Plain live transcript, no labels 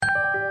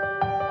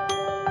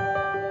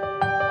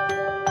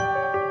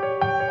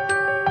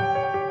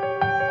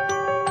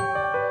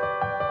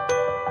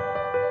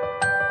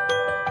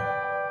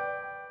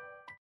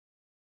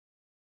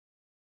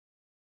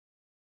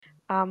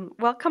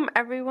Welcome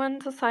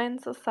everyone to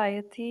Science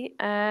Society,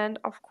 and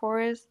of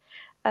course,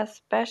 a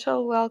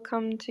special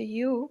welcome to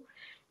you,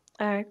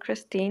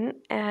 Christine.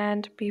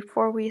 And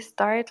before we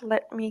start,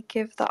 let me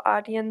give the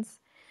audience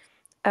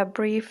a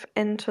brief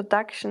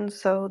introduction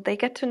so they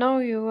get to know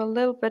you a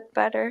little bit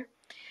better,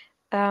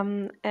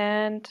 and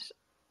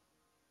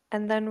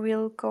then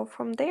we'll go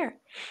from there.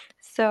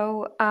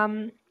 So,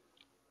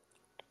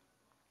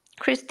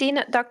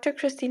 Dr.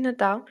 Christina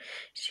Dow,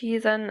 she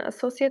is an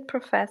associate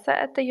professor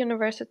at the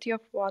University of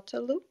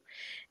Waterloo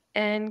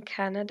in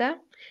Canada,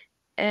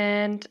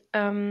 and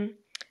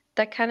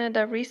the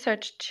Canada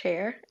Research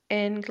Chair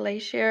in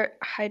Glacier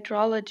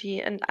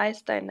Hydrology and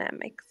Ice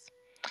Dynamics.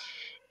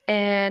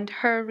 And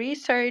her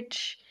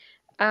research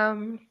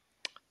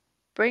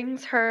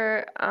brings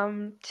her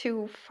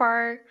to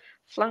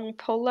far-flung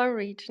polar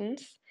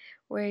regions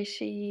where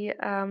she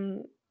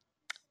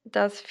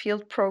does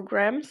field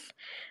programs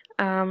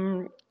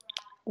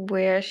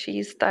where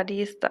she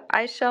studies the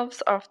ice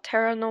shelves of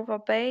Terra Nova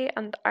Bay,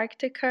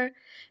 Antarctica,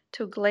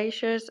 to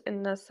glaciers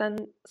in the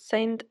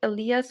St.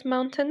 Elias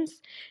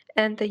Mountains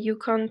and the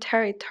Yukon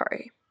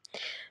Territory.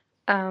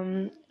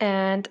 Dr.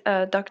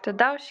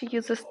 Dow, she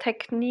uses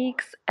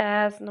techniques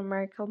as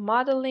numerical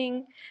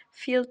modeling,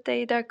 field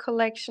data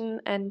collection,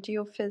 and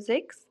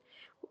geophysics,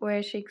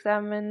 where she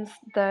examines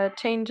the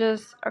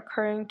changes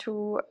occurring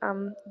to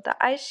the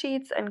ice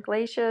sheets and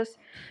glaciers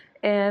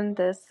and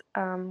this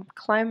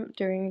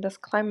during this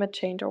climate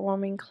change or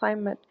warming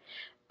climate.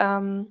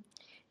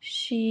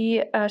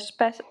 She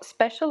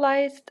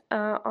specialized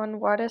on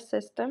water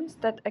systems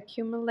that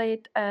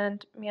accumulate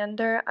and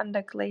meander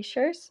under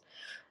glaciers,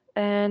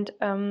 and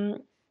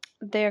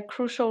their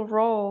crucial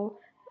role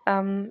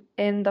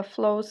in the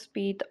flow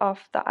speed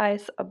of the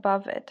ice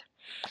above it.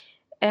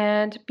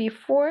 And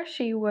before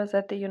she was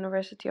at the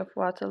University of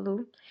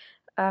Waterloo,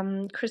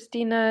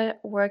 Christina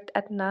worked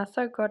at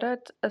NASA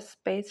Goddard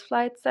Space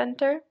Flight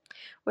Center,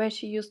 where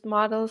she used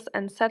models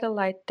and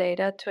satellite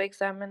data to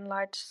examine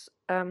large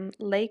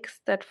lakes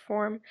that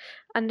form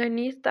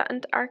underneath the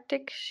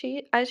Antarctic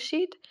ice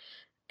sheet.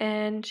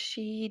 And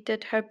she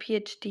did her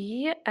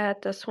PhD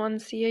at the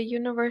Swansea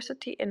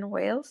University in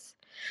Wales.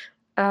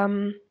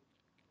 And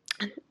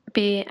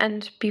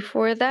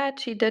before that,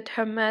 she did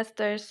her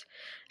master's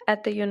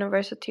at the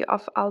University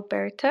of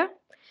Alberta.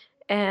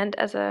 And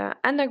as an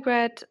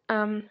undergrad,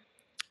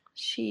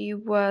 she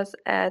was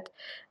at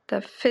the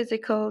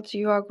physical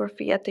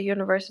geography at the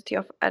University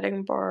of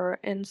Edinburgh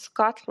in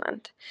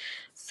Scotland.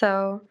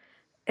 So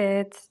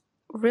it's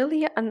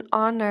really an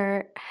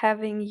honor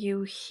having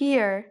you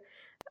here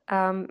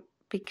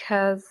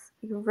because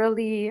you're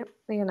really,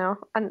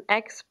 an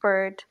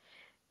expert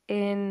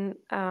in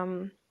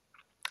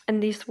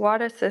these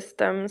water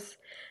systems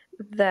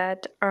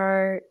that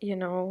are,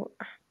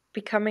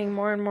 becoming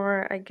more and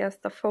more, I guess,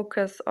 the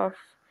focus of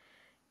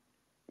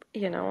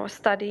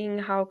studying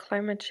how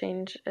climate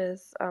change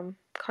is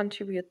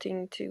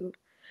contributing to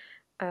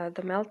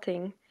the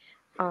melting,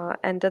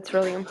 and that's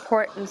really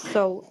important.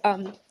 So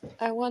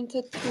I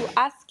wanted to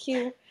ask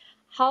you,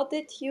 how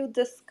did you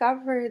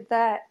discover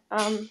that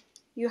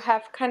you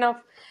have kind of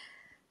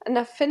an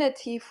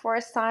affinity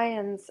for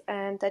science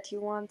and that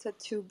you wanted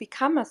to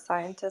become a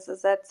scientist?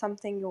 Is that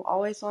something you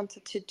always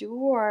wanted to do,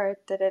 or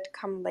did it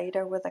come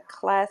later with a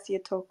class you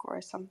took or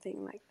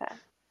something like that?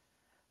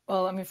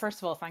 Well, I mean, first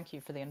of all, thank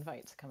you for the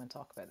invite to come and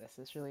talk about this.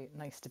 It's really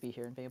nice to be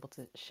here and be able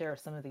to share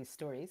some of these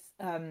stories.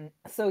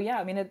 Yeah,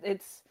 I mean,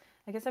 it's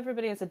I guess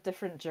everybody has a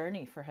different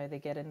journey for how they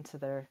get into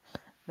their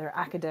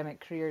academic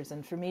careers.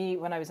 And for me,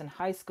 when I was in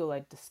high school,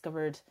 I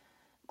discovered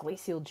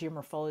glacial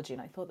geomorphology, and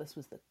I thought this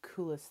was the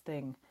coolest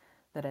thing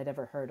that I'd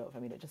ever heard of. I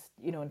mean, it just,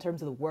 in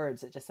terms of the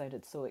words, it just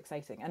sounded so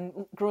exciting.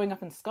 And growing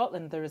up in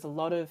Scotland, there was a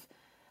lot of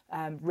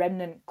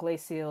remnant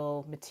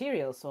glacial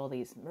materials, so all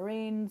these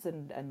moraines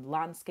and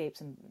landscapes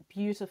and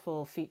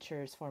beautiful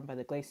features formed by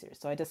the glaciers.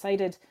 So I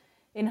decided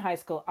in high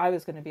school I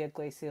was going to be a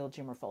glacial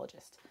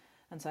geomorphologist.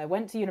 And so I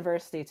went to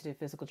university to do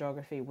physical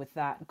geography with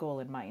that goal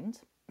in mind.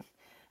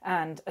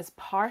 And as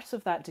part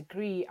of that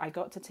degree, I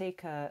got to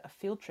take a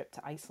field trip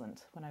to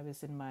Iceland when I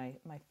was in my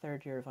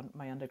third year of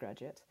my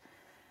undergraduate.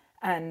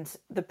 And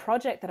the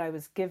project that I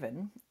was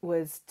given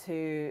was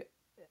to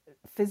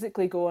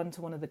physically go onto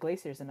one of the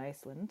glaciers in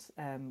Iceland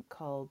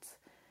called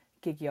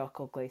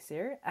Gigjakkol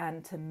Glacier,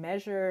 and to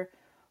measure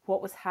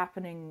what was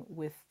happening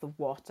with the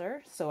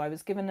water. So I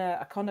was given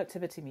a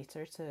conductivity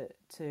meter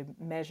to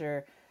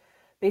measure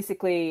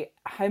basically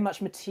how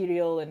much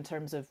material in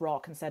terms of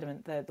rock and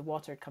sediment the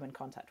water had come in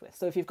contact with.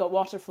 So if you've got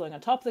water flowing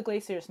on top of the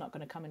glacier, it's not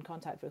going to come in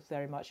contact with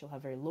very much. You'll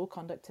have very low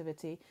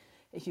conductivity.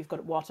 If you've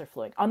got water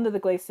flowing under the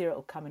glacier,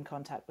 it'll come in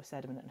contact with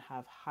sediment and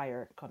have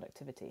higher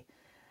conductivity.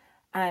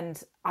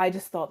 And I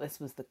just thought this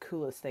was the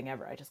coolest thing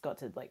ever. I just got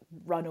to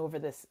run over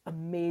this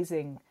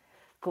amazing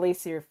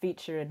glacier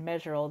feature and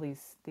measure all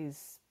these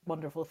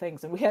wonderful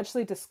things. And we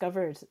actually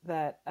discovered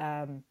that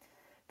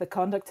the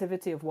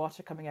conductivity of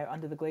water coming out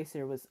under the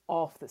glacier was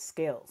off the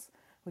scales.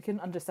 We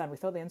couldn't understand. We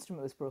thought the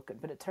instrument was broken,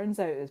 but it turns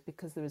out it was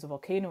because there was a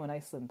volcano in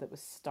Iceland that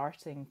was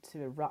starting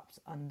to erupt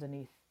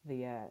underneath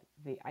the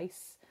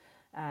ice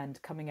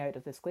and coming out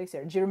of this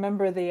glacier. Do you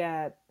remember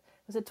the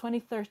was it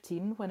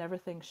 2013 when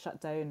everything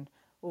shut down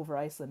over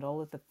Iceland?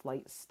 All of the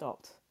flights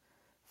stopped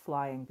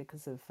flying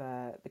because of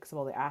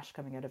all the ash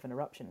coming out of an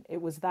eruption.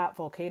 It was that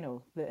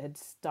volcano that had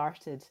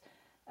started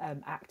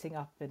acting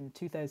up in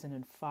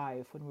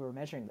 2005 when we were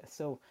measuring this.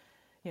 So,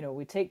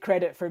 we take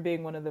credit for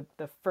being one of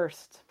the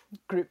first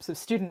groups of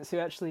students who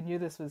actually knew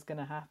this was going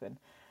to happen.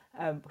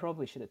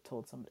 Probably should have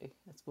told somebody,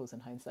 I suppose, in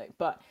hindsight.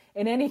 But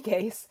in any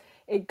case,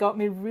 it got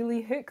me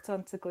really hooked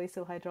onto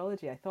glacial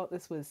hydrology. I thought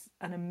this was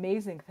an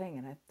amazing thing,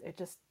 and it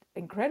just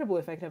incredible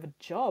if I could have a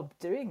job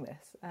doing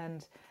this.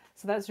 And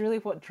so that's really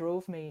what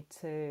drove me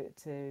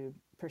to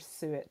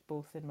pursue it,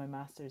 both in my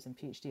master's and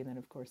PhD, and then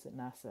of course at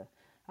NASA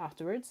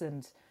afterwards.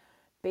 And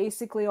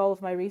basically, all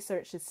of my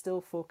research is still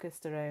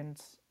focused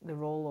around the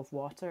role of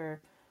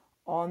water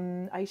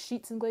on ice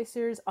sheets and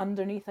glaciers,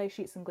 underneath ice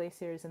sheets and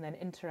glaciers, and then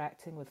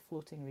interacting with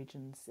floating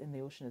regions in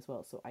the ocean as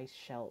well. So ice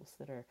shelves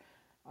that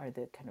are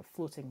the kind of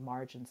floating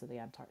margins of the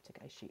Antarctic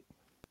ice sheet.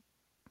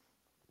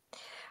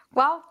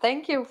 Well,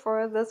 thank you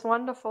for this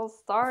wonderful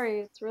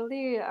story. It's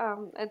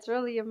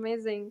really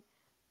amazing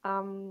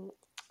um,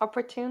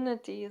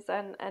 opportunities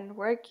and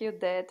work you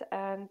did,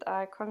 and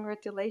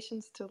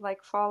congratulations to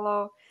like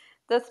follow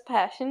this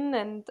passion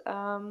and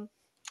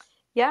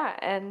yeah,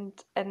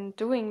 and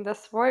doing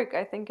this work.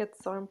 I think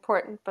it's so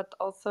important, but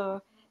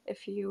also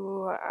if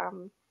you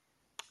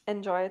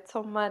enjoy it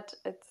so much,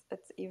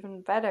 it's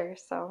even better.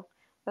 So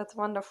that's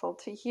wonderful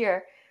to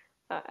hear.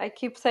 I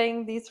keep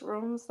saying these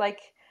rooms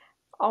like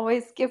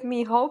always give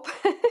me hope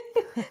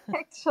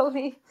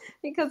actually,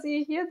 because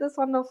you hear this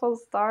wonderful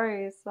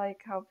stories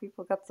like how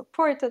people got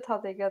supported, how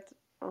they got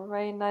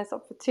very nice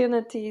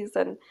opportunities,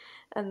 and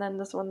then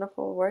this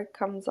wonderful work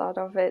comes out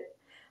of it.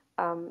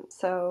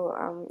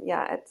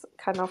 Yeah, it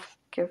kind of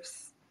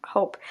gives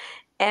hope.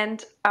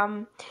 And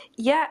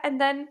yeah,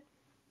 and then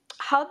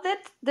how did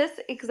this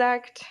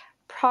exact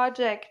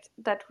project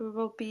that we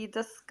will be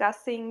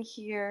discussing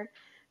here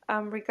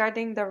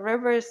regarding the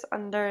rivers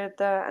under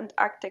the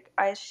Antarctic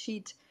ice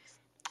sheet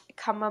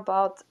come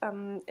about?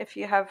 If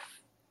you have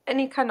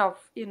any kind of,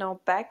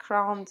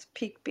 background,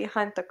 peek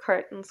behind the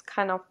curtains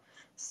kind of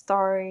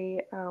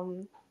story,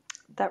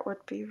 that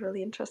would be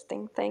really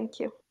interesting. Thank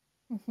you.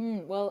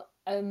 Well,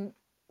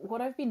 what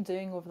I've been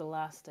doing over the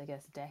last, I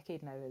guess,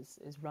 decade now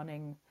is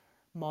running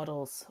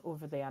models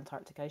over the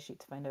Antarctic ice sheet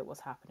to find out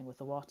what's happening with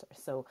the water.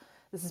 So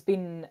this has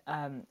been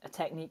a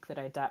technique that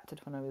I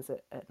adapted when I was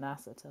at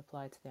NASA to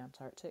apply to the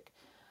Antarctic,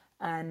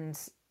 and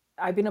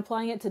I've been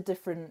applying it to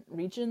different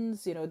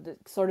regions.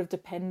 Sort of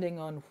depending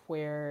on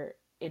where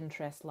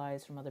interest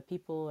lies from other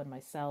people and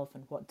myself,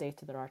 and what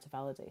data there are to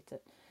validate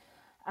it.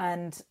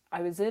 And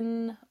I was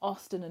in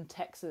Austin in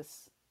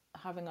Texas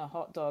having a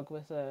hot dog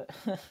with a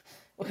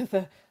with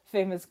a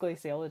famous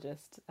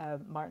glaciologist,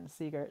 Martin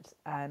Siegert,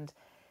 and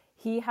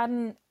he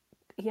hadn't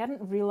he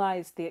hadn't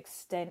realized the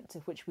extent to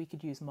which we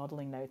could use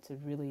modeling now to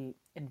really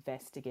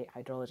investigate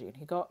hydrology. And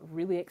he got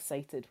really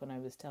excited when I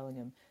was telling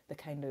him the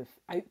kind of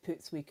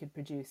outputs we could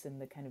produce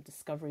and the kind of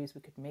discoveries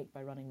we could make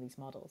by running these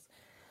models.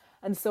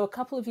 And so a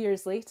couple of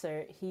years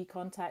later, he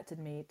contacted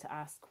me to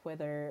ask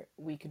whether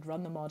we could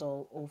run the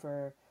model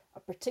over a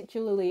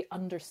particularly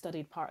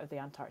understudied part of the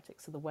Antarctic,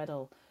 so the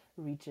Weddell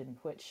region,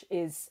 which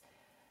is,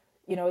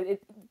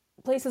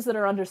 places that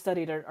are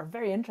understudied are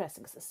very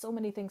interesting because there's so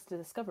many things to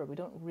discover. We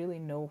don't really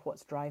know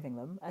what's driving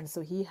them. And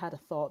so he had a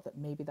thought that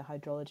maybe the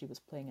hydrology was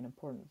playing an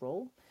important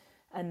role.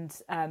 And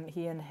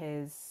he and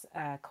his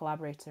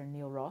collaborator,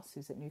 Neil Ross,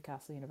 who's at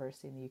Newcastle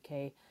University in the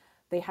UK,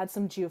 they had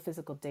some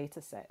geophysical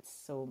data sets,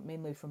 so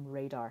mainly from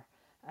radar,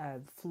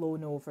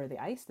 flown over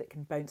the ice that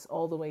can bounce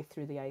all the way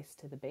through the ice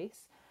to the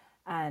base.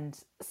 And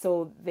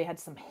so they had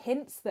some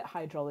hints that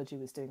hydrology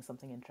was doing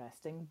something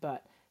interesting,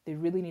 but they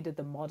really needed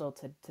the model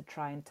to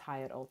try and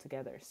tie it all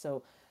together.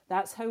 So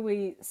that's how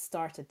we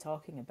started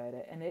talking about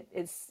it. And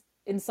it's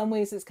in some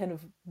ways it's kind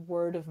of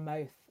word of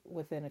mouth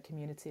within a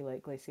community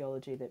like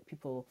glaciology that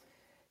people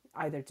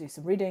either do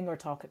some reading or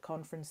talk at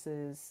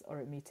conferences or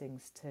at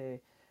meetings to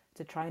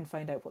try and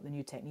find out what the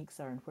new techniques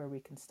are and where we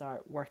can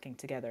start working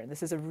together. And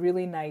this is a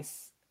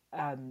nice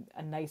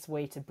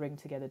way to bring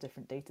together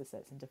different data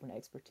sets and different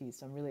expertise.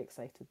 So I'm really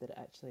excited that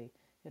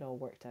it all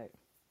worked out.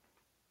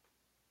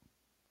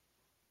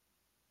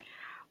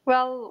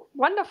 Well,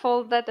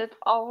 wonderful that it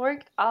all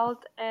worked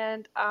out.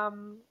 And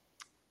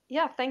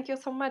yeah, thank you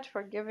so much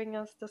for giving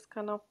us this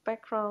kind of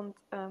background,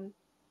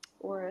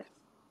 or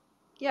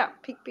yeah,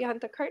 peek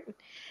behind the curtain.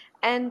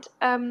 And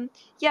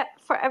yeah,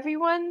 for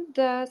everyone,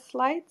 the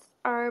slides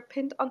are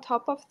pinned on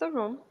top of the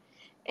room,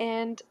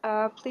 and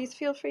please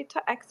feel free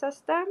to access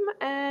them.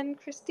 And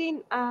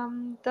Christine,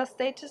 the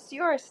stage is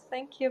yours.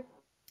 Thank you.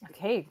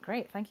 Okay,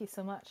 great. Thank you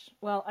so much.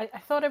 Well, I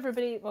thought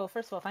everybody, well,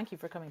 first of all, thank you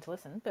for coming to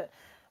listen, but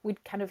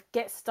we'd kind of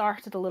get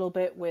started a little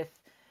bit with,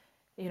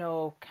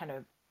 kind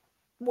of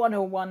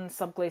 101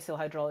 subglacial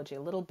hydrology, a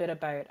little bit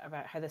about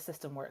how the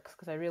system works,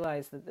 because I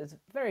realize that there's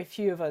very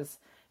few of us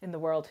in the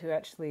world who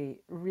actually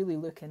really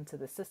look into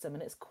the system,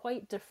 and it's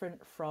quite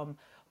different from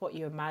what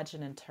you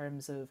imagine in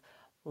terms of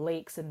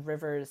lakes and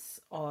rivers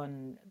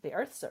on the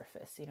Earth's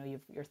surface. You know,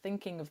 you're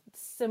thinking of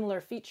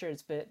similar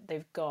features, but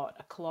they've got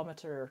a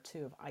kilometer or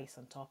two of ice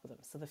on top of them.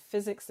 So the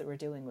physics that we're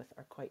dealing with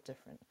are quite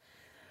different.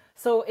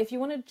 So if you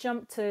want to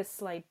jump to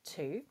slide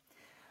 2,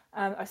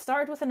 I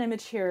started with an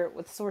image here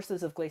with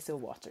sources of glacial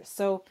water.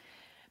 So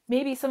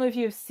maybe some of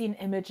you have seen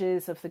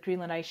images of the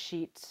Greenland ice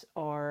sheet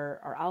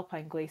or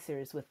alpine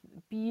glaciers with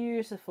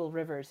beautiful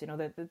rivers. You know,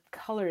 the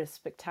color is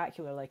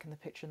spectacular, like in the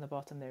picture in the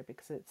bottom there,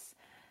 because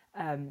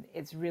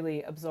it's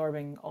really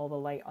absorbing all the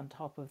light on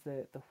top of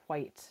the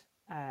white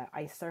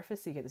ice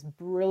surface. So you get this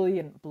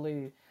brilliant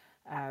blue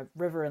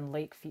river and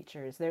lake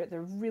features. They're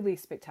really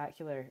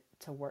spectacular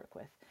to work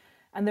with.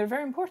 And they're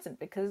very important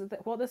because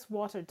what this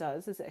water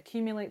does is it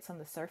accumulates on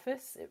the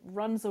surface, it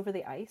runs over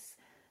the ice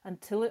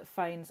until it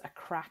finds a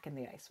crack in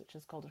the ice, which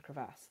is called a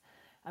crevasse.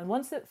 And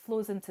once it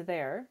flows into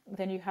there,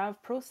 then you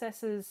have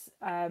processes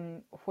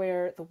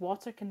where the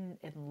water can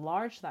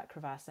enlarge that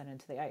crevasse then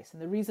into the ice.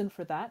 And the reason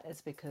for that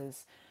is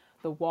because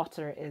the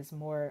water is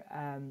more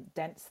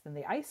dense than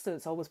the ice, so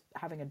it's always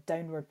having a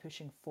downward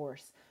pushing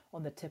force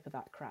on the tip of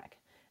that crack.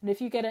 And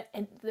if you get it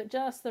in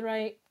just the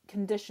right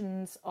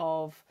conditions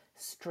of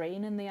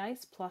strain in the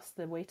ice plus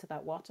the weight of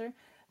that water,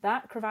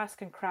 that crevasse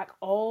can crack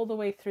all the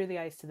way through the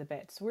ice to the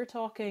bed. So we're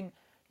talking,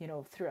 you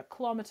know, through a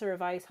kilometre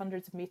of ice,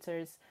 hundreds of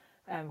metres,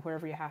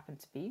 wherever you happen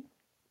to be.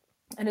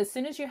 And as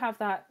soon as you have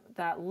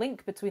that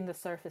link between the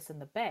surface and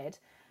the bed,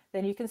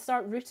 then you can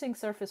start routing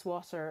surface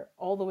water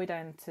all the way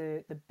down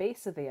to the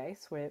base of the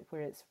ice where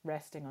it's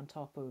resting on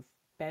top of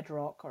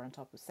bedrock or on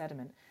top of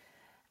sediment.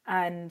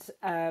 And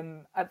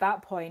at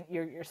that point,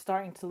 you're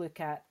starting to look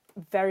at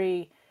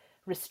very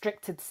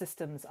restricted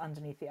systems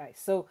underneath the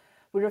ice. So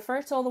we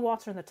refer to all the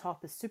water on the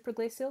top as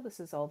superglacial. This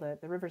is all the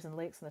rivers and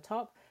lakes on the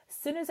top. As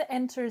soon as it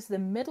enters the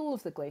middle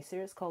of the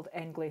glacier, it's called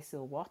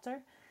end-glacial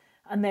water.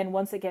 And then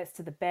once it gets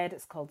to the bed,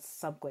 it's called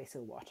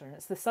subglacial water. And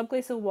it's the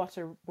subglacial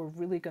water we're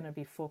really going to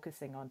be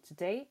focusing on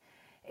today.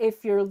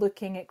 If you're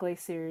looking at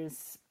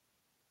glaciers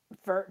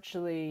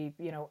virtually,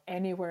 you know,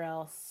 anywhere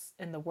else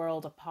in the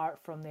world apart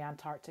from the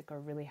Antarctic or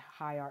really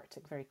high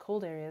Arctic, very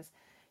cold areas,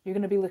 you're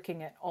going to be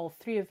looking at all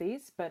three of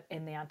these. But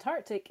in the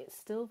Antarctic, it's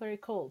still very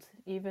cold,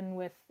 even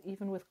with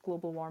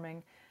global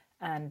warming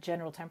and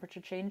general temperature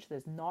change.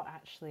 There's not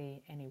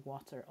actually any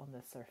water on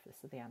the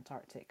surface of the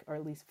Antarctic, or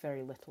at least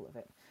very little of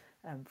it,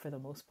 for the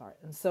most part.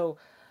 And so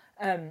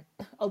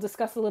I'll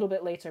discuss a little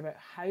bit later about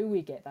how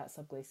we get that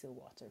subglacial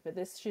water, but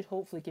this should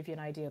hopefully give you an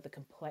idea of the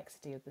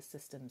complexity of the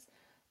systems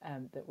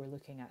that we're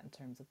looking at in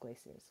terms of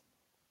glaciers.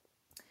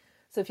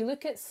 So if you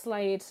look at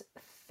slide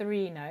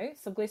 3 now,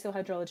 subglacial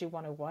hydrology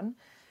 101,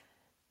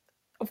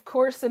 of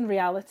course, in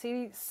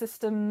reality,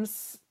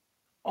 systems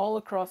all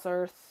across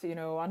Earth, you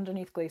know,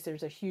 underneath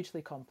glaciers are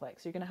hugely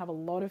complex. You're going to have a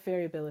lot of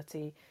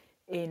variability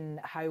in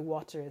how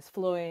water is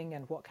flowing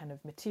and what kind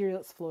of material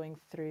it's flowing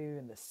through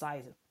and the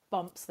size of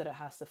bumps that it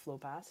has to flow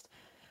past.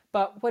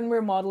 But when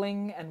we're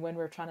modeling and when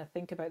we're trying to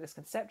think about this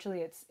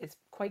conceptually, it's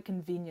quite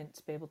convenient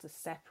to be able to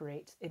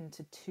separate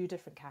into two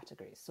different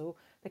categories. So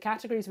the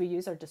categories we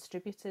use are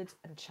distributed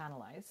and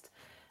channelized.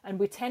 And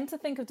we tend to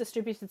think of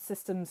distributed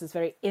systems as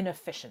very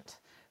inefficient.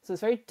 So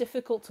it's very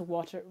difficult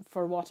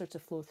for water to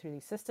flow through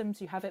these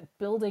systems. You have it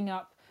building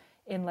up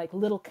in like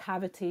little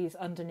cavities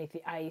underneath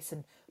the ice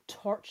and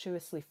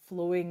tortuously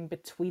flowing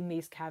between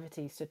these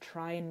cavities to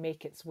try and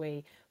make its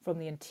way from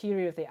the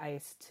interior of the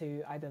ice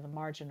to either the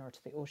margin or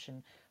to the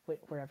ocean,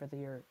 wherever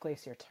your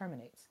glacier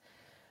terminates.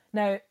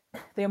 Now,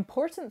 the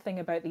important thing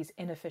about these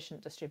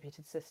inefficient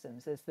distributed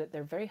systems is that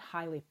they're very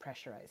highly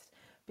pressurized.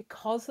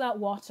 Because that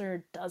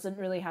water doesn't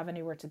really have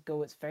anywhere to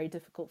go, it's very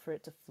difficult for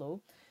it to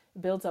flow.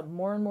 It builds up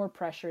more and more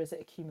pressure as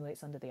it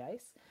accumulates under the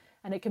ice,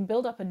 and it can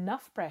build up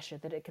enough pressure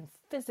that it can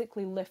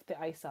physically lift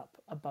the ice up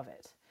above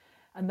it.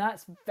 And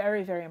that's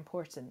very, very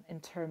important in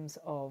terms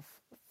of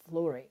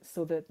flow rate.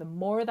 So that the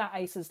more that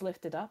ice is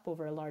lifted up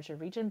over a larger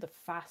region, the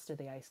faster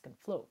the ice can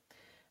flow.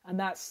 And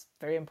that's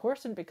very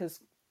important because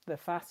the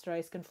faster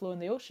ice can flow in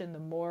the ocean, the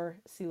more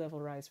sea level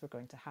rise we're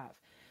going to have.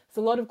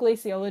 So a lot of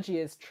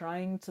glaciology is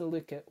trying to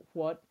look at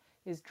what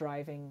is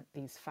driving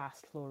these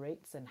fast flow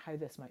rates and how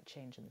this might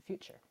change in the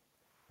future.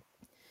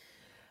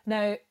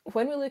 Now,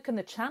 when we look on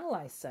the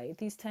channelized side,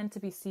 these tend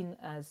to be seen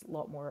as a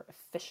lot more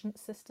efficient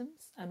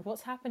systems. And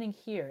what's happening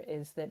here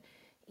is that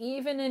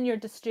even in your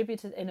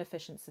distributed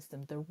inefficient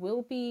system, there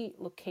will be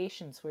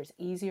locations where it's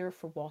easier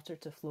for water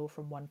to flow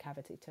from one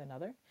cavity to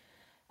another.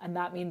 And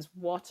that means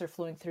water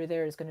flowing through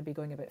there is going to be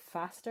going a bit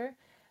faster.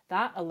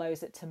 That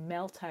allows it to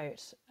melt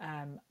out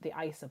the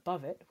ice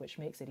above it, which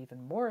makes it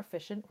even more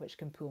efficient, which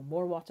can pull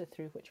more water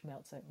through, which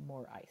melts out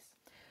more ice.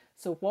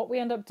 So what we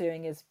end up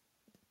doing is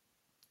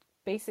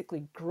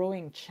basically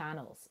growing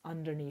channels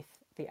underneath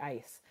the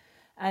ice.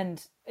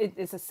 And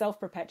it's a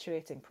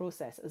self-perpetuating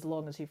process as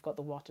long as you've got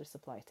the water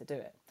supply to do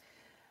it.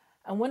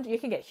 And when you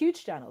can get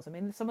huge channels, I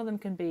mean, some of them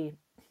can be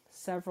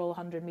several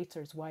hundred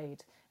meters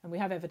wide. And we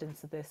have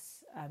evidence of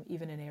this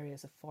even in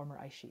areas of former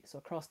ice sheets. So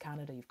across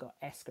Canada, you've got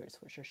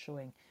eskers, which are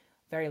showing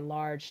very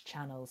large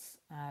channels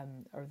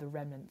or the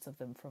remnants of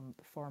them from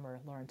the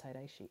former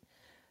Laurentide ice sheet.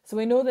 So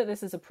we know that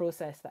this is a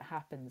process that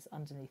happens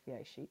underneath the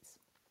ice sheets.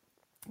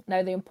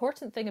 Now, the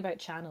important thing about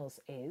channels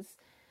is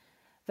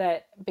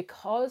that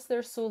because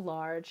they're so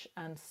large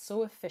and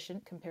so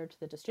efficient compared to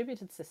the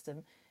distributed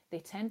system, they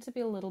tend to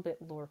be a little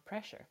bit lower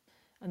pressure.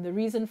 And the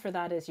reason for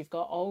that is you've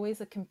got always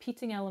a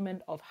competing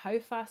element of how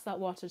fast that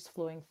water is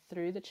flowing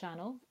through the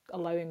channel,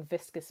 allowing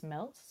viscous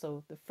melt.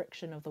 So the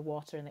friction of the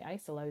water and the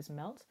ice allows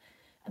melt.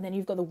 And then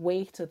you've got the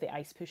weight of the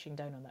ice pushing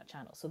down on that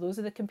channel. So those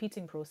are the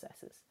competing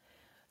processes.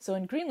 So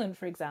in Greenland,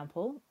 for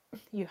example,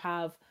 you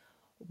have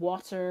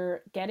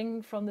water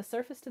getting from the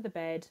surface to the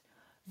bed,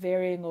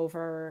 varying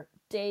over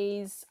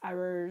days,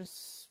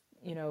 hours,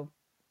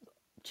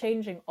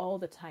 changing all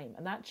the time.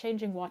 And that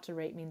changing water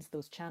rate means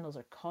those channels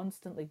are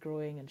constantly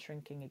growing and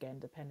shrinking again,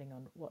 depending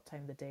on what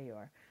time of the day you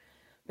are.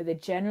 But they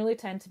generally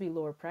tend to be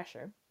lower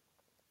pressure.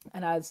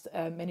 And as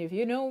many of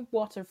you know,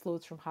 water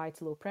flows from high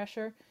to low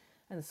pressure.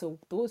 And so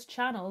those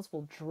channels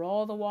will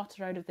draw the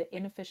water out of the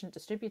inefficient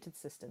distributed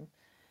system,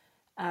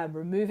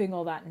 removing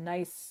all that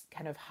nice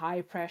kind of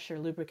high pressure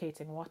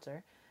lubricating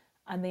water,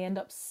 and they end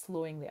up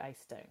slowing the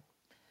ice down.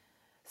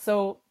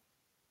 So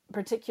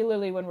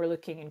particularly when we're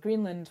looking in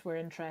Greenland, we're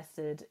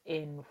interested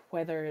in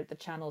whether the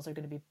channels are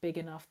going to be big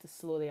enough to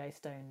slow the ice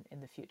down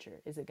in the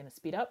future. Is it going to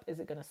speed up? Is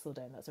it going to slow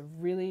down? That's a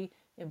really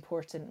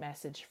important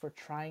message for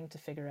trying to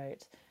figure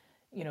out,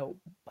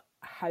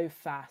 how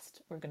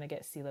fast we're going to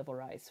get sea level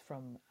rise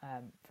from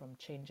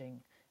changing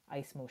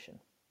ice motion.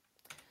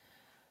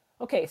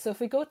 Okay, so if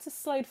we go to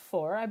slide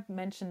 4, I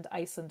mentioned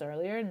Iceland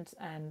earlier,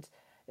 and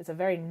it's a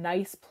very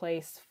nice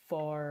place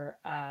for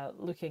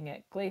looking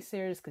at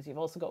glaciers because you've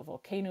also got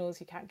volcanoes.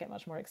 You can't get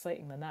much more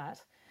exciting than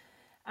that.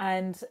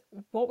 And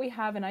what we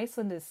have in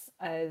Iceland is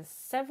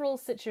several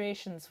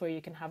situations where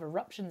you can have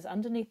eruptions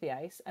underneath the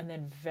ice and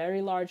then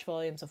very large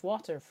volumes of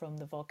water from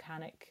the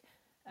volcanic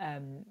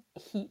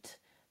heat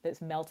that's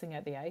melting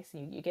out the ice.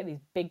 You get these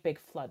big, big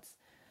floods.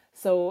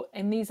 So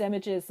in these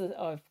images,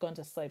 oh, I've gone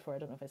to slide 4, I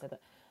don't know if I said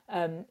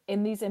that.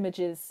 In these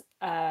images,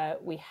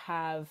 we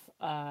have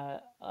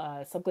a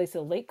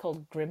subglacial lake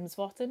called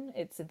Grimsvotn.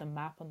 It's in the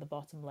map on the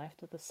bottom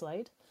left of the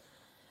slide.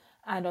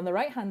 And on the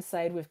right-hand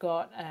side, we've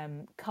got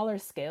colour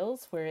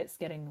scales where it's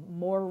getting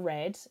more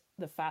red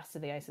the faster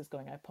the ice is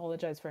going. I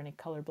apologise for any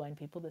colourblind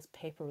people. This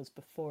paper was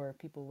before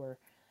people were,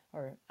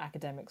 or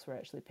academics were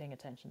actually paying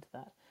attention to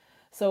that.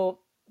 So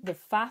the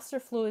faster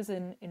flow is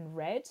in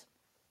red.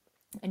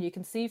 And you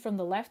can see from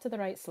the left to the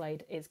right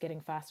slide, it's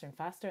getting faster and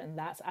faster. And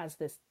that's as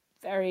this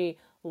very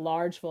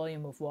large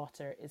volume of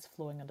water is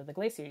flowing under the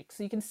glacier.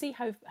 So you can see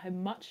how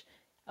much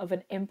of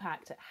an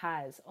impact it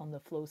has on the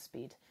flow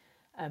speed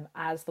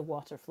as the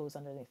water flows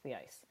underneath the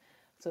ice.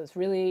 So it's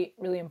really,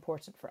 really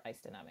important for ice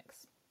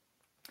dynamics.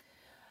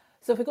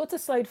 So if we go to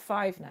slide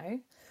 5 now,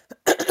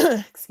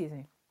 excuse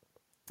me.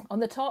 On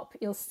the top,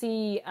 you'll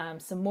see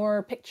some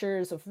more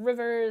pictures of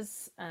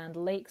rivers and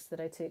lakes that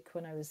I took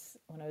when I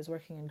was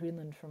working in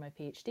Greenland for my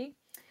PhD.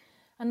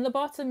 And at the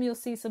bottom, you'll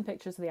see some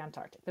pictures of the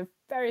Antarctic. They're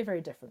very,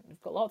 very different.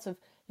 We've got lots and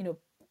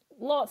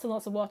lots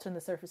of water on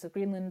the surface of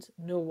Greenland,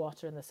 no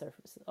water on the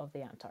surface of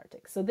the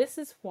Antarctic. So this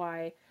is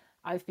why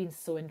I've been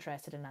so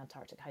interested in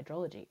Antarctic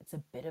hydrology. It's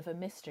a bit of a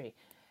mystery.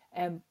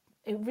 It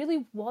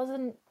really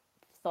wasn't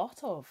thought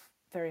of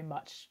very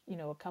much,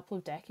 a couple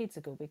of decades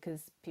ago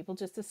because people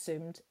just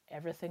assumed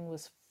everything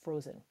was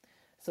frozen.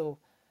 So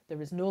there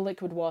was no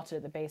liquid water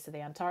at the base of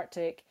the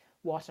Antarctic.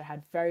 Water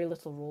had very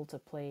little role to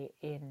play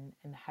in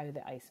how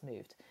the ice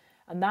moved.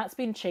 And that's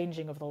been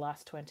changing over the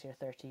last 20 or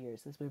 30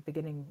 years as we're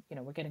beginning,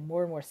 we're getting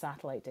more and more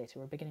satellite data.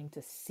 We're beginning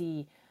to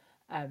see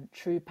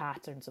true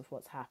patterns of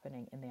what's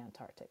happening in the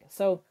Antarctic.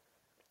 So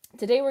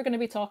today we're going to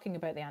be talking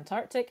about the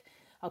Antarctic.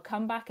 I'll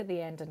come back at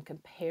the end and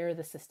compare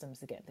the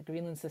systems again. The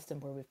Greenland system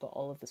where we've got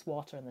all of this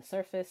water on the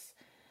surface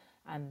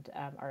and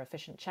our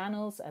efficient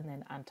channels, and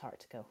then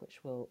Antarctica, which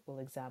we'll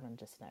examine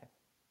just now.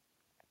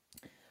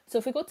 So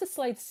if we go to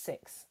slide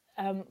 6,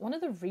 one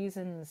of the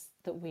reasons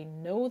that we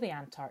know the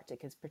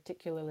Antarctic is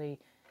particularly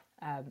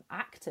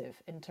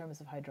active in terms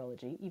of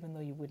hydrology, even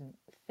though you wouldn't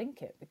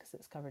think it because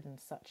it's covered in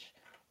such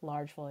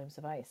large volumes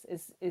of ice,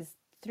 is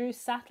through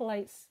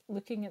satellites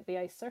looking at the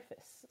ice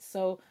surface.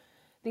 So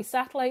these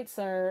satellites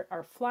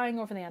are flying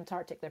over the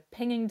Antarctic. They're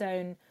pinging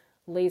down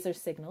laser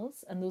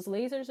signals, and those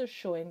lasers are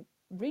showing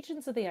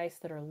regions of the ice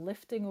that are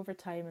lifting over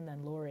time and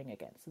then lowering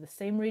again. So the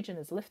same region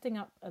is lifting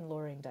up and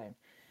lowering down.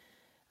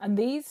 And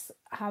these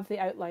have the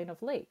outline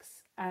of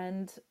lakes.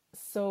 And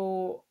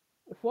so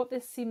what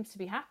this seems to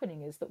be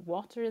happening is that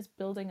water is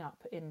building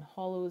up in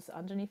hollows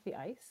underneath the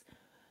ice,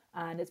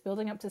 and it's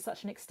building up to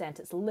such an extent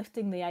it's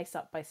lifting the ice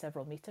up by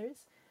several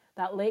meters.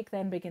 That lake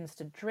then begins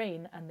to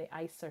drain and the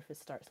ice surface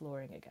starts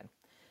lowering again.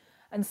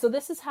 And so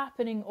this is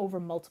happening over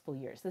multiple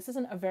years. This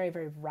isn't a very,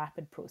 very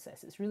rapid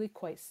process. It's really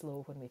quite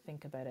slow when we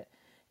think about it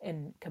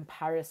in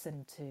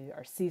comparison to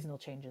our seasonal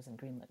changes in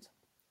Greenland.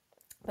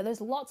 But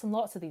there's lots and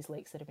lots of these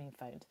lakes that are being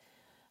found.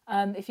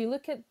 If you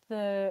look at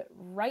the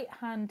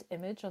right-hand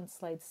image on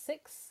slide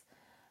 6,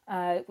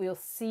 we'll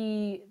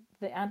see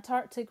the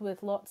Antarctic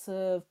with lots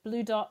of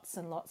blue dots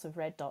and lots of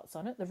red dots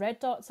on it. The red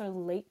dots are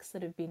lakes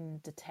that have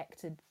been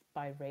detected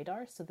by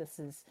radar. So this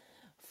is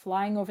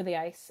flying over the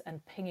ice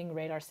and pinging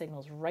radar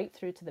signals right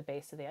through to the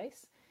base of the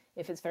ice.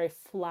 If it's very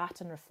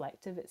flat and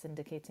reflective, it's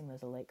indicating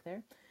there's a lake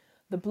there.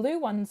 The blue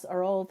ones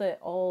are all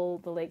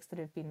the lakes that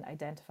have been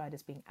identified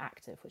as being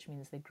active, which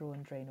means they grow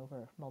and drain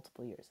over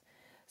multiple years.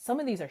 Some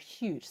of these are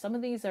huge. Some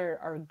of these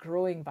are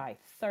growing by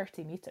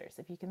 30 meters.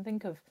 If you can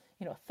think of,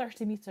 a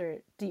 30-meter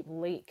deep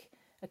lake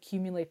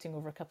accumulating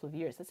over a couple of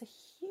years, that's a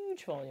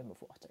huge volume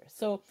of water.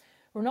 So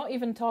we're not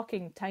even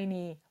talking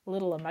tiny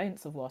little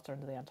amounts of water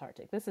under the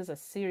Antarctic. This is a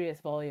serious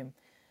volume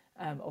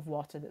of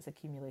water that's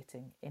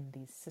accumulating in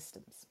these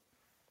systems.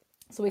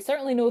 So we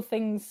certainly know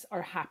things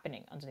are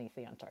happening underneath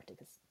the Antarctic.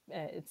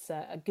 It's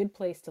a good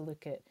place to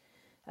look at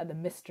the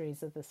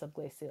mysteries of the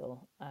subglacial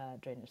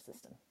drainage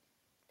system.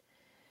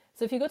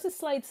 So if you go to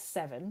slide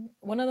 7,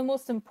 one of the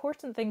most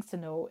important things to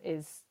know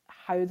is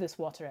how this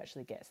water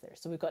actually gets there.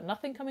 So we've got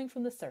nothing coming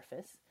from the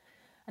surface,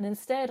 and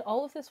instead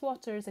all of this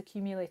water is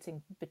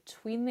accumulating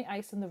between the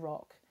ice and the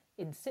rock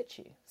in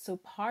situ. So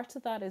part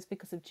of that is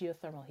because of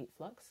geothermal heat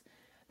flux.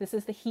 This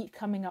is the heat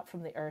coming up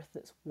from the earth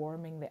that's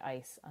warming the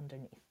ice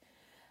underneath.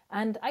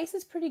 And ice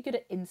is pretty good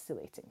at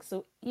insulating.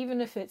 So even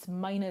if it's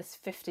minus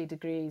 50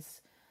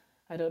 degrees,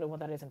 I don't know what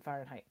that is in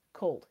Fahrenheit,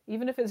 cold,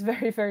 even if it's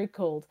very, very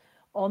cold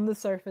on the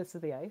surface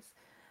of the ice,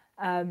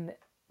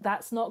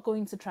 that's not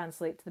going to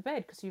translate to the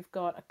bed because you've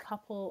got a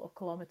couple of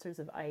kilometers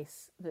of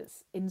ice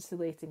that's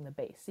insulating the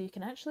base. So you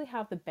can actually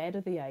have the bed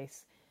of the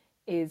ice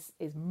is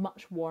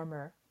much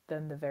warmer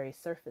than the very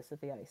surface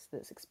of the ice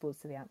that's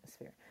exposed to the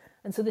atmosphere.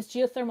 And so this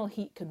geothermal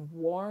heat can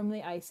warm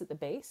the ice at the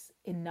base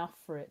enough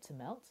for it to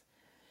melt.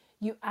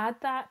 You add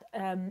that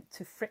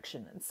to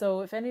friction. And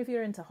so if any of you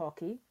are into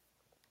hockey,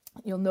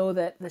 you'll know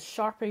that the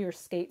sharper your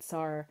skates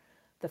are,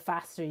 the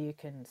faster you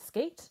can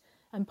skate.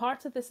 And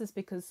part of this is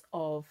because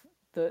of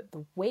the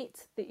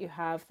weight that you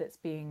have that's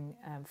being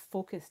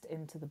focused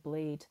into the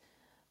blade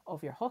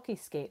of your hockey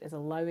skate is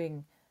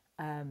allowing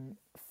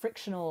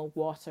frictional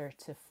water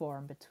to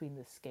form between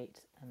the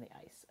skate and the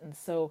ice. And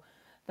so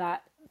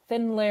that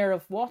thin layer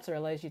of water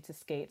allows you to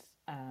skate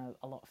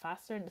a lot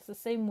faster. And it's the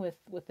same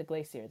with the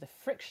glacier. The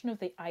friction of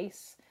the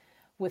ice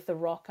with the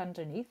rock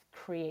underneath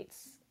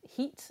creates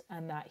heat,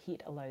 and that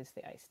heat allows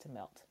the ice to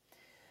melt.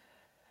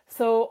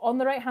 So on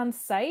the right hand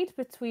side,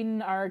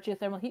 between our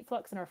geothermal heat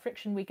flux and our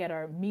friction, we get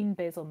our mean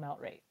basal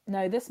melt rate.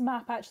 Now this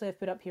map actually I've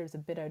put up here is a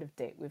bit out of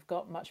date. We've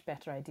got much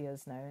better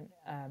ideas now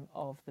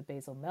of the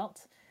basal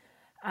melt,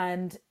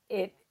 and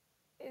it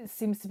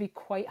seems to be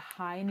quite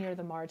high near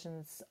the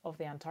margins of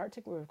the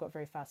Antarctic, where we've got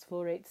very fast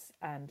flow rates,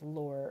 and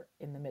lower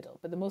in the middle.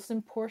 But the most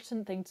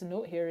important thing to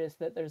note here is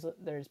that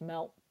there's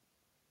melt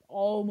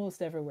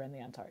almost everywhere in the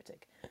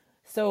Antarctic.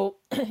 So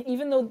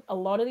even though a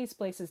lot of these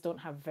places don't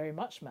have very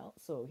much melt,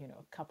 so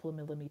a couple of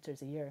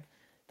millimeters a year,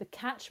 the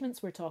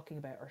catchments we're talking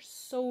about are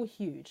so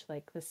huge,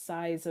 like the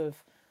size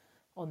of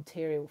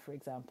Ontario, for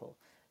example,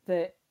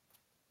 that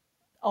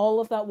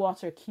all of that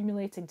water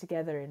accumulating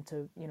together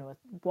into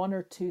one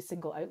or two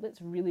single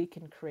outlets really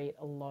can create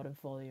a lot of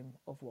volume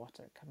of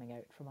water coming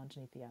out from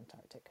underneath the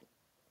Antarctic.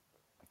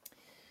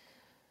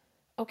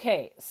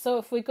 Okay, so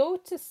if we go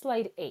to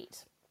slide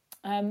 8,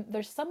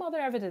 there's some other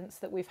evidence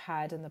that we've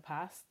had in the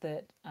past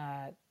that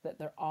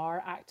there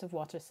are active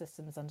water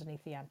systems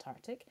underneath the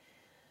Antarctic.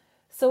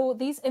 So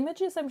these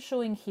images I'm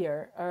showing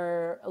here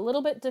are a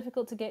little bit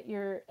difficult to get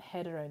your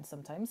head around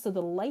sometimes. So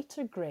the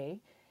lighter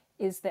grey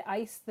is the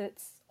ice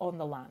that's on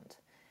the land.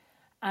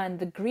 And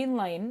the green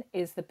line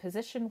is the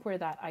position where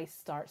that ice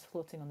starts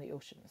floating on the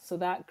ocean. So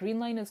that green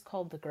line is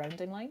called the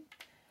grounding line.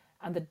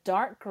 And the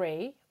dark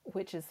grey,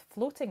 which is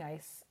floating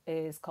ice,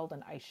 is called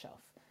an ice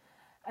shelf.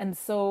 And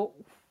so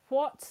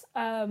what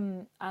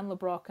Anne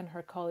LeBrock and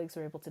her colleagues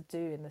were able to do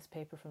in this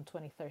paper from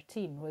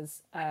 2013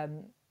 was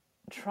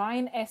try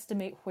and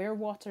estimate where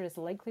water is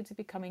likely to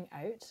be coming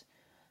out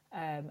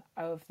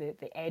of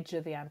the edge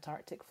of the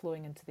Antarctic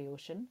flowing into the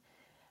ocean,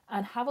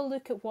 and have a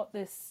look at what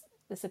this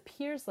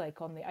appears like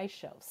on the ice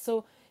shelves.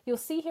 So you'll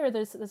see here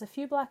there's a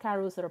few black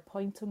arrows that are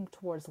pointing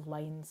towards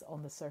lines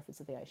on the surface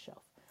of the ice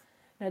shelf.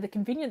 Now the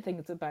convenient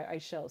thing about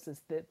ice shelves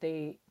is that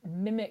they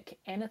mimic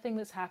anything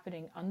that's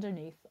happening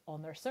underneath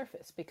on their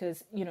surface,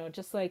 because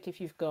just like if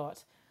you've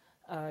got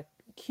a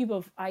cube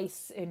of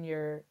ice in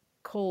your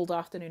cold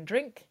afternoon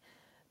drink,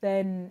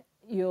 then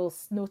you'll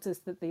notice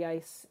that the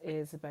ice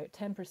is about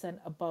 10%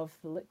 above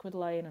the liquid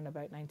line and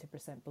about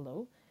 90%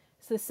 below.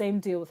 It's the same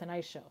deal with an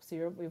ice shelf.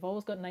 So we've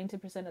always got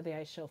 90% of the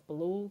ice shelf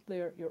below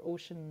your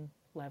ocean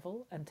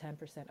level and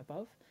 10%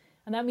 above.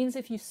 And that means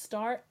if you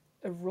start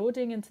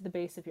eroding into the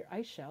base of your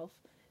ice shelf,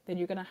 then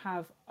you're going to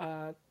have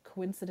a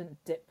coincident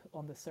dip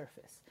on the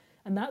surface.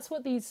 And that's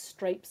what these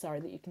stripes are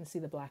that you can see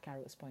the black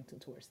arrows pointing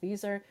towards.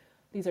 These are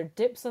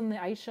dips on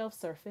the ice shelf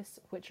surface,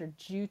 which are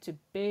due to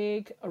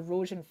big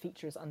erosion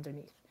features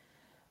underneath.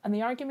 And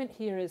the argument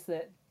here is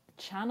that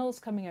channels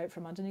coming out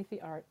from underneath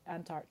the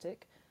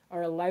Antarctic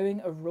are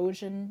allowing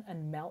erosion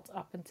and melt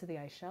up into the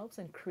ice shelves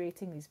and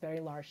creating these very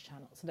large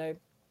channels. Now,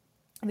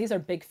 these are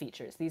big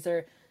features. These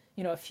are,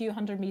 a few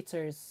hundred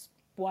meters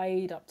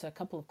wide, up to a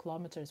couple of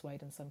kilometers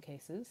wide in some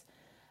cases.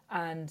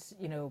 and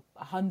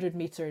 100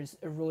 meters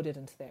eroded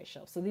into the ice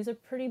shelf. So these are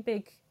pretty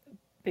big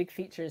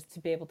features to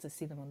be able to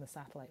see them on the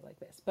satellite like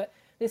this. But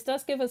this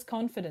does give us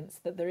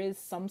confidence that there is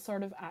some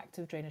sort of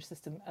active drainage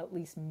system at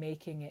least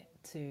making it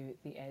to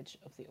the edge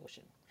of the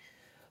ocean.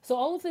 So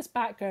all of this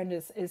background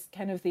is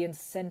kind of the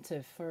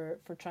incentive for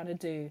trying to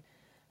do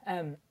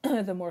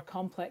the more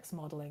complex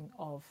modelling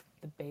of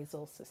the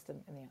basal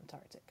system in the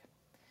Antarctic.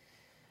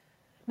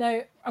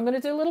 Now, I'm going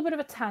to do a little bit of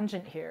a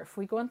tangent here. If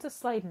we go on to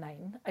slide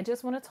 9, I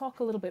just want to talk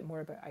a little bit more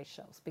about ice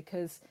shelves,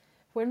 because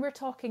when we're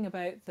talking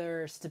about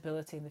their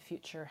stability in the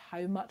future,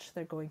 how much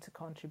they're going to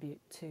contribute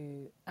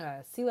to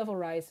sea level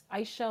rise,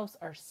 ice shelves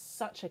are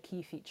such a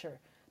key feature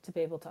to be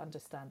able to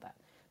understand that.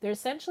 They're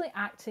essentially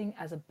acting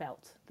as a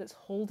belt that's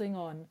holding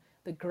on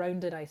the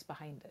grounded ice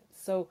behind it.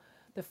 So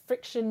the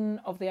friction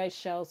of the ice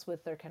shelves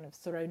with their kind of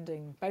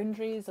surrounding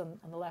boundaries on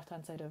the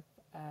left-hand side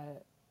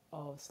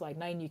of slide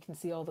 9, you can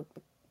see all the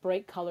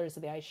bright colours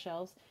of the ice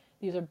shelves.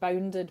 These are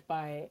bounded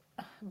by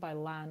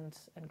land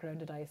and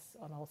grounded ice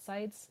on all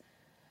sides,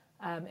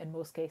 in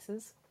most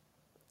cases.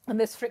 And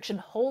this friction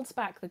holds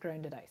back the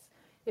grounded ice.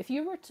 If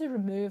you were to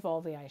remove all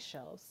the ice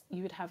shelves,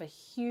 you would have a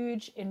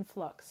huge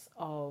influx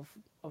of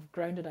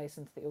grounded ice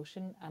into the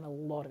ocean and a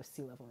lot of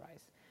sea level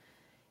rise.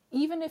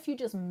 Even if you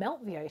just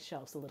melt the ice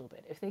shelves a little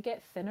bit, if they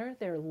get thinner,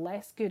 they're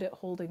less good at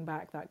holding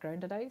back that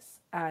grounded ice,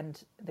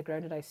 and the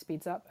grounded ice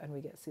speeds up and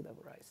we get sea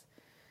level rise.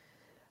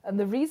 And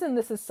the reason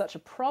this is such a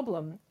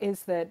problem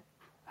is that,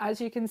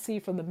 as you can see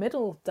from the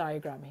middle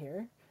diagram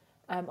here,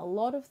 a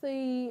lot of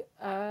the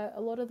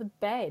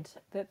bed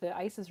that the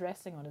ice is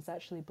resting on is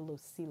actually below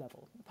sea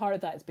level. Part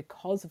of that is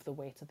because of the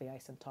weight of the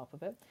ice on top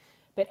of it.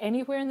 But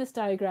anywhere in this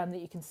diagram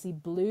that you can see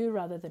blue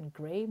rather than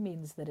grey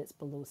means that it's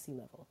below sea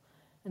level.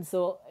 And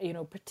so,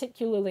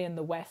 particularly in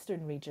the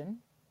western region,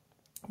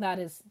 that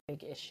is a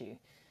big issue.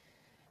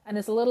 And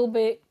it's a little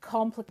bit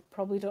complicated.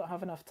 Probably don't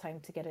have enough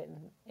time to get it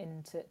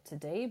into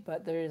today,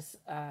 but there's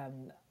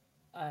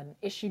an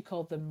issue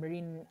called the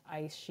marine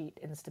ice sheet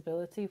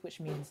instability, which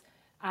means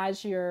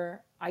as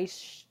your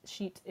ice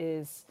sheet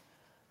is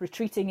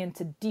retreating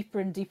into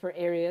deeper and deeper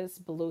areas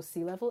below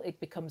sea level, it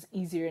becomes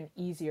easier and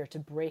easier to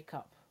break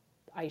up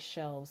ice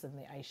shelves and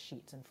the ice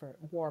sheet and for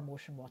warm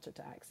ocean water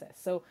to access.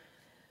 So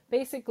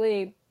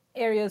basically,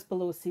 areas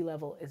below sea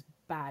level is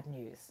bad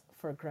news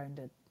for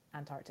grounded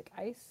Antarctic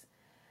ice.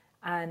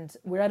 And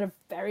we're at a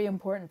very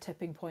important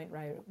tipping point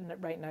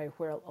right now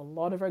where a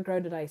lot of our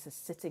grounded ice is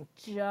sitting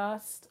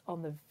just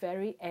on the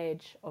very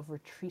edge of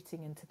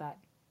retreating into that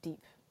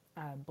deep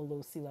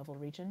below sea level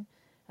region.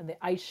 And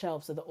the ice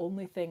shelves are the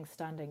only thing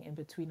standing in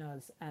between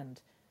us and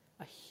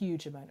a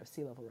huge amount of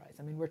sea level rise.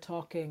 I mean, we're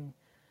talking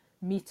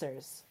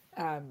meters,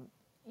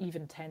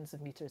 even tens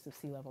of meters of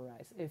sea level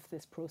rise if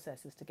this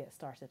process is to get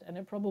started. And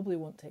it probably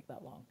won't take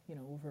that long,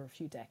 over a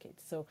few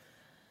decades. So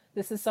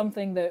this is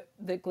something that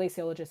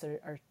glaciologists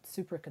are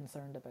super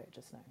concerned about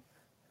just now.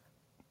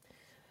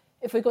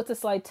 If we go to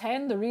slide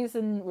 10, the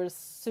reason we're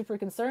super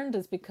concerned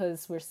is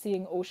because we're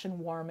seeing ocean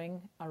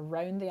warming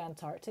around the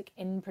Antarctic,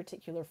 in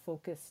particular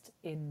focused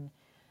in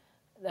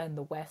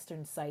the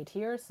western side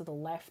here. So the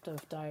left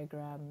of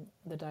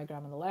the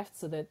diagram on the left,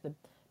 so that the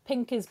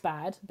pink is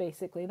bad,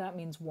 basically, that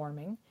means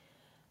warming.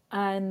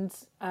 And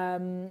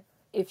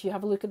if you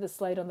have a look at the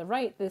slide on the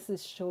right, this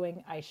is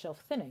showing ice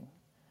shelf thinning.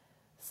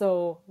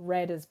 So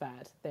red is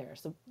bad there.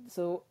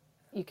 So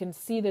you can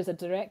see there's a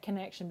direct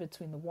connection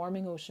between the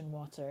warming ocean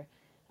water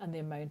and the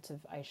amount of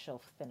ice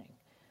shelf thinning.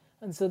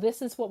 And so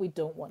this is what we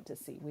don't want to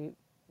see.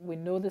 We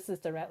know this is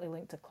directly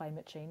linked to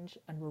climate change,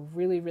 and we're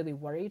really, really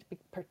worried,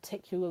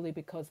 particularly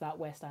because that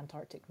West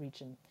Antarctic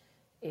region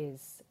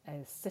is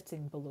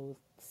sitting below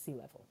sea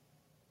level.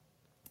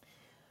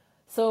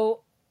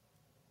 So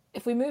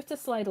if we move to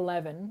slide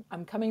 11,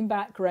 I'm coming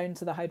back round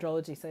to the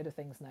hydrology side of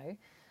things now.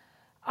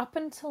 Up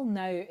until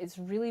now, it's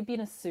really been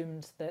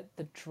assumed that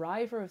the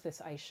driver of this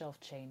ice shelf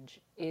change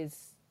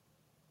is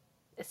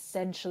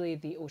essentially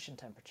the ocean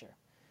temperature.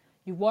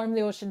 You warm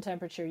the ocean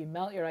temperature, you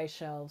melt your ice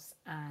shelves,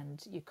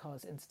 and you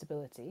cause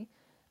instability.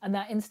 And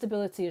that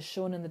instability is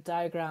shown in the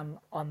diagram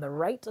on the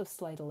right of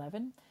slide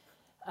 11.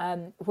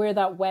 Where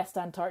that West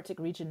Antarctic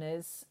region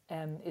is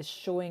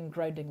showing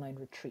grounding line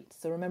retreat.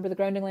 So remember, the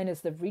grounding line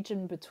is the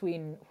region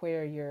between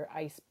where your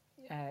ice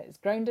is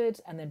grounded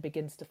and then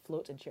begins to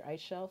float into your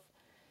ice shelf.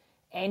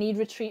 Any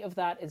retreat of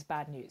that is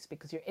bad news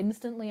because you're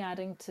instantly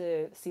adding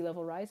to sea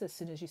level rise as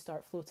soon as you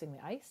start floating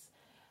the ice.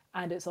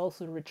 And it's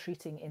also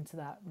retreating into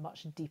that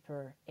much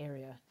deeper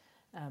area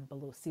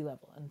below sea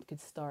level, and could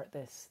start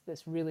this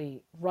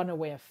really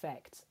runaway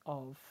effect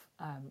of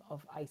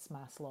ice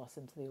mass loss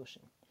into the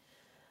ocean.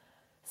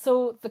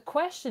 So the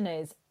question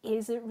is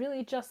it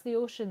really just the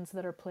oceans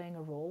that are playing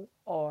a role,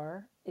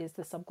 or is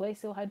the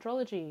subglacial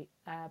hydrology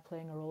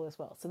playing a role as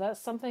well? So that's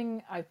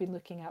something I've been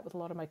looking at with a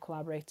lot of my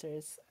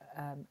collaborators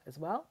as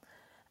well.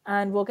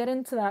 And we'll get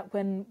into that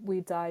when we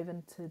dive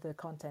into the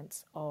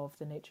contents of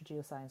the Nature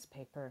Geoscience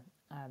paper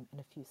in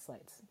a few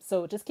slides.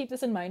 So just keep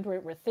this in mind.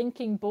 We're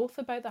thinking both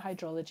about the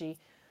hydrology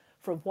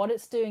for what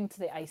it's doing to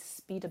the ice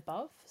speed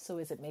above. So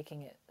is it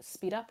making it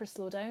speed up or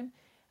slow down?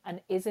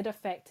 And is it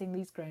affecting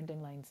these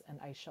grounding lines and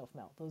ice shelf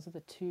melt? Those are the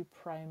two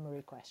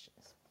primary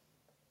questions.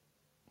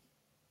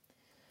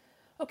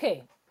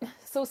 Okay,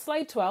 so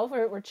slide 12,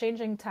 we're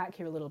changing tack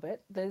here a little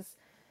bit. There's,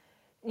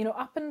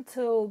 up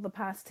until the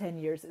past 10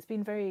 years, it's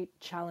been very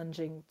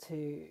challenging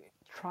to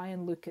try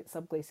and look at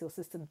subglacial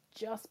systems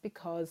just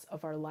because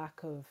of our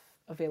lack of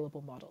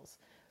available models.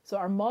 So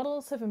our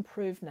models have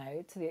improved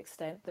now to the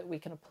extent that we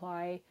can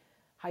apply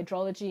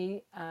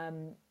hydrology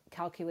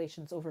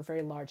calculations over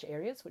very large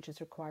areas, which is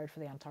required for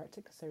the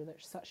Antarctic because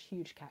there's such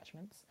huge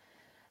catchments.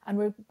 And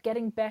we're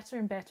getting better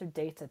and better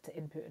data to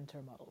input into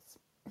our models.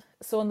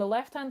 So on the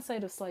left-hand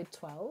side of slide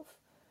 12,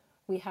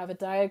 we have a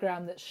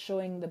diagram that's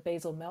showing the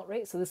basal melt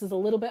rate. So this is a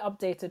little bit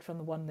updated from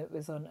the one that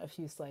was on a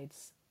few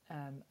slides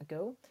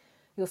ago.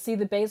 You'll see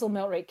the basal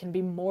melt rate can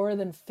be more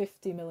than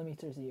 50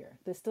 millimeters a year.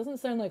 This doesn't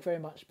sound like very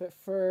much, but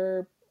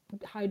for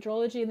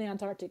hydrology in the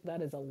Antarctic,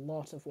 that is a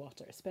lot of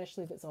water,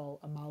 especially if it's all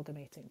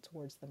amalgamating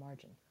towards the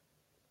margin.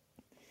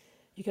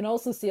 You can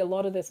also see a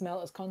lot of this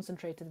melt is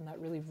concentrated in that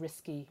really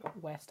risky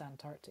West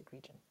Antarctic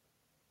region.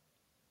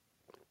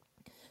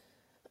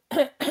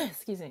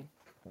 Excuse me.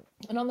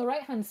 And on the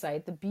right-hand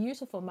side, the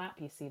beautiful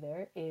map you see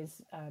there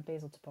is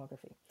basal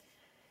topography.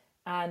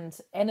 And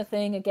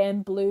anything,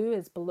 again, blue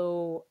is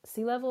below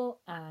sea level,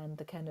 and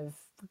the kind of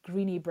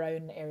greeny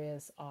brown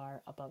areas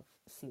are above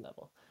sea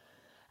level.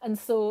 And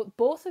so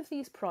both of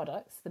these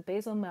products, the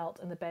basal melt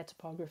and the bed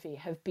topography,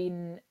 have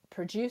been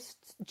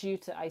produced due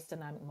to ice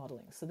dynamic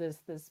modeling. So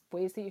there's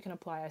ways that you can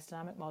apply ice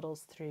dynamic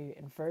models through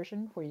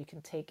inversion, where you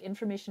can take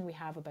information we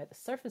have about the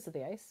surface of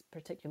the ice,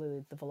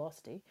 particularly the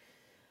velocity,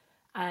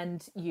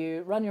 and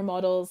you run your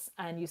models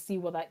and you see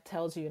what that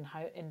tells you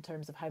in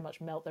terms of how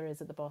much melt there is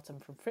at the bottom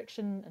from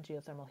friction and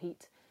geothermal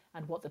heat,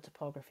 and what the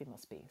topography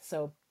must be.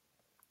 So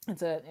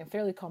it's a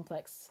fairly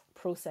complex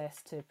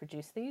process to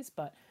produce these,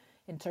 but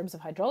in terms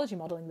of hydrology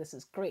modeling, this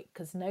is great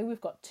because now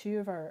we've got two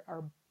of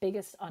our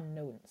biggest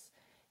unknowns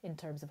in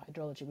terms of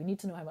hydrology. We need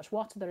to know how much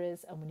water there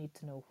is, and we need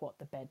to know what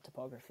the bed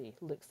topography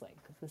looks like,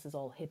 because this is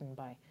all hidden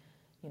by,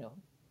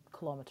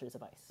 kilometers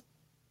of ice.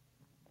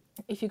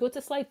 If you go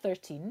to slide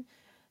 13,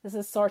 this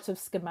is sort of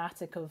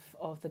schematic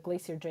of the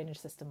glacier drainage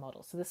system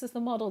model. So this is the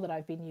model that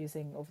I've been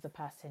using over the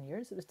past 10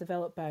 years. It was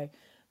developed by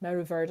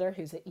Mauro Werder,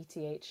 who's at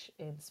ETH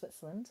in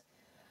Switzerland.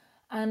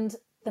 And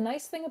the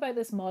nice thing about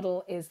this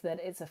model is that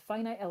it's a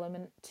finite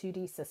element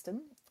 2D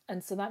system.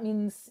 And so that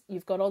means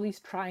you've got all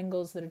these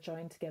triangles that are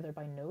joined together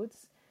by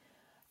nodes.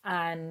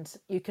 And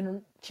you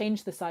can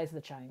change the size of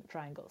the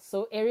triangles.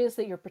 So areas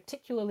that you're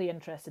particularly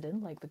interested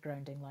in, like the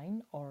grounding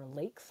line or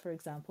lakes, for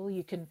example,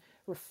 you can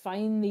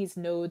refine these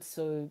nodes.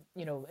 So,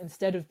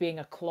 instead of being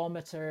a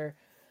kilometer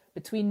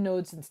between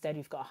nodes, instead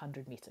you've got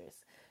 100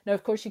 meters. Now,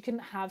 of course, you couldn't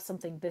have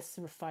something this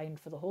refined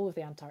for the whole of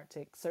the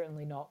Antarctic,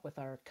 certainly not with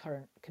our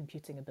current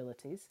computing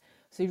abilities.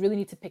 So you really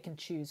need to pick and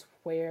choose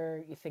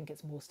where you think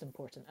it's most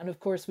important. And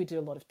of course, we do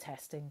a lot of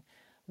testing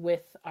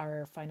with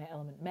our finite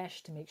element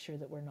mesh to make sure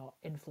that we're not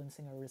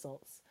influencing our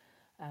results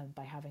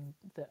by having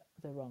the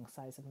wrong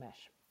size of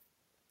mesh.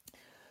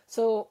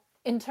 So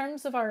in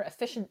terms of our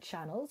efficient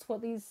channels,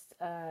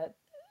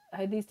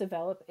 how these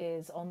develop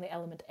is on the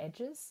element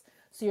edges.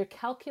 So you're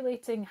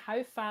calculating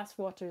how fast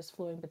water is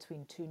flowing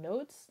between two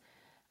nodes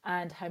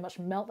and how much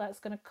melt that's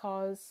going to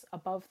cause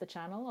above the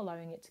channel,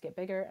 allowing it to get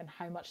bigger, and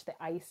how much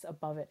the ice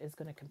above it is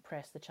going to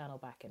compress the channel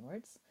back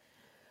inwards.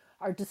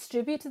 Our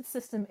distributed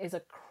system is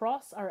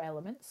across our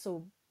elements,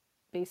 so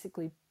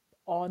basically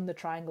on the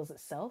triangles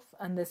itself,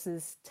 and this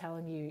is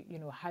telling you,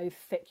 how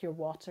thick your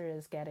water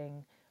is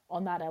getting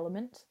on that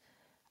element,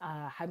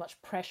 how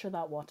much pressure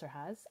that water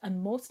has,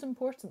 and most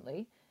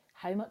importantly,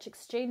 how much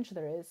exchange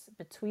there is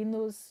between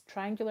those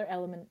triangular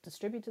element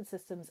distributed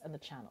systems and the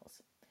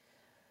channels.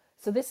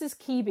 So this is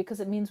key because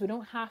it means we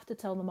don't have to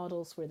tell the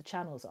models where the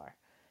channels are.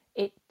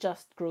 It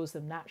just grows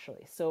them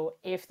naturally. So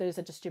if there's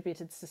a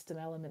distributed system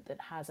element that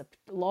has a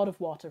lot of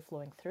water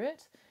flowing through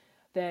it,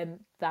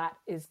 then that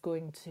is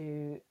going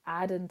to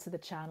add into the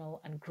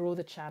channel and grow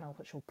the channel,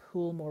 which will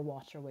pull more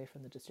water away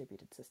from the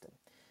distributed system.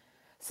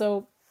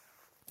 So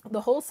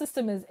the whole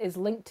system is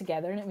linked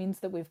together, and it means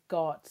that we've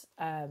got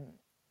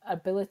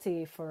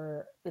ability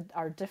for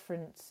our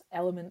different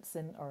elements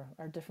or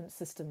our different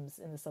systems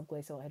in the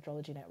subglacial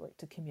hydrology network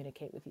to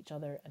communicate with each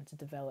other and to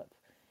develop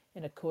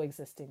in a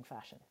coexisting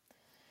fashion.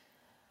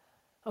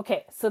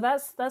 Okay, so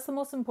that's the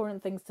most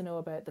important things to know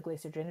about the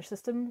glacier drainage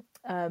system.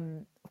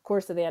 Of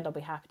course, at the end, I'll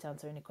be happy to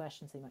answer any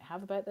questions you might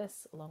have about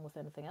this, along with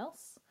anything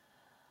else.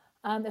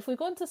 If we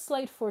go into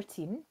slide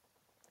 14,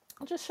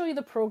 I'll just show you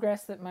the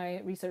progress that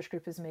my research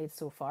group has made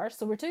so far.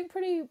 So we're doing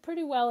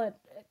pretty well at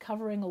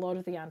covering a lot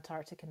of the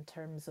Antarctic in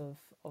terms of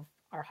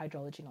our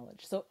hydrology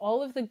knowledge. So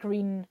all of the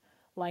green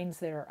lines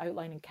there are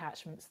outlining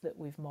catchments that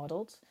we've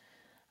modelled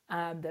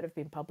that have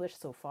been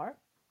published so far.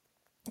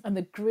 And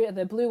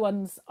the blue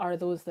ones are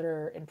those that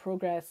are in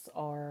progress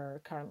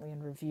or currently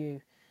in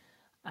review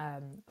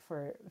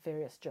for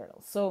various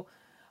journals. So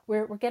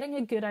we're getting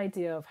a good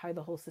idea of how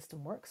the whole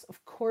system works.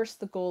 Of course,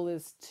 the goal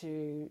is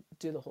to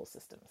do the whole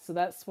system. So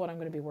that's what I'm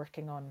going to be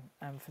working on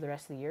for the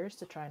rest of the year, is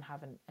to try and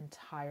have an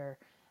entire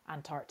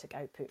Antarctic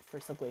output for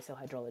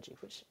subglacial hydrology,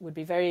 which would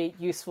be very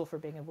useful for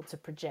being able to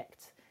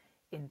project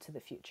into the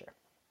future.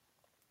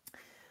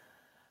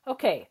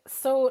 Okay,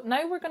 so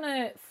now we're going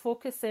to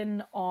focus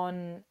in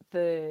on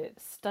the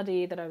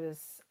study that I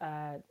was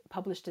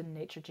published in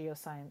Nature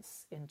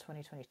Geoscience in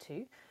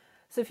 2022.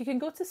 So if you can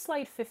go to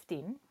slide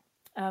 15,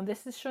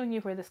 this is showing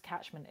you where this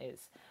catchment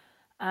is.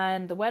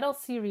 And the Weddell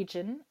Sea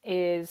region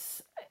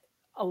is,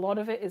 a lot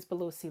of it is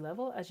below sea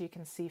level, as you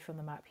can see from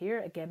the map here.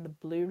 Again, the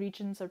blue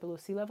regions are below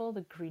sea level,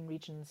 the green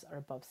regions are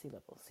above sea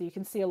level. So you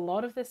can see a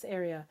lot of this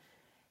area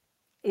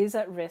is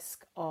at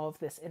risk of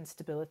this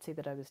instability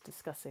that I was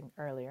discussing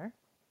earlier.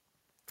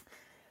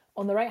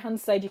 On the right hand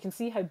side, you can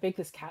see how big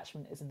this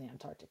catchment is in the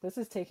Antarctic. This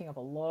is taking up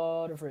a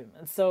lot of room.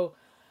 And so,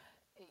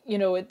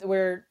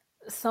 we're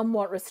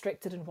somewhat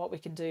restricted in what we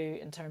can do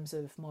in terms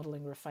of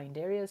modeling refined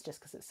areas,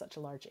 just because it's such a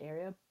large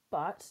area.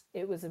 But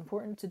it was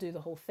important to do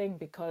the whole thing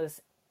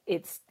because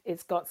it's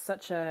got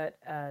such a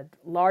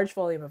large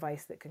volume of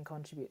ice that can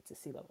contribute to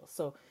sea level.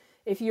 So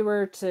if you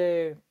were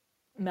to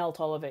melt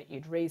all of it,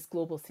 you'd raise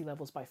global sea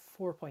levels by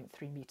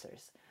 4.3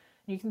 meters.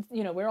 You can,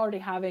 we're already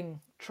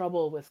having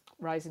trouble with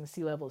rising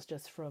sea levels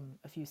just from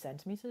a few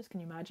centimeters. Can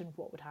you imagine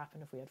what would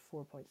happen if we had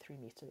 4.3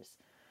 meters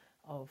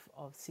of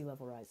sea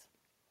level rise?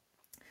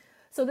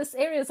 So this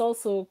area is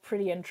also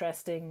pretty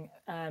interesting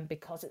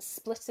because it's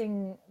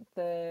splitting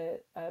the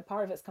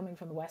part of it's coming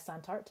from the West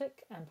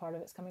Antarctic and part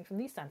of it's coming from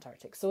the East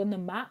Antarctic. So in the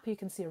map, you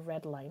can see a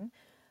red line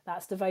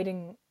that's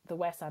dividing the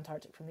West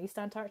Antarctic from the East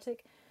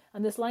Antarctic.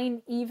 And this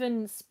line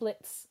even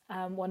splits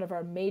one of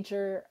our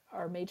major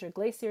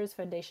glaciers,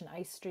 Foundation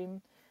Ice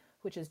Stream,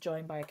 which is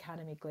joined by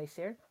Academy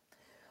Glacier.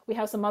 We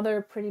have some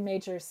other pretty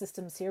major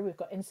systems here. We've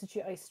got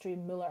Institute Ice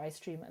Stream, Muller Ice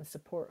Stream, and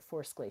Support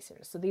Force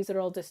glaciers. So these are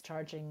all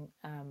discharging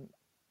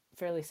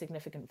fairly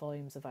significant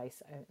volumes of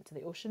ice out into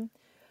the ocean.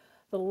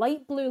 The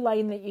light blue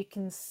line that you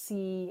can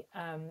see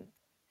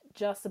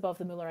just above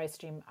the Muller Ice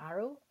Stream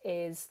arrow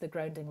is the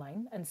grounding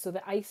line. And so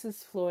the ice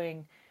is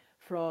flowing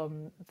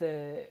from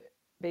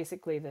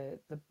basically the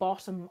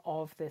bottom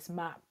of this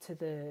map to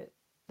the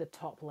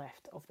top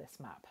left of this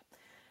map.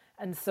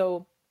 And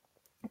so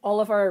all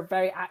of our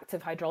very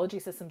active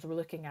hydrology systems we're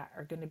looking at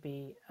are going to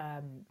be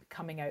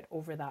coming out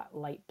over that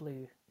light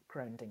blue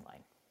grounding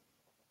line.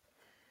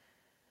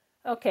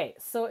 Okay,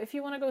 so if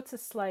you want to go to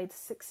slide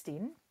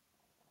 16,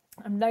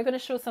 I'm now going to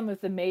show some of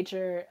the main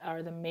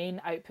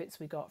outputs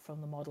we got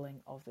from the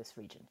modelling of this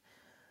region.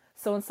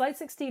 So on slide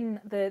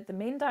 16, the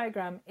main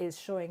diagram is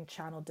showing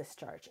channel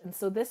discharge. And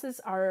so this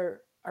is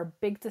our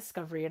big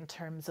discovery in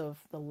terms of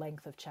the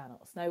length of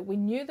channels. Now, we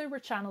knew there were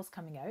channels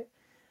coming out,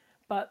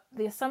 but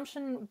the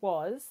assumption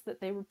was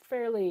that they were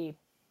fairly,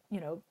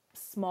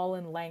 small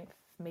in length,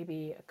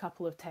 maybe a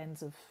couple of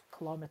tens of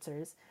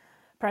kilometers,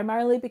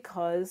 primarily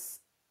because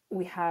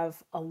we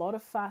have a lot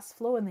of fast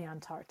flow in the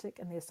Antarctic,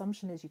 and the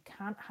assumption is you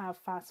can't have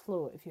fast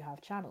flow if you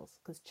have channels,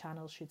 because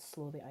channels should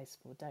slow the ice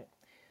flow down.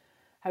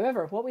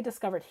 However, what we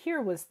discovered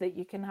here was that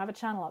you can have a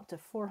channel up to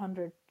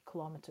 400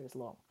 kilometers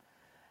long.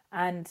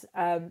 And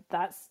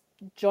that's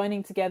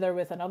joining together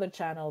with another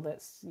channel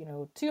that's,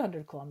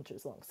 200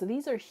 kilometers long. So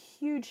these are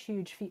huge,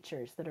 huge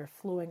features that are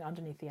flowing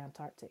underneath the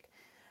Antarctic.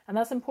 And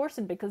that's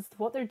important because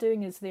what they're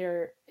doing is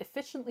they're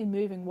efficiently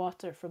moving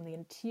water from the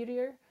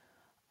interior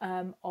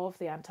of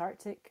the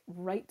Antarctic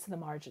right to the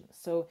margin.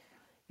 So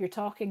you're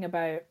talking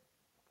about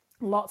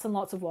lots and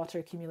lots of water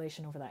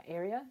accumulation over that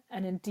area.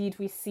 And indeed,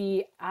 we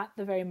see at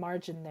the very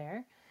margin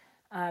there,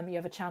 you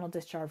have a channel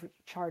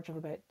discharge of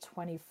about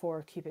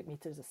 24 cubic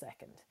meters a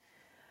second.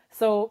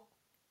 So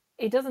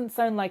it doesn't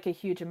sound like a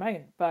huge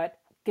amount, but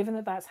given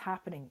that that's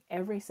happening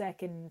every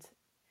second,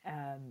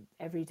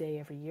 every day,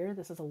 every year,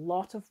 this is a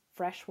lot of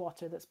fresh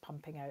water that's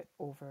pumping out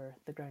over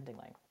the grounding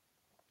line.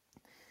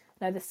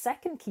 Now, the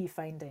second key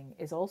finding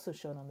is also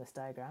shown on this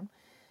diagram.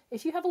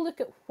 If you have a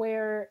look at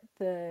where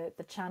the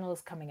channel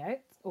is coming out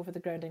over the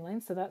grounding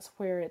line, so that's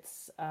where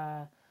it's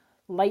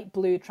light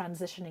blue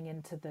transitioning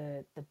into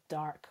the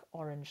dark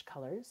orange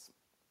colours.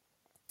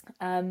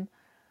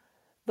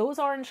 Those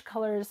orange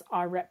colours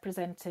are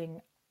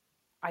representing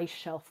ice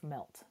shelf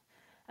melt.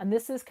 And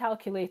this is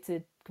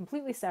calculated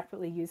completely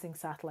separately using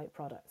satellite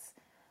products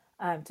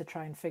to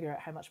try and figure out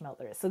how much melt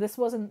there is. So this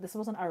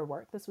wasn't our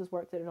work. This was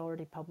work that had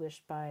already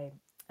published by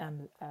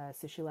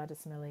Sushila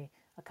Dasmili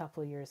a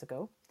couple of years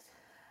ago.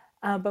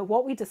 But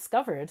what we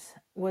discovered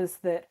was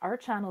that our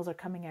channels are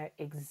coming out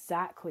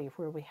exactly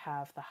where we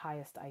have the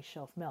highest ice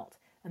shelf melt.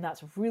 And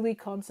that's really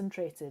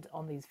concentrated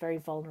on these very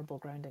vulnerable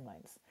grounding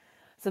lines.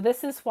 So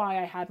this is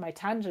why I had my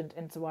tangent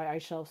into why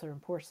ice shelves are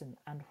important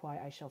and why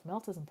ice shelf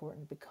melt is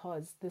important,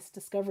 because this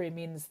discovery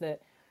means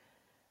that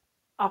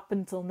up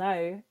until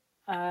now,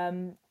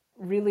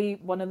 really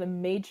one of the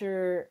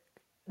major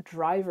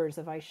drivers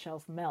of ice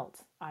shelf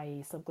melt,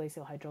 i.e.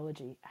 subglacial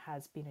hydrology,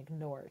 has been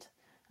ignored.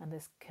 And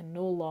this can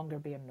no longer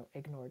be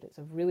ignored. It's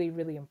a really,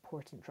 really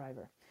important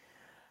driver.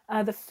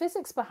 The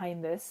physics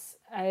behind this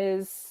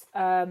is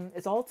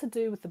all to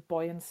do with the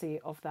buoyancy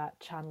of that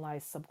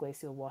channelized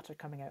subglacial water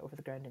coming out over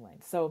the grounding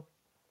line. So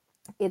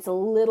It's a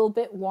little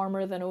bit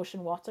warmer than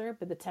ocean water,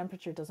 but the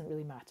temperature doesn't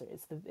really matter.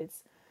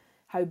 It's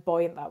how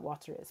buoyant that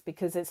water is,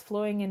 because it's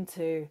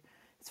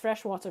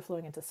fresh water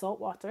flowing into salt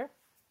water,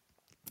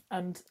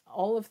 and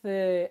all of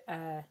the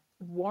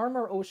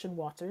warmer ocean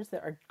waters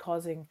that are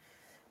causing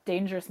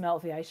dangerous melt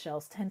of the ice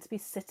shelves tend to be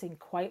sitting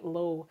quite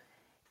low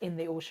in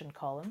the ocean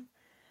column.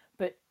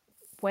 But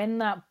when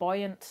that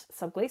buoyant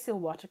subglacial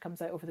water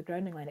comes out over the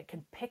grounding line, it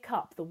can pick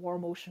up the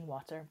warm ocean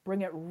water,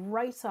 bring it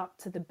right up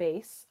to the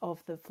base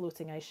of the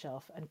floating ice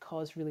shelf, and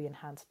cause really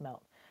enhanced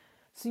melt.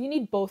 So you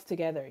need both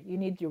together. You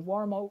need your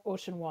warm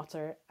ocean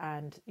water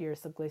and your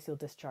subglacial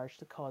discharge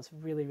to cause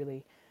really,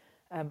 really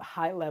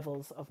high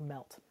levels of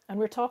melt. And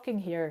we're talking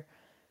here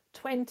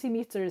 20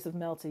 meters of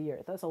melt a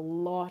year. That's a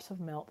lot of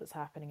melt that's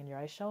happening in your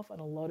ice shelf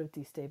and a lot of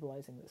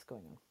destabilizing that's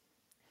going on.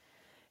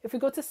 If we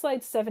go to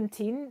slide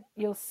 17,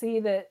 you'll see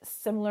that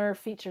similar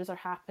features are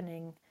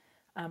happening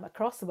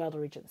across the Weddell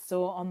region.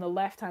 So on the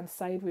left-hand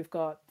side, we've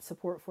got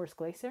Support Force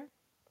Glacier.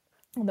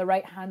 On the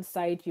right-hand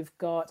side, you've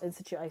got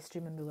Institute Ice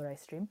Stream and Mueller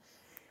Ice Stream.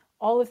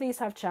 All of these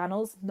have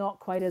channels, not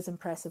quite as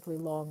impressively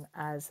long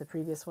as the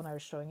previous one I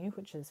was showing you,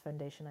 which is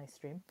Foundation Ice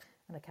Stream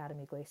and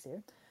Academy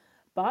Glacier.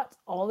 But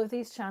all of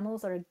these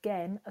channels are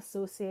again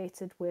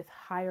associated with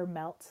higher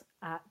melt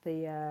at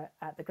the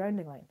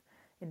grounding line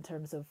in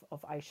terms of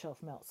ice shelf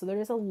melt. So there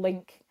is a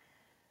link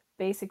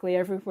basically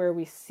everywhere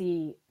we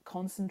see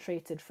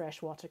concentrated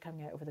fresh water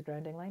coming out over the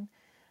grounding line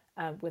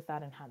with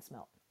that enhanced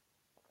melt.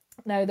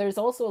 Now, there's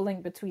also a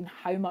link between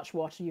how much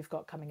water you've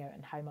got coming out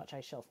and how much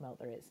ice shelf melt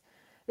there is.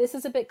 This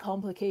is a bit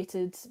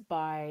complicated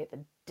by the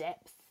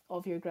depth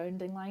of your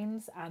grounding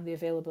lines and the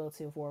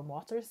availability of warm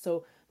water.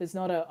 So there's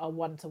not a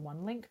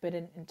one-to-one link, but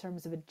in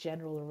terms of a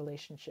general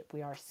relationship,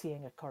 we are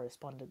seeing a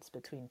correspondence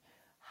between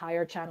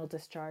higher channel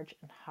discharge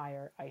and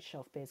higher ice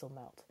shelf basal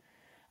melt.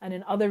 And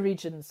in other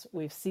regions,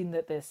 we've seen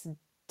that this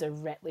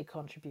directly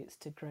contributes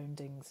to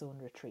grounding zone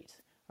retreat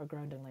or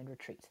grounding line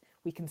retreat.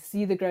 We can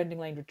see the grounding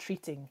line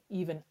retreating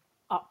even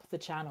up the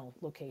channel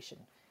location.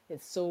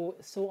 It's so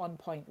on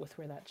point with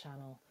where that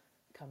channel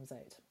comes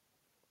out.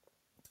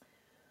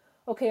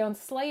 Okay, on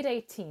slide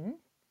 18,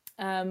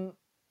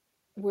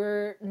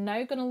 we're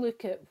now going to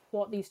look at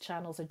what these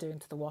channels are doing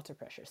to the water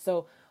pressure.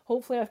 So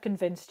hopefully I've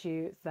convinced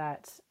you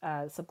that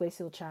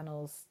subglacial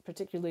channels,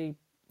 particularly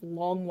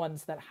long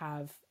ones that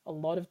have a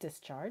lot of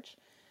discharge,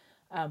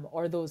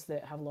 or those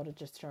that have a lot of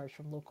discharge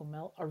from local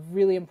melt, are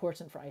really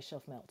important for ice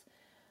shelf melt.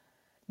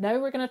 Now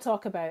we're going to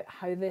talk about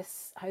how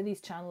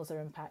these channels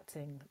are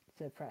impacting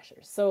the pressure.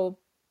 So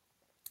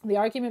the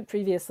argument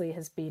previously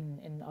has been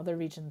in other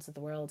regions of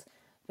the world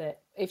that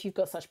if you've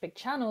got such big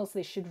channels,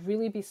 they should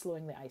really be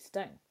slowing the ice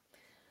down.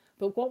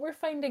 But what we're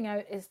finding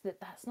out is that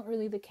that's not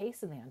really the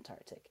case in the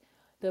Antarctic.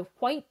 The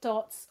white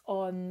dots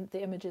on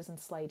the images in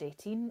slide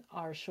 18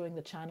 are showing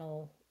the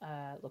channel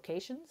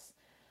locations,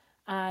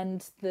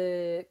 and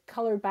the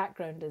color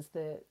background is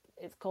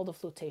it's called a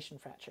flotation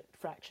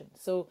fraction.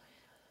 So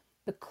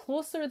the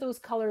closer those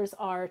colors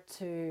are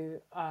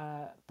to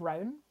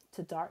brown,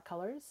 to dark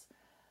colors,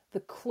 the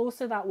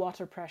closer that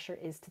water pressure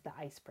is to the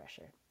ice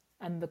pressure.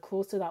 And the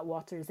closer that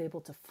water is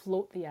able to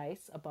float the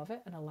ice above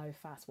it and allow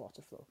fast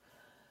water flow.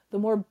 The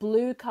more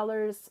blue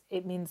colors,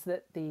 it means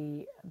that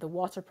the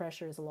water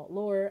pressure is a lot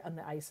lower and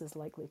the ice is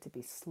likely to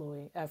be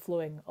flowing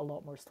a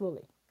lot more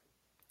slowly.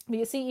 But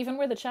you see, even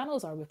where the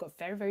channels are, we've got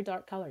very, very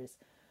dark colors.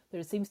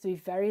 There seems to be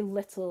very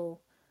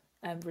little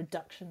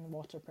reduction in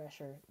water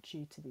pressure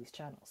due to these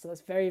channels. So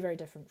that's very, very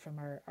different from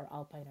our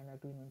alpine and our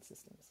Greenland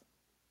systems.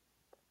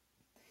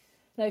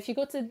 Now, if you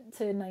go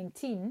to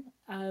 19,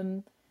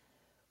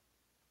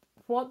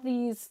 what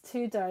these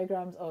two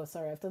diagrams, oh,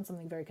 sorry, I've done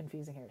something very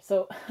confusing here.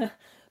 So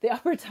the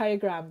upper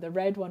diagram, the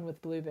red one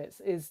with blue bits,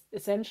 is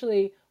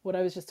essentially what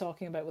I was just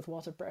talking about with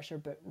water pressure,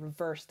 but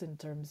reversed in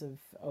terms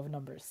of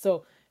numbers.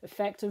 So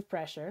effective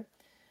pressure,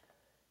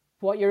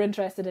 what you're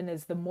interested in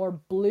is the more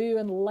blue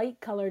and light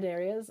colored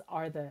areas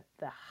are the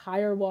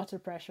higher water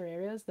pressure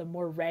areas. The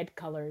more red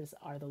colors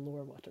are the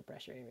lower water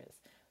pressure areas.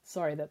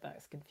 Sorry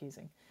that's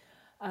confusing.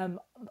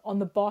 On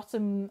the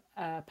bottom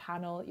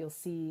panel, you'll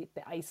see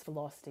the ice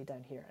velocity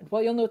down here. And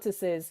what you'll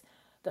notice is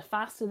the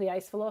faster the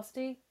ice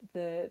velocity,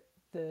 the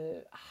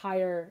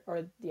higher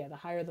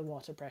the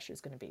water pressure is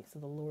going to be. So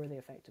the lower the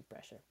effective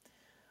pressure.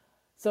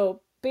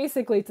 So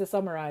basically, to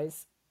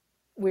summarize,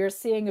 we're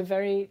seeing a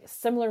very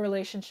similar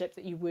relationship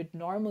that you would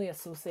normally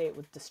associate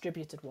with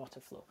distributed water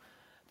flow.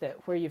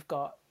 That where you've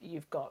got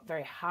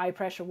very high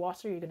pressure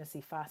water, you're going to see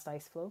fast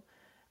ice flow.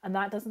 And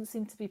that doesn't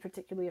seem to be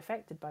particularly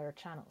affected by our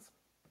channels.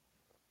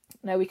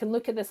 Now we can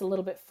look at this a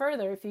little bit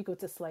further. If you go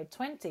to slide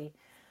 20,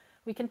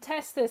 we can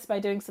test this by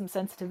doing some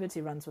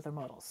sensitivity runs with our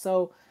models.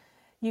 So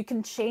you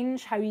can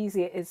change how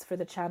easy it is for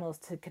the channels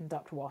to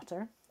conduct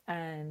water.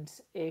 And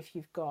if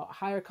you've got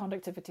higher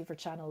conductivity for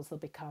channels, they'll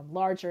become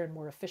larger and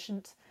more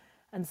efficient.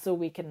 And so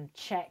we can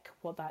check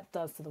what that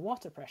does to the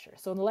water pressure.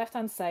 So on the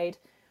left-hand side,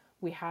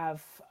 we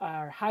have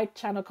our high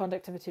channel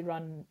conductivity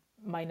run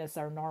minus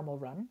our normal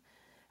run.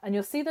 And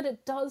you'll see that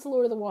it does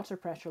lower the water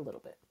pressure a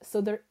little bit.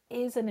 So there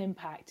is an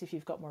impact if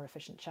you've got more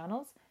efficient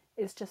channels.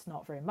 is just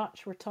not very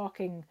much. We're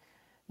talking,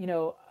 you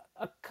know,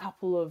 a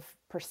couple of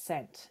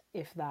percent,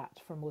 if that,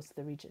 for most of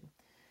the region.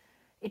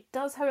 It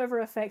does, however,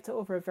 affect it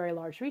over a very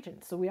large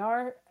region. So we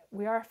are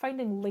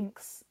finding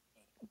links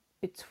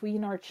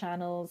between our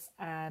channels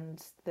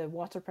and the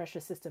water pressure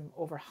system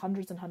over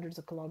hundreds and hundreds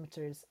of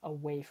kilometers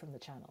away from the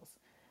channels.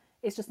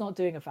 It's just not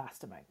doing a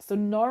vast amount. So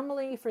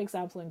normally, for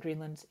example, in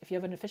Greenland, if you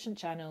have an efficient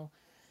channel,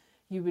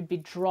 you would be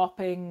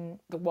dropping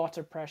the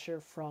water pressure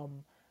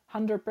from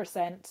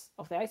 100%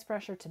 of the ice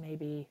pressure to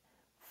maybe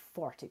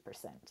 40%.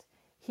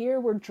 Here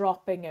we're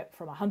dropping it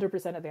from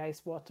 100% of the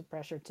ice water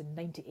pressure to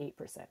 98%.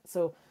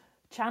 So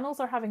channels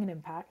are having an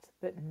impact,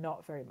 but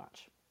not very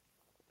much.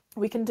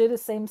 We can do the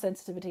same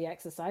sensitivity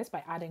exercise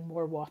by adding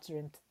more water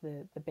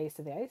into the base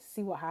of the ice.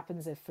 See what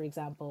happens if, for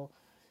example,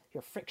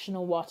 your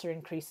frictional water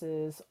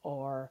increases,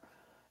 or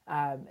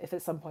if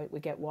at some point we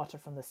get water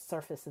from the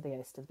surface of the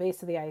ice to the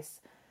base of the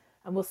ice.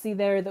 And we'll see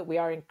there that we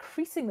are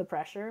increasing the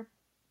pressure,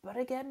 but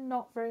again,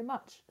 not very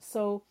much.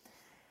 So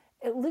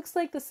it looks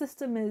like the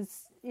system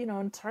is,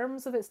 in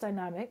terms of its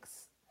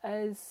dynamics,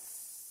 is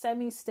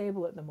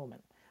semi-stable at the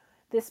moment.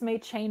 This may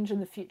change in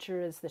the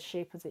future as the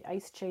shape of the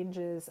ice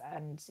changes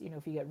and,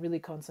 if you get really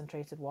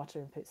concentrated water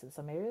inputs in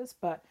some areas.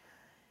 But,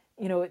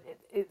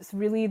 it's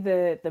really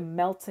the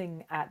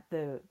melting at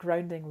the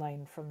grounding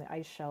line from the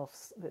ice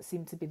shelves that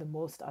seem to be the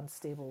most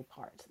unstable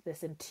part.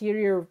 This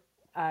interior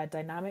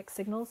dynamic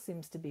signal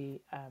seems to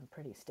be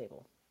pretty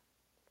stable.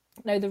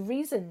 Now, the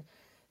reason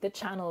that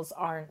channels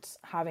aren't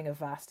having a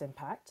vast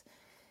impact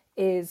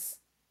is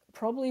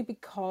probably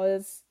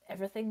because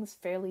everything's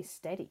fairly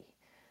steady.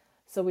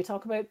 So we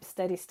talk about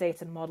steady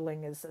state and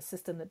modelling as a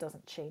system that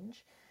doesn't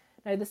change.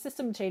 Now, the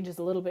system changes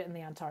a little bit in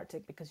the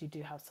Antarctic because you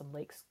do have some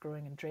lakes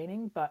growing and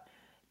draining, but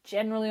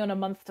generally on a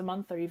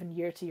month-to-month or even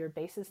year-to-year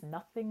basis,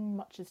 nothing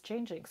much is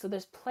changing. So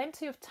there's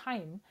plenty of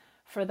time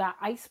for that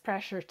ice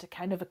pressure to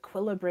kind of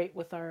equilibrate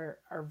with our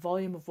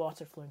volume of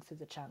water flowing through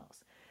the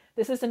channels.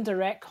 This is in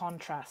direct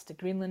contrast to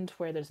Greenland,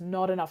 where there's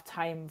not enough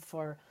time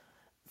for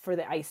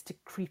the ice to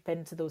creep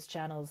into those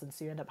channels, and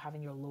so you end up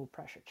having your low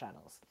pressure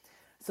channels.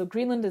 So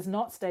Greenland is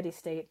not steady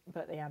state,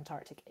 but the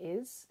Antarctic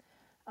is,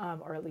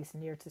 or at least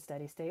near to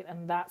steady state.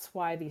 And that's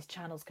why these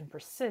channels can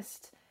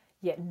persist,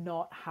 yet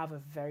not have a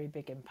very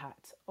big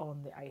impact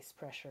on the ice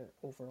pressure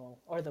overall,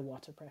 or the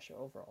water pressure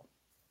overall.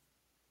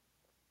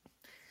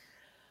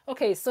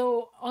 Okay,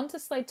 so on to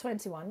slide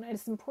 21.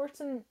 It's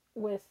important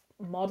with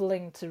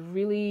modeling to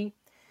really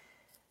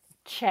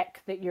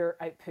check that your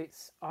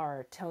outputs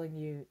are telling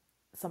you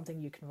something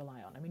you can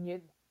rely on. I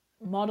mean,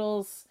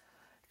 models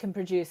can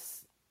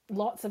produce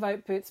lots of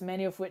outputs,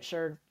 many of which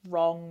are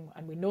wrong,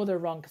 and we know they're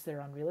wrong because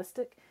they're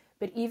unrealistic.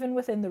 But even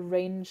within the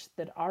range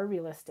that are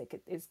realistic,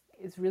 it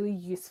is really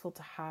useful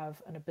to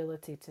have an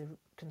ability to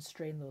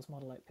constrain those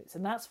model outputs.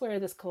 And that's where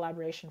this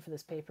collaboration for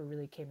this paper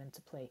really came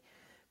into play,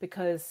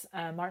 because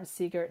Martin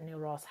Siegert and Neil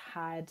Ross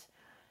had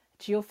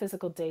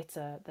geophysical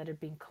data that had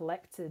been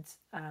collected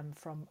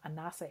from a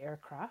NASA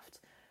aircraft,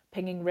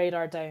 pinging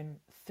radar down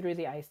through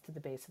the ice to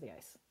the base of the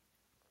ice.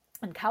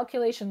 And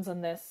calculations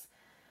on this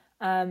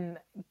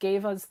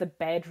gave us the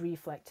bed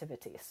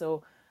reflectivity.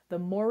 So the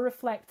more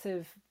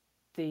reflective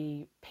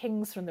the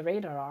pings from the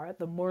radar are,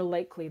 the more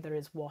likely there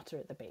is water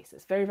at the base.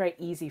 It's very, very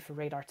easy for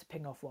radar to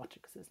ping off water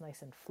because it's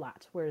nice and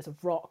flat, whereas a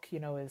rock,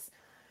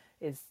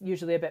 is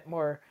usually a bit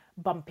more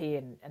bumpy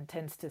and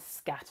tends to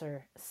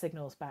scatter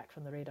signals back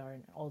from the radar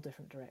in all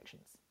different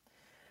directions.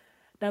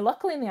 Now,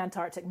 luckily in the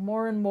Antarctic,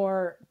 more and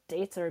more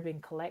data are being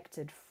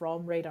collected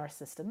from radar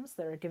systems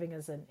that are giving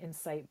us an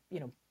insight,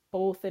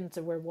 both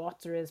into where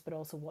water is, but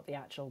also what the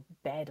actual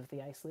bed of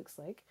the ice looks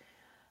like.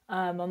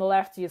 On the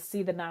left, you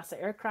see the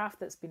NASA aircraft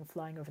that's been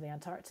flying over the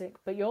Antarctic,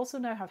 but you also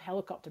now have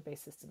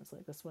helicopter-based systems,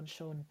 like this one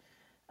shown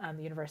at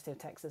the University of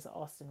Texas at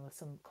Austin, with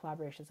some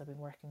collaborations I've been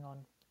working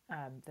on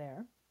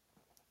there.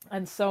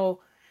 And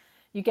so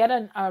you get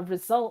a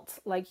result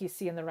like you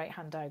see in the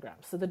right-hand diagram.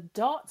 So the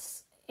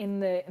dots in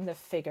the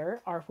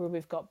figure are where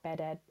we've got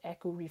bed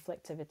echo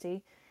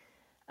reflectivity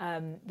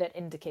that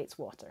indicates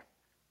water.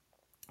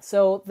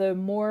 So the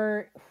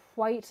more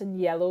white and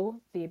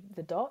yellow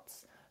the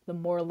dots, the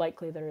more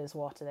likely there is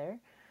water there.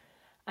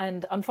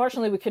 And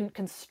unfortunately, we couldn't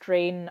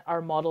constrain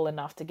our model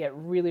enough to get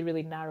really,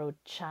 really narrow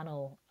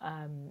channel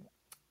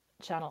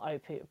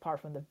output apart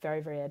from the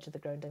very, very edge of the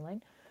grounding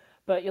line.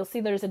 But you'll see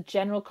there's a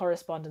general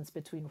correspondence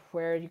between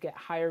where you get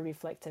higher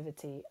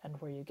reflectivity and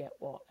where you get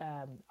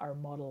our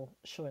model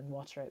showing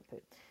water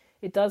output.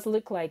 It does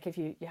look like, if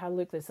you have a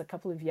look, there's a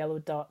couple of yellow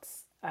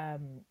dots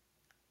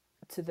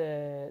to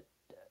the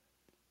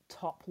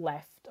top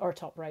left, or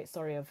top right,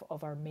 sorry, of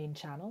our main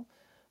channel,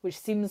 which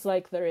seems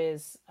like there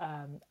is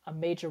a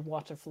major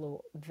water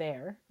flow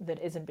there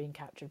that isn't being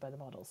captured by the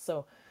models.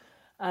 So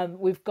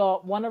we've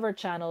got one of our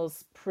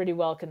channels pretty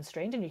well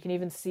constrained, and you can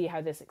even see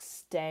how this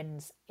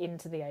extends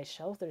into the ice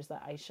shelf. There's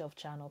that ice shelf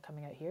channel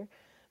coming out here.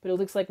 But it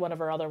looks like one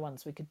of our other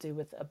ones we could do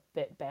with a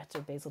bit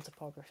better basal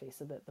topography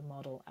so that the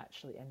model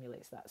actually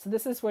emulates that. So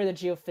this is where the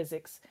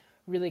geophysics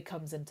really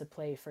comes into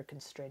play for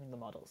constraining the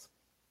models.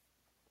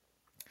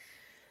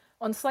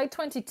 On slide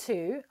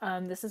 22,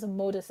 this is a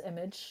MODIS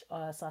image,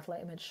 a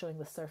satellite image showing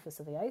the surface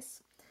of the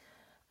ice.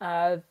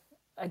 Uh,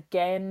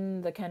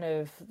 Again, the kind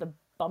of the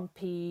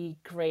bumpy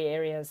grey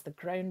areas, the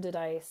grounded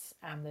ice,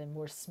 and the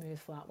more smooth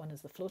flat one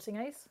is the floating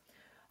ice.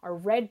 Our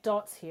red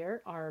dots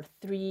here are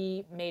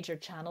three major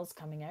channels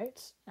coming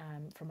out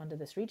from under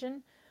this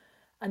region.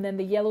 And then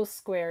the yellow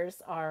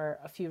squares are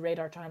a few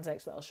radar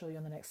transects that I'll show you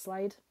on the next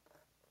slide.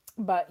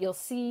 But you'll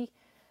see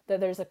that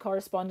there's a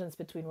correspondence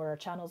between where our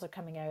channels are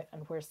coming out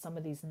and where some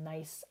of these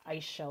nice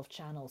ice shelf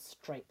channel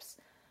stripes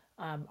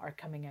are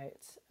coming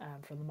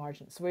out from the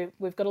margin. So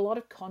we've got a lot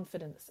of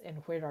confidence in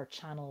where our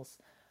channels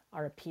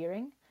are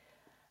appearing.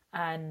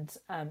 And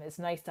it's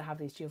nice to have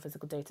these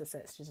geophysical data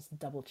sets to just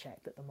double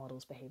check that the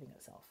model's behaving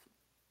itself.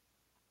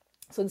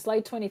 So in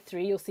slide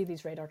 23, you'll see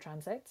these radar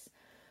transects.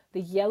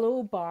 The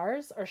yellow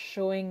bars are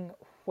showing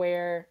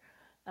where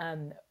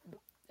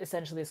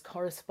essentially this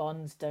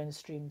corresponds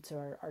downstream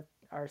to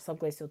our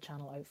subglacial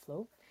channel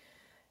outflow.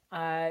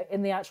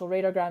 In the actual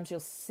radargrams, you'll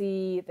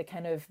see the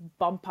kind of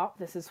bump up.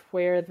 This is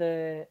where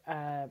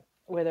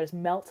where there's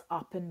melt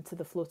up into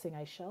the floating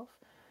ice shelf.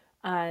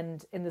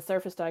 And in the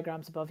surface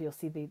diagrams above, you'll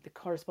see the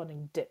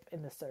corresponding dip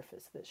in the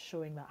surface that's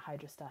showing that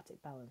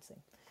hydrostatic balancing.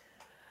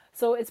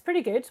 So it's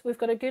pretty good. We've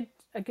got a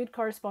good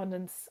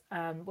correspondence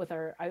with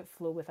our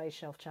outflow with ice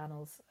shelf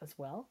channels as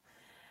well.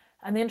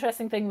 And the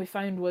interesting thing we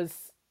found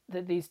was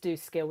that these do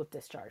scale with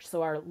discharge.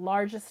 So our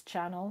largest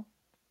channel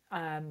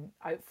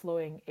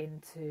outflowing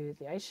into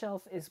the ice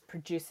shelf is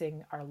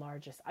producing our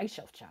largest ice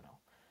shelf channel.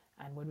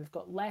 And when we've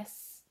got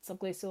less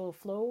subglacial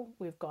flow,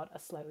 we've got a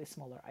slightly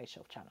smaller ice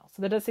shelf channel.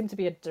 So there does seem to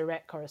be a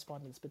direct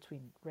correspondence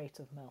between rate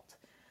of melt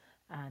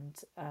and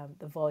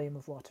the volume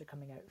of water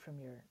coming out from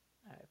your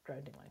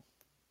grounding line.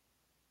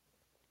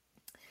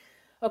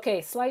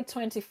 Okay, slide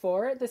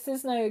 24. This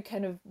is now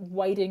kind of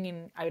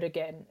widening out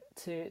again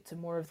to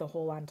more of the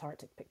whole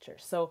Antarctic picture.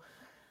 So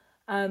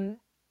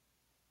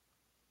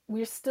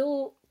we're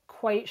still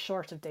quite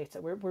short of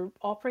data. We're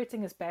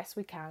operating as best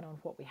we can on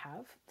what we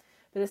have.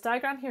 But this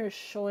diagram here is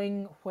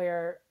showing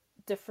where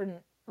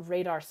different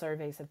radar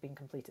surveys have been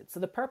completed. So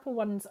the purple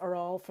ones are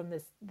all from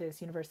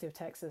this University of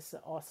Texas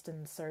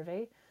Austin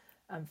survey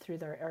through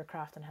their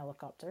aircraft and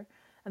helicopter.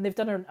 And they've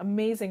done an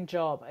amazing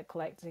job at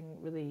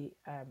collecting really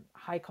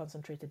high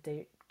concentrated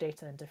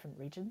data in different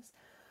regions.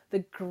 The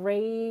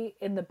grey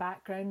in the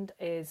background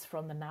is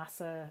from the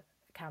NASA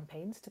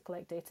campaigns to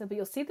collect data, but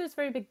you'll see there's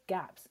very big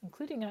gaps,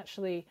 including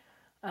actually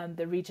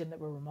the region that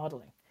we're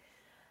remodeling.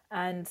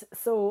 And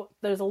so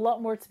there's a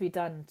lot more to be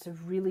done to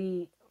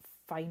really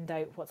find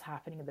out what's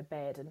happening at the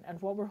bed.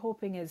 And what we're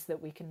hoping is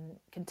that we can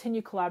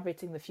continue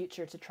collaborating in the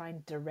future to try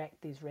and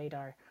direct these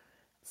radar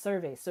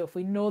surveys. So if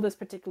we know there's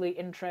particularly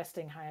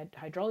interesting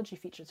hydrology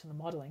features from the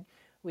modelling,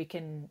 we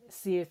can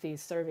see if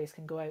these surveys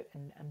can go out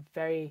and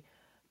very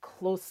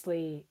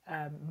closely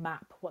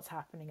map what's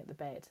happening at the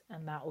bed.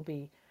 And that will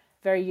be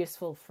very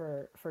useful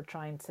for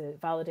trying to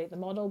validate the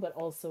model, but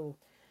also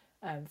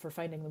for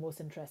finding the most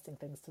interesting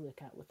things to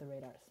look at with the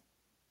radars.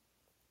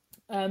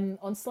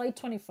 On slide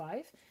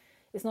 25,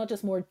 it's not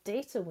just more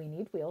data we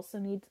need, we also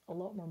need a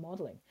lot more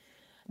modelling.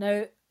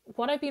 Now,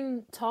 what I've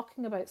been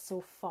talking about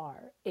so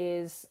far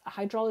is a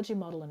hydrology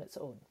model on its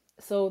own.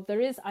 So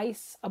there is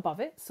ice above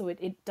it, so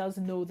it does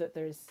know that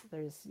there's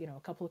a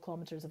couple of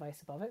kilometers of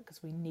ice above it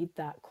because we need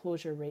that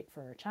closure rate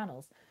for our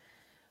channels.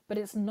 But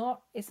it's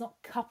not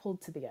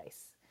coupled to the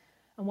ice.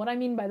 And what I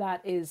mean by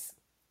that is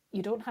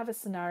you don't have a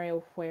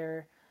scenario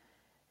where,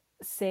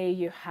 say,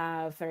 you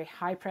have very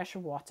high pressure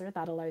water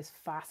that allows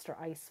faster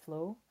ice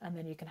flow, and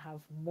then you can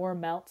have more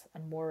melt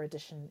and more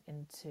addition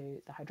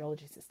into the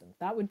hydrology system.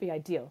 That would be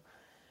ideal.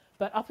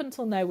 But up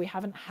until now, we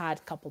haven't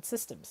had coupled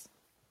systems.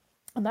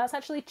 And that's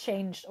actually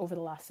changed over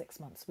the last 6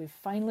 months. We've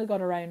finally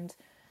got around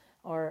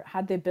or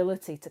had the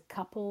ability to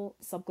couple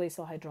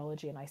subglacial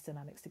hydrology and ice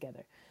dynamics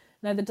together.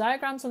 Now, the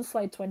diagrams on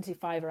slide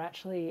 25 are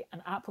actually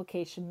an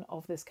application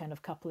of this kind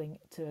of coupling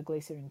to a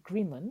glacier in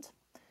Greenland,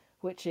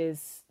 which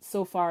is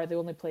so far the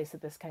only place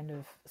that this kind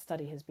of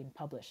study has been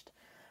published.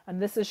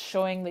 And this is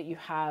showing that you've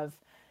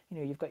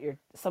got your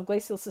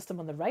subglacial system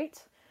on the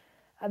right,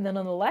 and then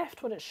on the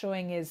left, what it's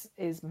showing is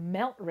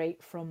melt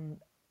rate from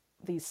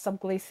these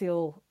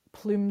subglacial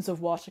plumes of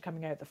water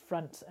coming out the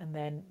front and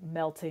then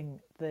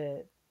melting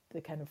the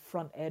kind of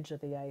front edge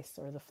of the ice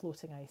or the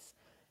floating ice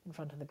in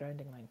front of the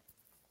grounding line.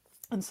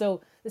 And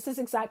so this is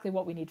exactly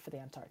what we need for the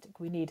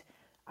Antarctic. We need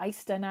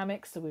ice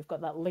dynamics, so we've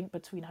got that link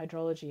between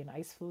hydrology and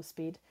ice flow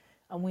speed.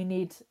 And we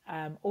need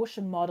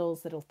ocean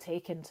models that'll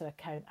take into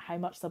account how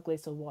much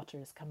subglacial water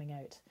is coming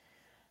out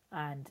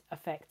and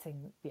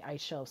affecting the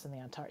ice shelves in the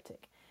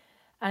Antarctic.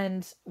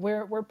 And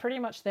we're pretty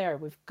much there.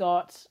 We've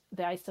got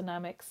the ice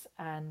dynamics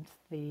and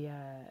the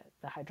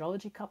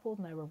hydrology coupled.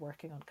 Now we're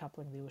working on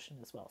coupling the ocean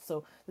as well.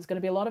 So there's going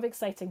to be a lot of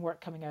exciting work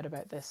coming out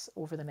about this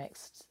over the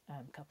next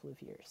couple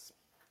of years.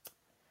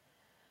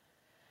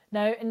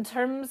 Now, in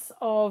terms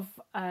of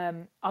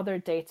other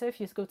data, if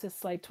you go to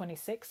slide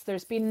 26,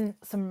 there's been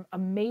some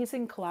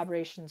amazing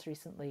collaborations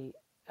recently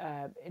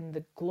in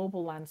the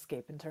global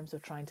landscape in terms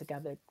of trying to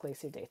gather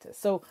glacier data.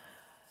 So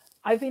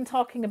I've been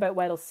talking about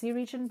Weddell Sea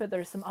region, but there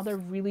are some other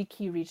really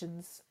key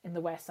regions in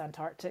the West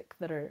Antarctic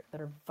that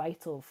are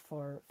vital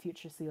for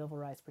future sea level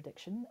rise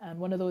prediction. And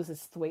one of those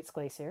is Thwaites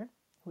Glacier,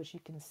 which you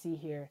can see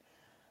here,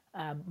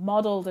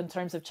 modelled in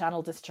terms of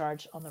channel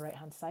discharge on the right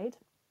hand side.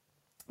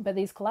 But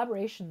these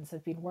collaborations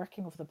have been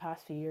working over the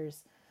past few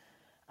years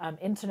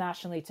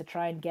internationally to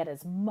try and get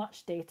as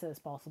much data as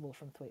possible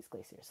from Thwaites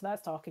Glacier. So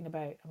that's talking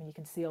about, I mean, you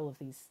can see all of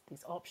these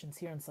options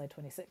here on slide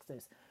 26.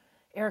 There's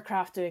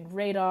aircraft doing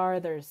radar,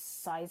 there's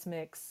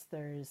seismics,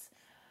 there's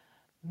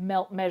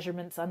melt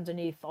measurements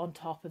underneath on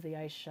top of the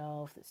ice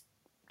shelf, there's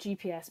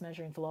GPS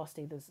measuring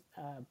velocity, there's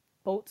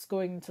boats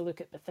going to look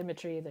at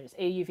bathymetry, there's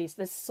AUVs,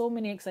 there's so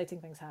many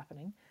exciting things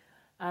happening.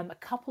 A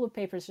couple of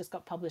papers just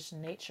got published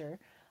in Nature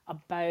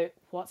about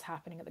what's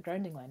happening at the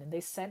grounding line, and they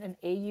sent an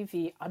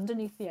AUV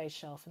underneath the ice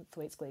shelf in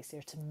Thwaites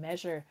Glacier to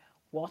measure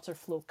water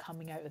flow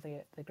coming out of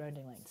the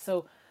grounding line.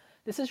 So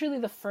this is really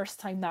the first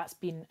time that's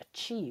been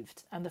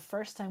achieved and the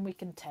first time we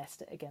can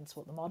test it against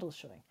what the model's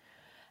showing.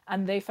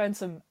 And they found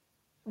some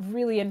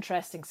really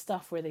interesting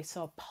stuff where they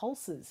saw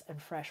pulses in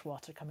fresh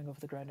water coming over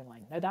the grounding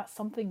line. Now that's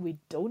something we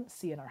don't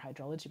see in our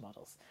hydrology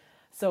models.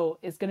 So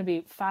it's going to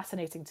be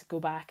fascinating to go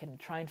back and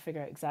try and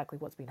figure out exactly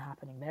what's been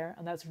happening there.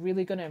 And that's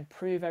really going to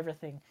improve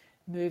everything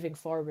moving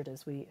forward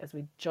as we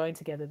join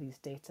together these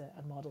data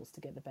and models to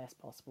get the best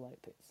possible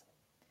outputs.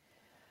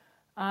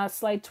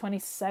 Slide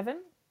 27.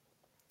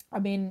 I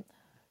mean,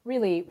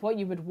 really what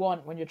you would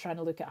want when you're trying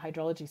to look at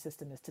hydrology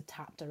system is to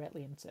tap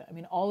directly into it. I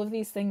mean, all of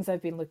these things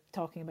I've been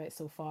talking about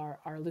so far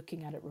are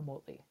looking at it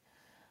remotely.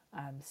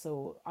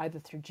 So either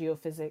through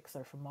geophysics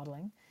or from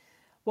modeling.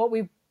 What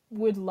we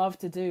would love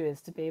to do is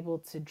to be able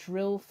to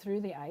drill through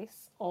the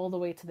ice all the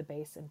way to the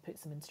base and put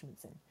some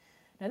instruments in.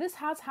 Now this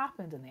has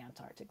happened in the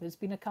Antarctic. There's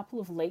been a couple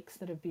of lakes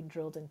that have been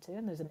drilled into,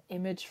 and there's an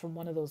image from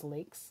one of those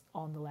lakes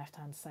on the left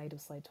hand side of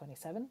slide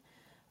 27,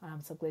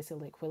 subglacial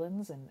Lake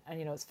Whillans, and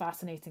you know, it's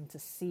fascinating to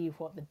see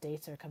what the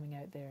data are coming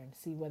out there and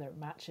see whether it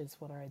matches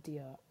what our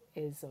idea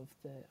is of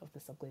the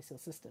subglacial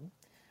system.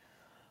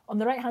 On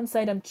the right hand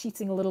side, I'm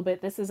cheating a little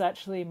bit. This is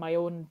actually my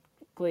own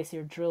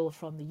glacier drill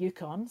from the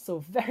Yukon, so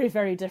very,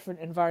 very different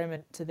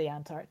environment to the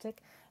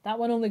Antarctic. That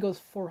one only goes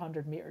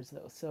 400 meters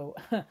though, so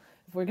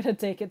if we're going to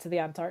take it to the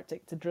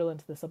Antarctic to drill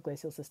into the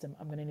subglacial system,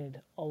 I'm going to need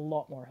a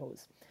lot more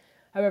hose.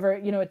 However,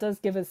 you know, it does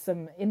give us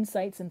some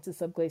insights into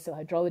subglacial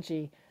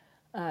hydrology,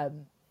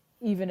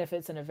 even if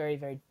it's in a very,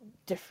 very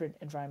different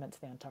environment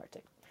to the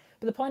Antarctic.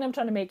 But the point I'm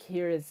trying to make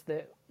here is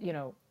that, you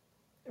know,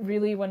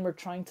 really when we're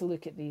trying to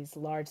look at these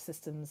large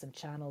systems and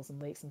channels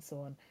and lakes and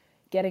so on,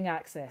 getting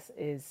access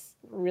is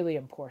really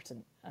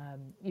important,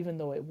 even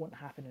though it won't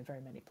happen in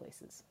very many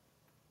places.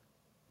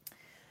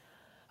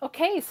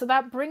 Okay, so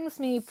that brings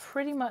me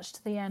pretty much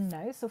to the end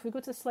now. So if we go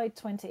to slide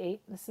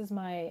 28, this is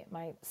my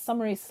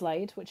summary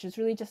slide, which is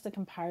really just a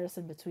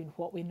comparison between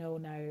what we know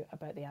now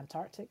about the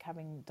Antarctic,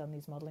 having done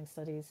these modelling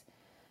studies,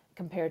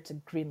 compared to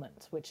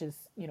Greenland, which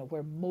is, you know,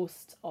 where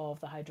most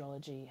of the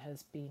hydrology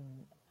has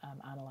been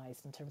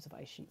analysed in terms of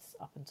ice sheets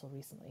up until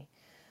recently.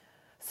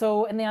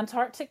 So in the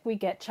Antarctic, we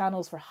get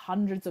channels for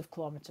hundreds of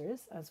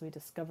kilometres, as we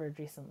discovered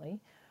recently,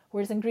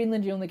 whereas in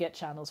Greenland, you only get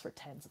channels for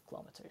tens of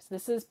kilometres.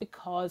 This is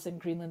because in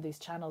Greenland, these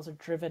channels are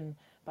driven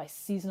by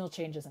seasonal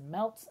changes in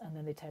melt, and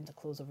then they tend to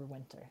close over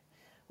winter.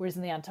 Whereas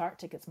in the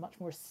Antarctic, it's much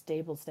more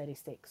stable, steady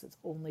state, because it's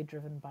only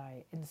driven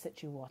by in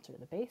situ water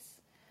at the base.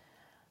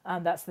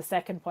 And that's the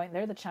second point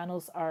there. The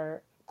channels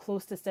are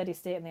close to steady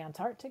state in the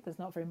Antarctic. There's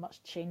not very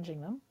much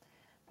changing them,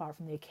 apart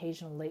from the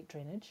occasional lake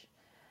drainage.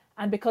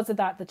 And because of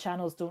that, the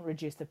channels don't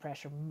reduce the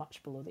pressure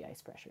much below the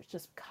ice pressure. It's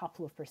just a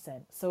couple of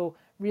percent. So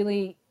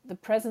really, the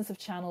presence of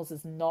channels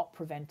is not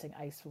preventing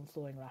ice from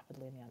flowing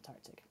rapidly in the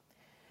Antarctic.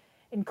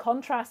 In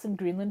contrast, in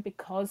Greenland,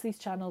 because these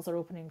channels are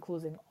opening and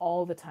closing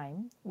all the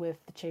time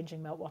with the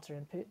changing meltwater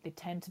input, they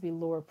tend to be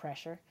lower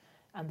pressure,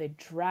 and they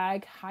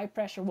drag high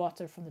pressure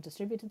water from the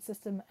distributed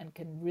system and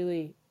can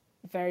really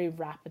very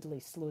rapidly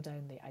slow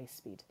down the ice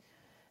speed.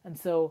 And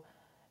so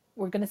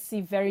we're going to see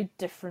very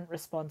different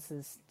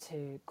responses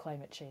to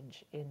climate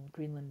change in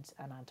Greenland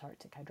and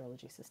Antarctic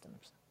hydrology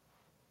systems.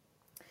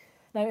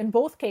 Now, in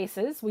both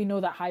cases, we know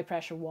that high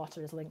pressure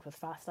water is linked with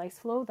fast ice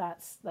flow.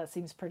 That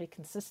seems pretty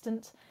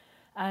consistent.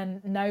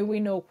 And now we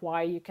know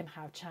why you can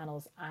have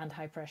channels and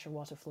high pressure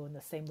water flow in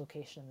the same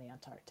location in the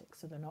Antarctic,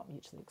 so they're not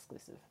mutually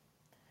exclusive.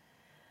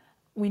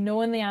 We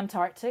know in the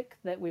Antarctic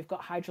that we've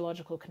got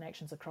hydrological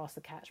connections across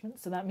the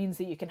catchment. So that means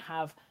that you can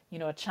have, you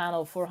know, a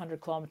channel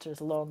 400 kilometers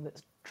long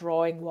that's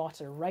drawing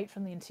water right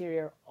from the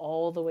interior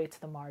all the way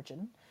to the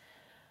margin.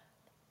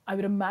 I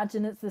would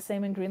imagine it's the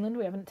same in Greenland.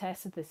 We haven't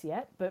tested this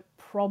yet, but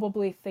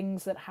probably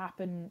things that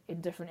happen in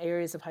different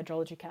areas of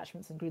hydrology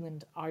catchments in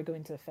Greenland are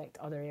going to affect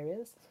other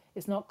areas.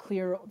 It's not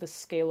clear the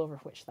scale over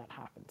which that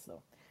happens,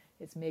 though.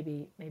 It's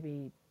maybe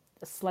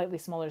a slightly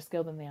smaller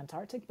scale than the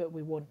Antarctic, but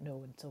we won't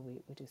know until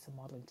we do some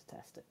modelling to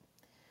test it.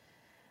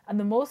 And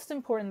the most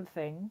important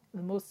thing,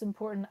 the most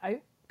important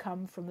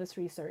outcome from this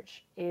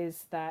research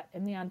is that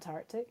in the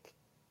Antarctic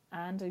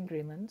and in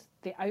Greenland,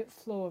 the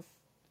outflow of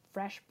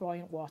fresh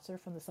buoyant water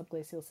from the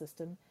subglacial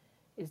system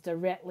is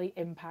directly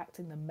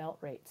impacting the melt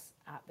rates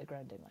at the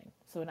grounding line.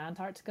 So in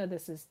Antarctica,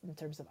 this is in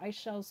terms of ice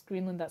shelves.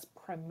 Greenland, that's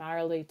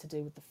primarily to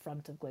do with the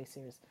front of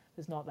glaciers.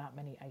 There's not that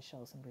many ice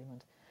shelves in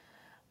Greenland.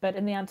 But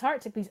in the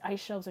Antarctic, these ice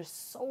shelves are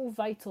so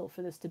vital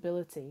for the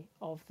stability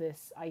of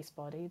this ice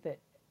body that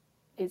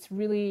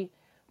we're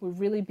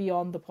really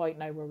beyond the point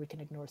now where we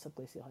can ignore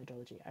subglacial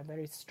hydrology. I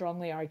very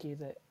strongly argue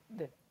that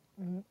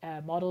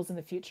models in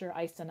the future,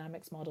 ice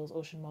dynamics models,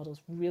 ocean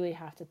models, really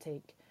have to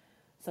take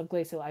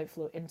subglacial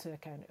outflow into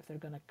account if they're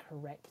going to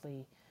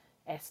correctly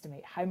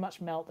estimate how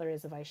much melt there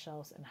is of ice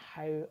shelves and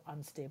how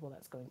unstable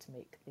that's going to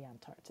make the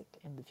Antarctic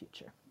in the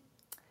future.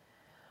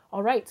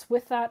 All right,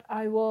 with that,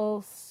 I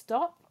will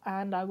stop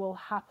and I will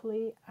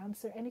happily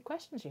answer any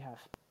questions you have.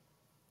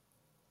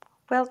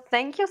 Well,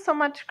 thank you so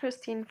much,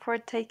 Christine, for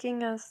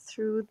taking us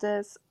through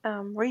this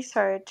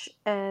research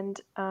and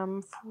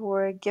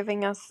for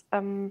giving us,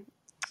 the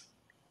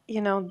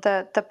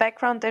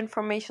background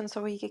information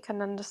so we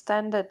can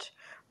understand it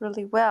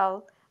really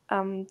well.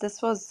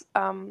 This was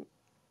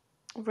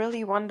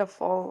really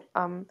wonderful,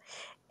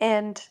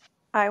 and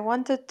I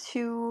wanted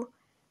to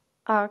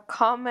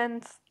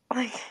comment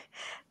like.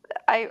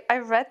 I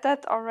read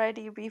that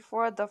already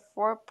before the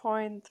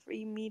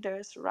 4.3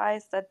 meters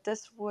rise that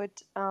this would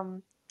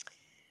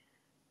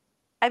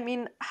I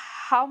mean,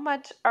 how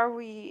much are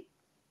we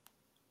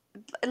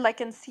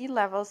like in sea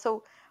level?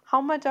 So how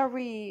much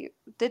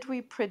did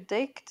we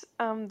predict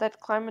that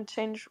climate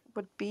change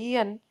would be?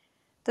 And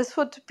this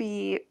would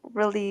be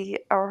really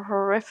a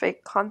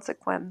horrific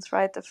consequence,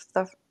 right? If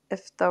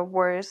the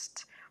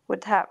worst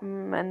would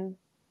happen and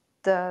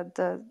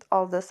the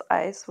all this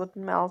ice would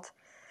melt.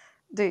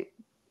 The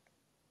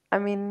I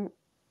mean,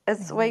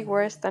 it's way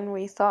worse than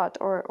we thought,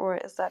 or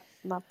is that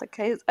not the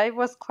case? I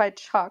was quite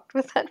shocked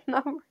with that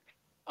number.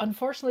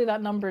 Unfortunately,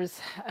 that number's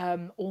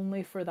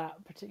only for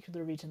that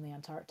particular region, the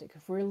Antarctic.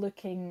 If we're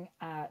looking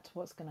at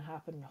what's going to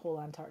happen in the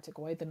whole Antarctic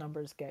wide, the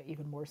numbers get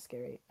even more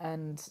scary.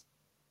 And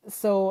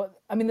so,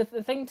 I mean, the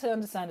thing to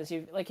understand is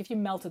if you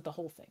melted the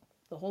whole thing,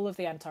 the whole of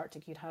the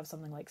Antarctic, you'd have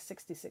something like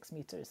 66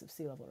 meters of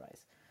sea level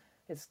rise.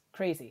 It's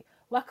crazy.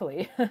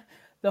 Luckily,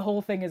 the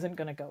whole thing isn't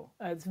going to go.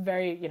 It's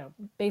very,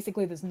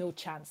 basically, there's no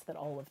chance that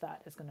all of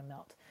that is going to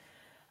melt.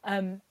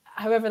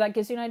 However, that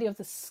gives you an idea of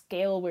the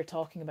scale we're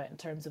talking about in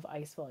terms of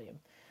ice volume.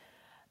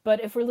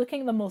 But if we're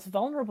looking at the most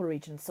vulnerable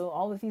regions, so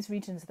all of these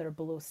regions that are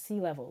below sea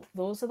level,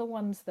 those are the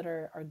ones that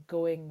are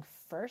going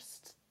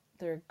first,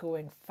 they're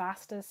going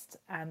fastest,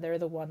 and they're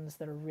the ones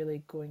that are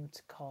really going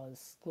to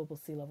cause global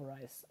sea level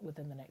rise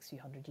within the next few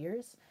hundred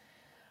years.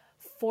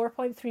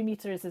 4.3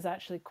 meters is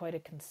actually quite a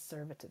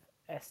conservative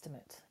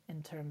estimate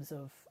in terms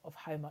of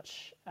how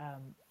much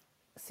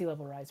sea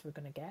level rise we're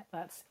going to get.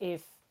 That's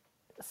if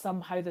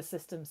somehow the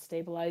system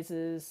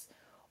stabilizes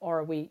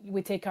or we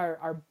take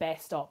our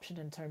best option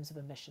in terms of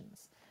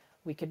emissions.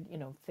 We could,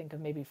 think of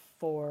maybe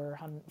 4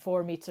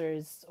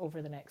 meters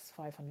over the next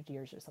 500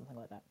 years or something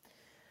like that.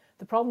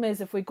 The problem is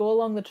if we go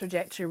along the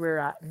trajectory we're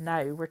at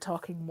now, we're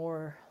talking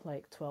more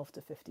like 12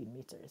 to 15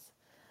 meters.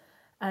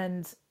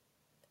 And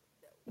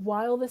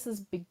while this is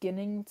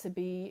beginning to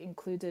be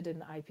included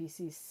in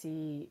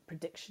IPCC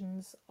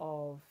predictions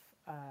of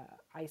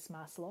ice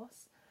mass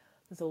loss,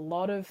 there's a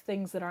lot of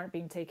things that aren't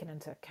being taken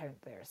into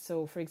account there.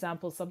 So, for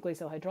example,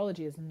 subglacial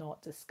hydrology is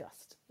not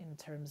discussed in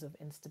terms of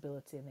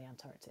instability in the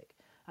Antarctic.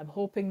 I'm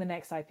hoping the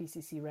next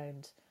IPCC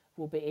round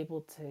will be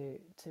able to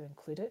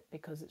include it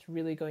because it's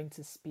really going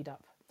to speed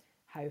up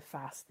how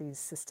fast these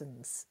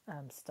systems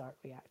start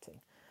reacting.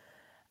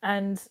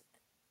 And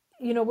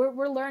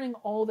we're learning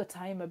all the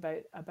time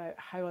about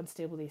how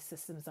unstable these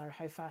systems are,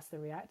 how fast they're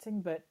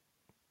reacting, but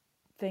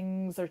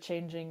things are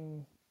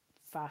changing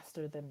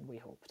faster than we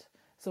hoped.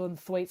 So in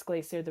Thwaites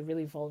Glacier, the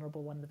really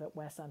vulnerable one in the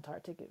West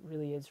Antarctic, it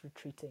really is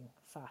retreating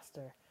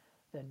faster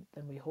than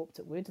we hoped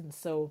it would. And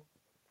so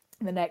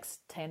the next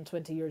 10,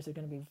 20 years are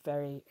going to be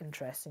very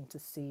interesting to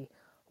see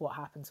what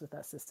happens with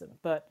that system.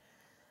 But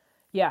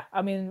yeah,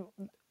 I mean,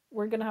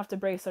 we're going to have to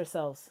brace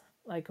ourselves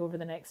over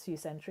the next few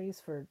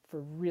centuries for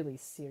really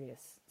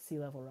serious sea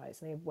level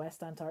rise. And the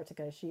West Antarctic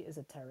ice sheet is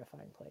a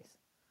terrifying place.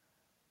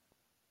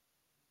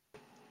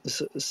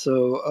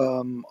 So,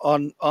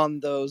 on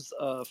those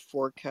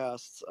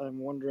forecasts, I'm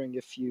wondering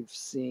if you've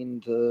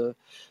seen the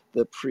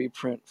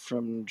preprint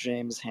from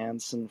James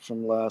Hansen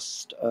from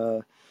last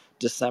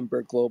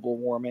December, Global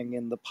Warming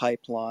in the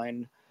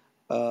Pipeline,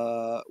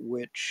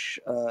 which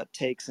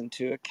takes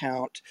into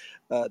account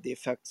the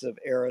effects of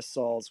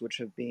aerosols, which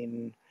have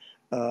been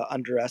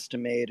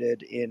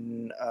underestimated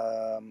in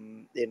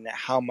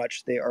how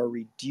much they are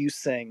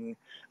reducing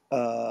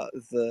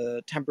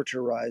the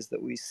temperature rise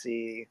that we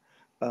see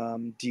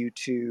due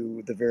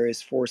to the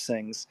various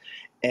forcings.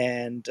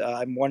 And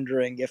I'm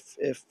wondering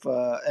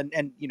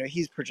and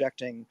he's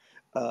projecting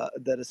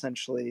that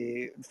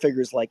essentially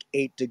figures like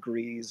 8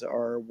 degrees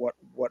are what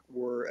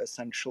we're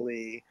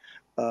essentially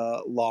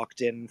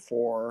locked in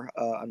for,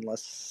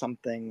 unless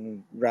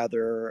something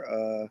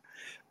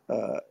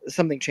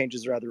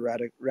changes rather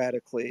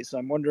radically. So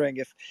I'm wondering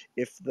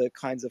if the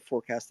kinds of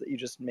forecasts that you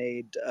just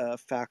made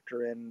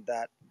factor in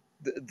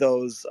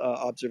those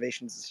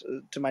observations.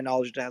 To my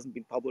knowledge, it hasn't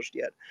been published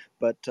yet,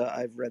 but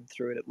I've read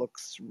through it. It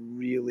looks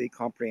really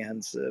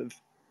comprehensive.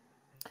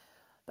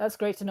 That's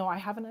great to know. I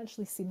haven't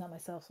actually seen that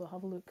myself, so I'll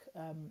have a look.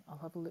 I'll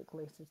have a look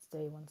later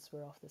today once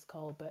we're off this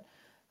call. But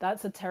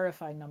that's a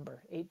terrifying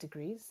number, 8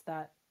 degrees.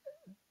 That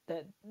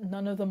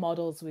none of the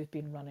models we've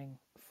been running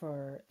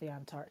for the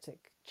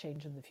Antarctic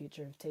change in the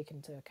future have taken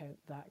into account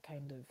that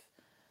kind of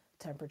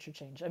temperature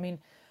change. I mean,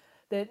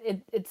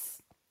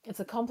 it's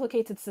a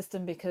complicated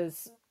system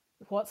because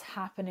what's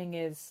happening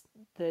is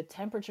the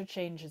temperature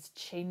change is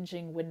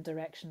changing wind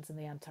directions in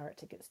the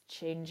Antarctic. It's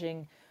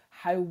changing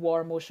how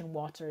warm ocean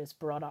water is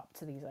brought up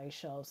to these ice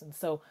shelves. And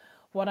so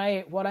what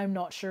I'm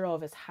not sure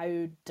of is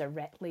how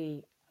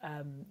directly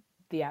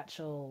the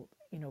actual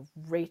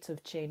rate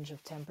of change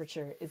of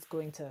temperature is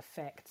going to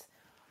affect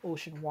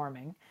ocean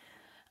warming.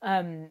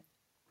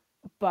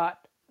 But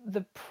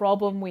the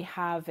problem we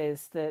have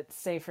is that,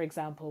 say, for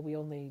example, we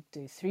only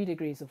do 3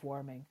 degrees of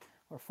warming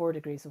or 4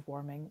 degrees of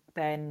warming,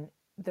 then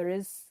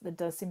there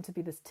does seem to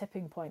be this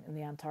tipping point in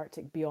the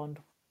Antarctic beyond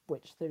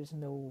which there's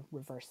no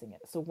reversing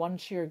it. So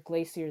once your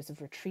glaciers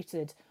have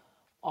retreated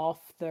off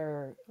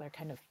their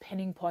kind of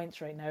pinning points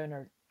right now and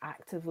are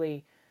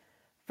actively,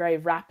 very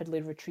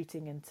rapidly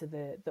retreating into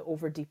the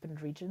over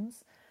deepened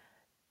regions,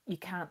 you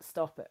can't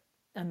stop it.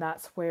 And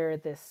that's where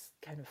this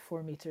kind of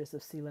 4 meters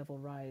of sea level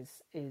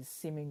rise is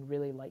seeming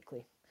really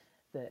likely.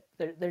 That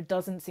there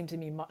doesn't seem to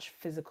be much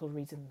physical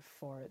reason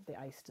for the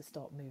ice to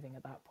stop moving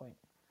at that point.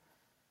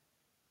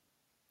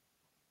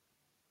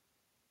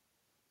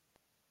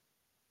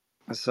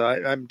 So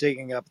I'm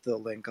digging up the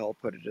link. I'll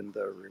put it in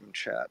the room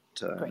chat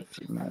in a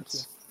few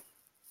minutes.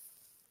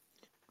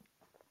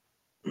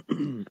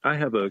 I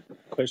have a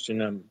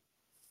question.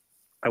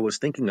 I was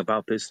thinking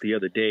about this the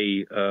other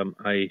day.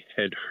 I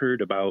had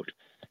heard about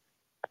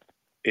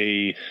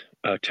a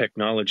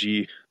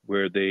technology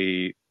where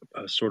they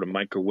sort of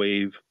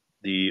microwave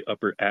the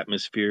upper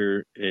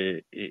atmosphere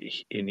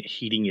in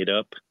heating it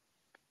up,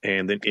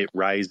 and then it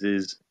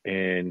rises,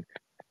 and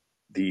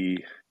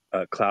the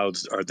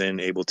clouds are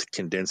then able to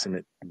condense and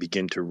it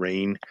begin to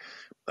rain.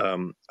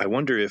 I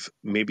wonder if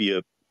maybe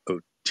a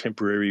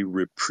temporary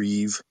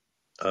reprieve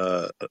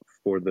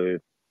for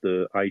the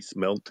ice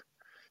melt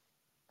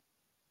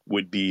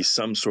would be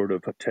some sort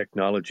of a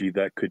technology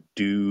that could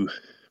do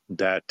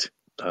that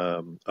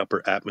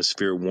upper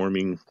atmosphere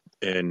warming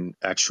and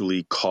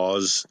actually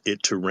cause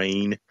it to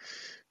rain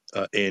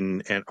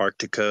in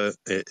Antarctica.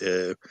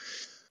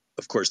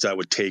 Of course, that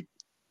would take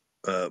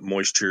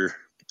moisture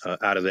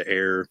out of the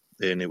air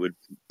and it would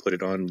put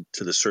it on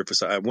to the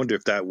surface. I wonder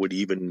if that would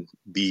even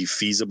be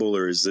feasible,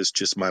 or is this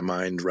just my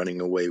mind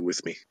running away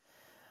with me?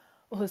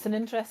 Well, it's an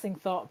interesting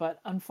thought, but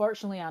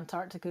unfortunately,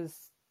 Antarctica is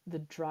the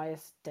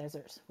driest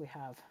desert we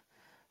have.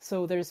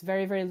 So there's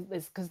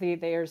it's because the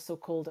air is so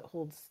cold, it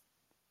holds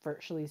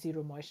virtually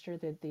zero moisture.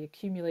 The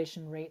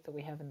accumulation rate that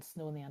we have in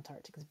snow in the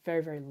Antarctic is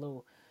very, very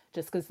low,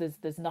 just because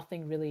there's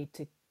nothing really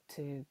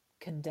to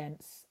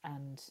condense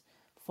and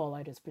fall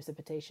out as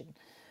precipitation.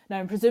 Now,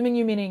 I'm presuming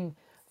you meaning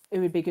it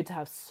would be good to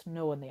have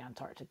snow in the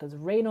Antarctic, because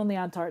rain on the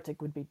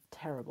Antarctic would be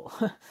terrible,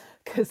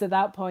 because at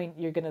that point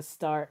you're going to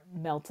start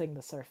melting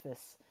the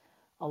surface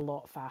a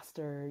lot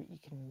faster. You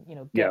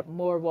can get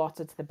more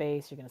water to the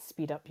base. You're going to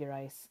speed up your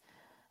ice.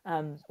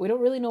 We don't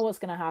really know what's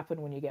going to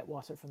happen when you get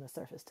water from the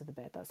surface to the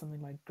bed. That's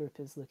something my group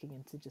is looking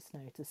into just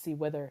now to see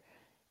whether,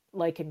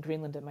 like in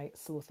Greenland, it might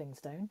slow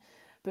things down.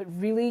 But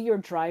really, your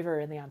driver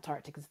in the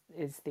Antarctic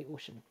is the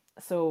ocean.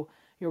 So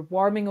your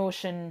warming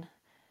ocean,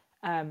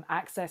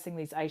 accessing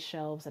these ice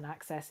shelves and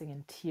accessing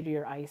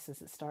interior ice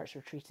as it starts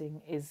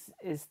retreating is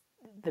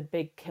the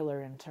big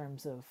killer in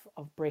terms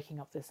of breaking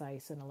up this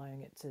ice and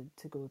allowing it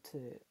to go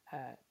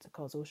to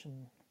cause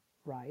ocean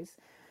rise.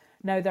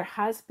 Now, there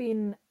has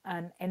been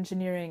an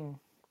engineering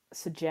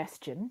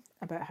suggestion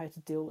about how to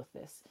deal with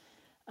this.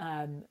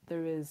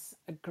 There is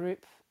a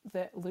group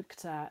that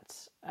looked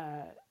at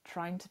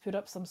trying to put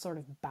up some sort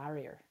of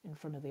barrier in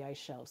front of the ice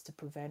shelves to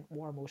prevent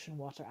warm ocean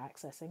water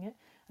accessing it.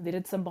 And they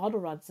did some model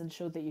runs and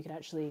showed that you could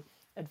actually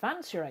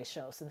advance your ice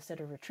shelves instead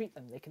of retreat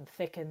them. They can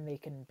thicken, they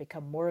can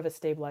become more of a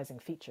stabilizing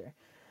feature.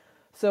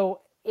 So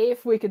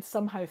if we could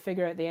somehow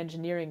figure out the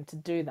engineering to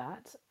do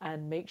that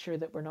and make sure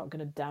that we're not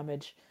going to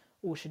damage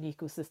ocean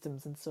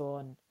ecosystems and so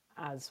on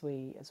as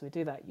we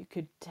do that, you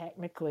could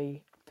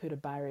technically put a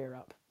barrier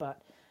up,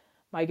 but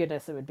my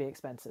goodness, it would be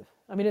expensive.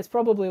 I mean, it's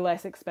probably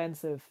less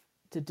expensive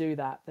to do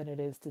that than it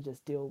is to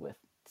just deal with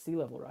sea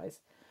level rise,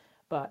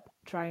 but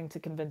trying to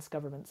convince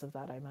governments of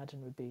that, I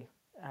imagine, would be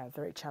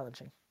very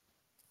challenging.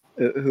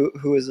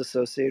 Who is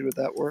associated with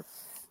that work?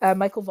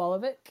 Michael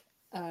Volovic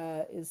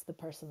is the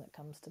person that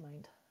comes to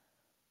mind.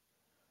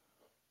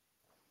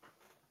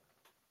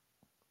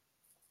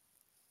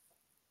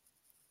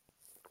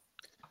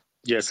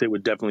 Yes, it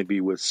would definitely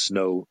be with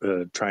snow,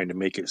 trying to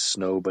make it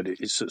snow. But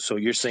so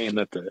you're saying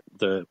that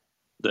the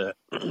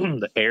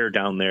the air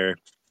down there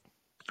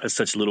has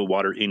such little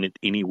water in it,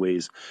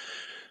 anyways,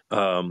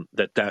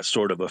 that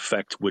sort of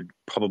effect would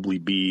probably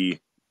be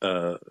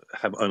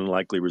have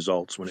unlikely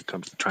results when it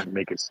comes to trying to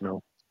make it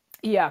snow.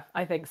 Yeah,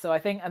 I think so. I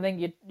think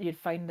you'd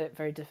find it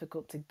very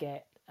difficult to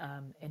get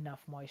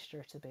enough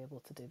moisture to be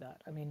able to do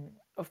that. I mean,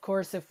 of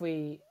course, if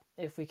we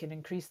can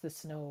increase the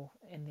snow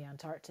in the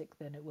Antarctic,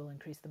 then it will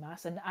increase the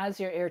mass. And as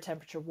your air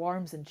temperature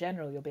warms in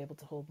general, you'll be able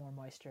to hold more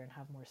moisture and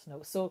have more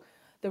snow. So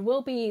there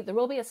will be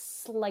a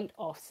slight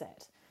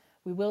offset.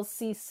 We will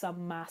see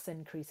some mass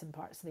increase in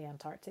parts of the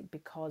Antarctic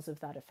because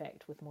of that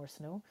effect with more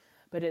snow,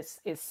 but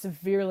it's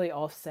severely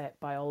offset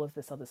by all of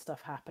this other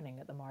stuff happening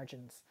at the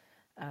margins.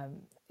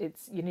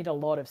 It's you need a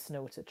lot of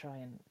snow to try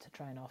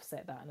and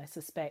offset that, and I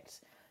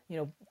suspect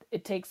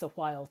it takes a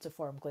while to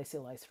form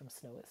glacial ice from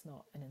snow. It's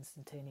not an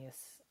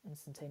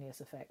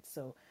instantaneous effect.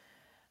 So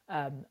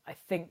I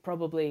think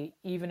probably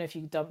even if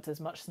you dumped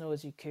as much snow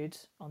as you could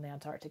on the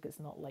Antarctic,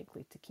 it's not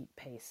likely to keep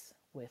pace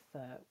with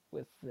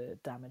the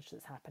damage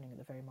that's happening at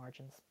the very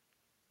margins.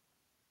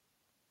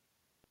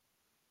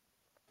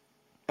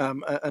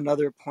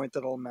 Another point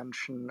that I'll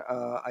mention,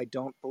 I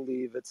don't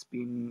believe it's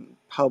been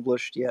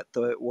published yet,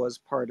 though it was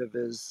part of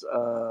his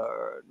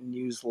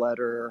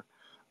newsletter,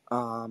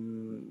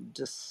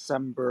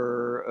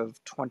 December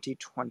of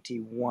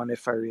 2021,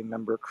 if I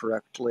remember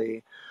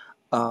correctly.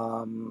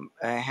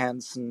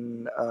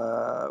 Hansen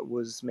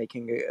was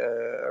making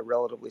a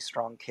relatively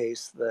strong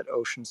case that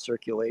ocean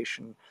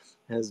circulation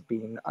has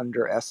been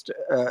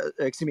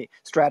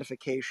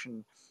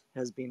stratification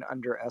has been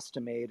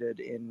underestimated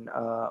in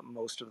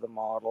most of the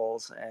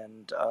models,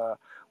 and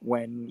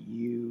when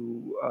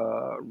you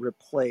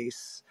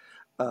replace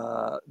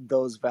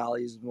those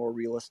values, more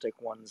realistic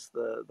ones,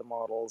 the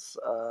models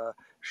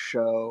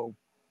show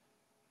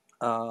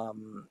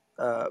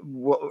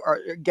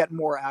get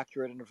more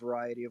accurate in a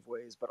variety of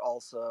ways, but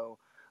also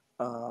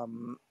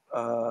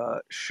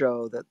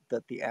show that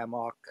the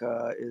AMOC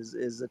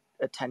is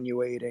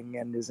attenuating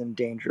and is in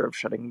danger of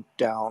shutting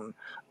down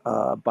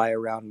by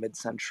around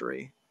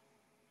mid-century.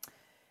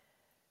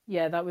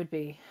 Yeah, that would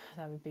be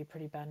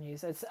pretty bad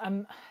news.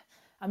 I'm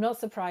not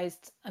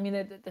surprised. I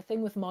mean, the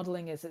thing with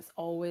modeling is it's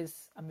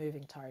always a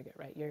moving target,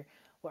 right?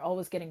 We're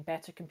always getting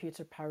better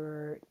computer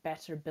power,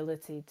 better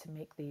ability to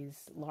make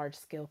these large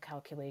scale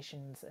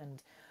calculations,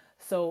 and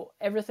so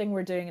everything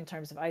we're doing in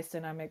terms of ice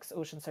dynamics,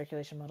 ocean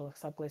circulation model,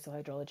 subglacial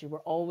hydrology, we're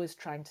always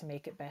trying to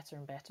make it better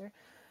and better.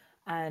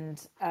 And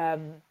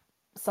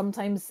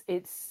sometimes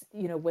it's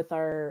with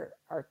our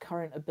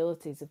current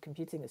abilities of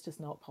computing, it's just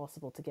not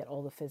possible to get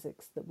all the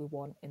physics that we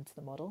want into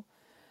the model.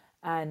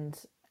 And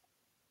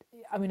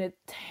I mean, it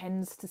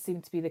tends to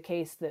seem to be the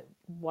case that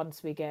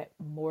once we get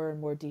more and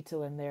more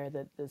detail in there,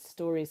 that the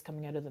stories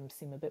coming out of them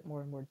seem a bit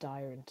more and more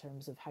dire in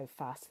terms of how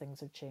fast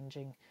things are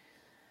changing.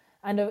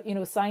 And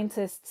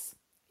scientists,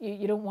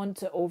 you don't want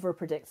to over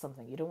predict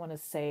something. You don't want to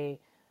say,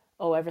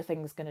 oh,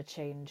 everything's going to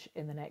change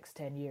in the next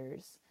 10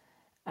 years,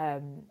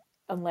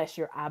 unless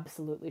you're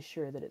absolutely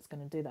sure that it's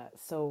going to do that.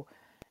 So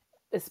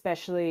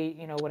especially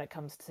when it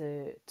comes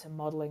to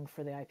modeling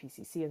for the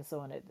IPCC and so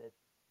on, it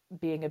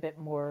being a bit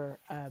more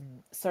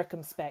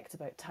circumspect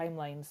about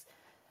timelines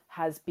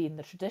has been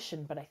the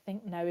tradition. But I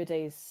think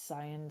nowadays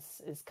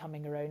science is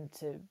coming around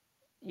to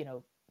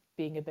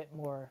being a bit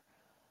more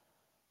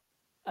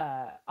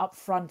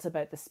upfront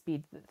about the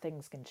speed that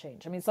things can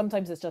change. I mean,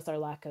 sometimes it's just our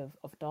lack of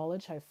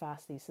knowledge how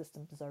fast these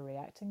systems are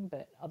reacting,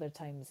 but other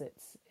times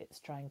it's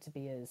trying to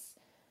be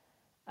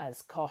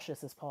as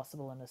cautious as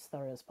possible and as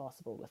thorough as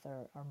possible with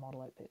our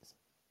model outputs.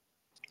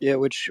 Yeah,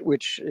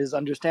 which is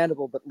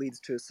understandable, but leads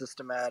to a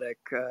systematic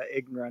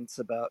ignorance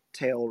about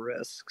tail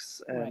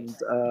risks, Right.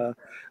 and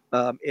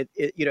Yeah.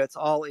 it's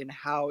all in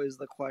how is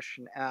the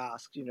question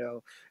asked.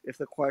 If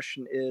the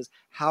question is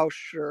how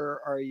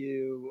sure are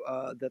you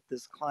that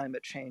this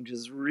climate change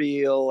is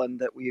real and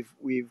that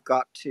we've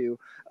got to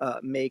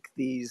make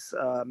these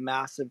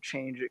massive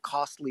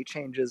costly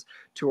changes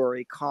to our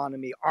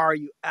economy, are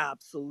you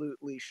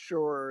absolutely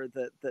sure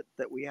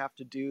that we have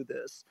to do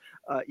this?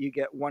 You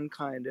get one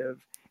kind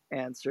of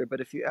answer. But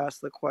if you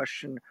ask the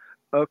question,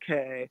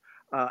 okay,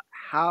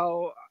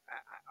 how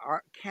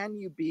can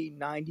you be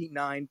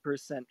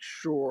 99%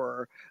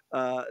 sure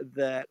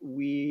that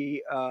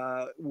we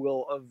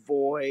will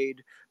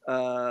avoid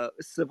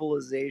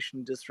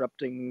civilization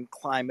disrupting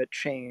climate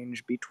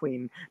change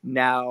between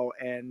now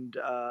and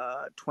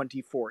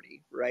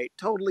 2040, right?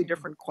 Totally Mm-hmm.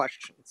 different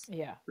questions,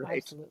 Yeah, right?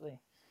 absolutely.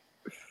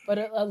 But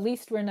at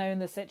least we're now in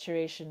the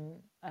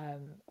situation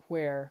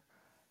where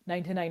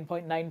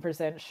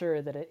 99.9%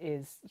 sure that it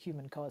is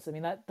human caused. I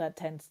mean, that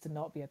tends to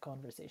not be a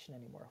conversation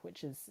anymore,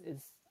 which is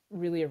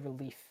really a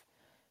relief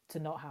to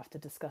not have to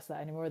discuss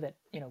that anymore. That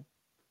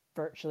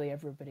virtually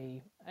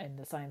everybody in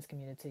the science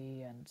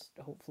community and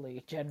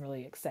hopefully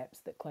generally accepts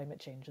that climate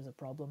change is a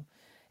problem.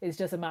 It's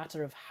just a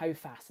matter of how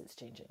fast it's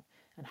changing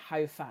and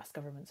how fast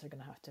governments are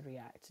going to have to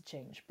react to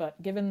change. But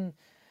given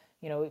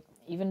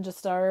even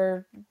just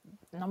our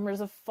numbers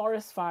of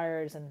forest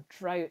fires and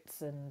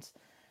droughts and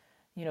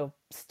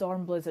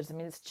storm blizzards. I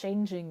mean, it's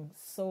changing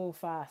so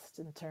fast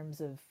in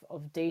terms of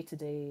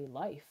day-to-day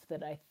life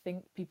that I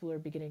think people are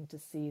beginning to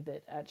see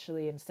that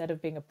actually instead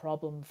of being a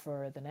problem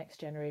for the next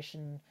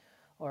generation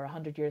or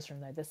 100 years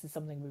from now, this is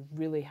something we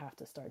really have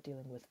to start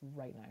dealing with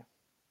right now.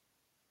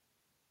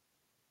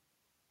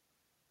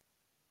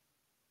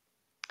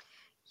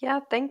 Yeah,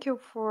 thank you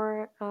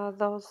for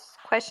those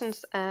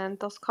questions and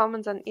those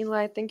comments. And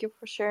Eli, thank you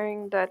for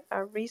sharing that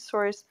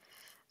resource.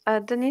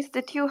 Denise,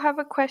 did you have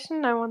a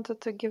question? I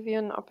wanted to give you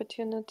an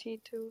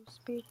opportunity to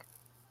speak.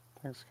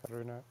 Thanks,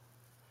 Katerina.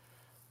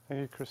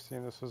 Thank you,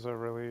 Christine. This was a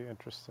really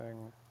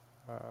interesting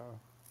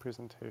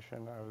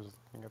presentation. I was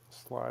looking at the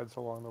slides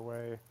along the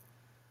way.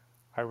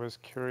 I was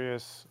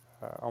curious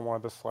on one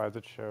of the slides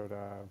it showed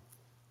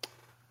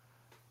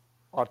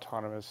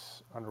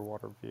autonomous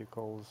underwater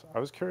vehicles. I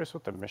was curious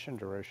what the mission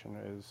duration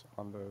is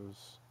on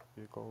those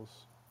vehicles.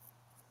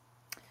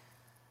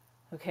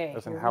 Okay,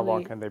 As in, you're how long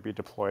really, can they be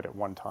deployed at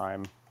one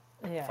time?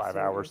 yeah, 5 so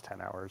you're hours,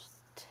 10 hours?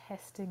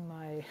 testing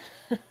my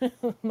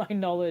my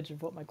knowledge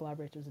of what my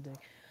collaborators are doing.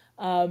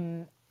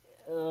 Um,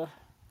 uh,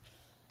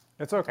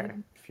 It's okay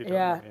if you don't know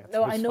yeah, the answer.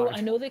 no, It's fine.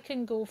 I know they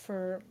can go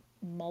for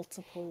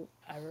multiple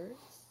hours.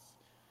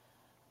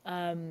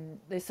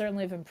 They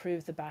certainly have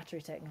improved the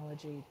battery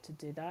technology to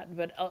do that,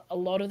 but a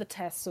lot of the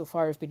tests so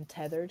far have been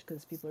tethered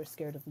because people are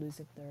scared of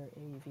losing their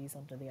AUVs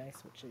under the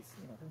ice, which is,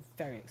 you know,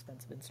 very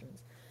expensive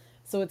instruments.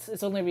 So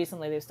it's only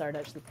recently they've started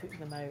actually putting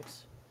them out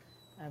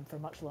for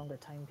much longer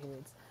time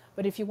periods.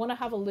 But if you want to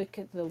have a look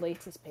at the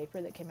latest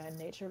paper that came out in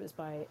Nature, it was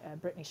by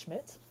Brittany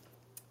Schmidt,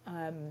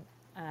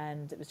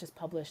 and it was just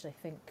published, I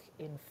think,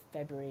 in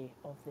February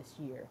of this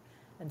year.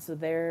 And so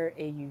their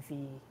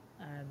AUV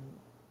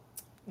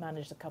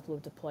managed a couple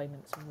of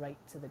deployments right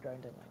to the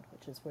grounding line,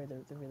 which is where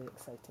the really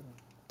exciting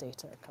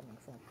data are coming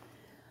from.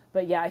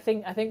 But yeah, I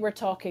think we're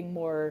talking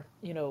more,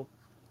 you know,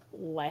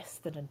 less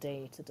than a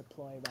day to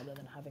deploy rather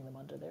than having them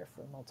under there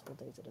for multiple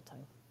days at a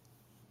time.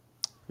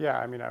 Yeah,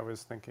 I mean, I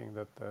was thinking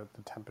that the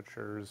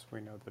temperatures,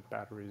 we know that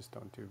batteries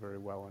don't do very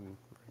well in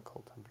very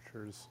cold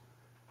temperatures.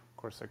 Of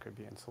course, there could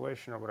be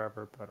insulation or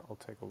whatever, but I'll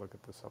take a look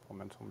at the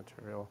supplemental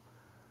material.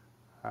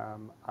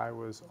 I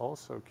was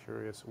also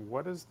curious,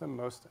 what is the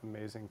most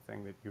amazing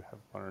thing that you have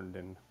learned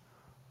in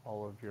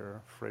all of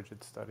your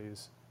frigid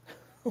studies?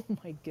 Oh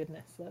my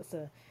goodness, that's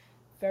a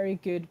very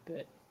good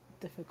but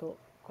difficult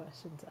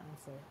question to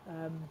answer.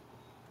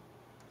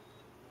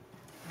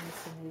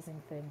 Most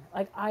amazing thing.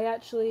 Like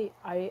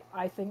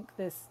I think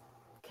this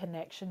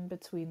connection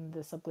between the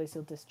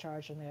subglacial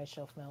discharge and the ice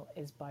shelf melt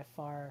is by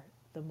far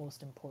the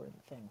most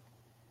important thing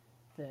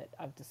that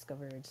I've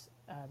discovered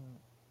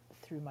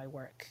through my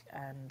work,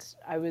 and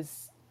I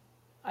was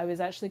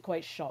actually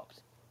quite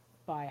shocked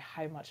by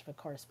how much of a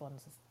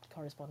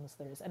correspondence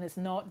there is, and it's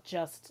not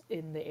just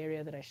in the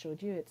area that I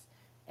showed you; it's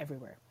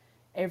everywhere.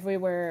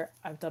 Everywhere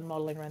I've done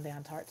modeling around the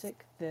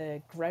Antarctic,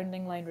 the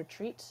grounding line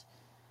retreat,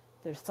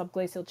 the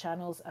subglacial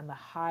channels, and the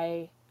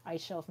high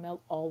ice shelf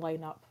melt all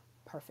line up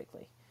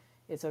perfectly.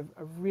 It's a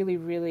really,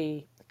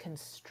 really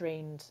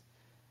constrained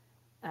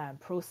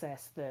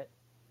process that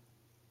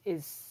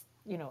is,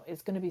 you know,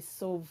 is going to be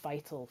so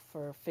vital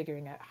for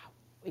figuring out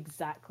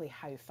exactly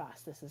how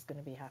fast this is going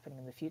to be happening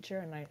in the future.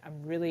 And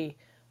I'm really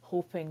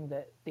hoping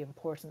that the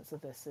importance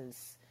of this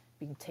is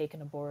being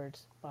taken aboard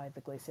by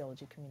the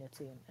glaciology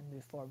community and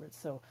move forward.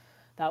 So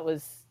it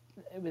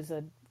was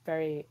a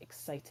very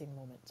exciting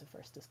moment to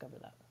first discover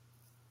that.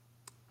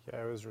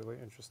 Yeah, it was really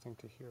interesting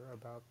to hear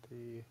about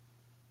the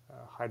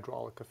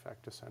hydraulic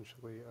effect,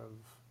 essentially, of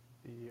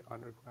the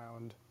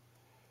underground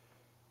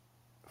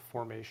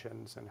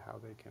formations and how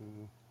they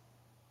can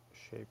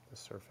shape the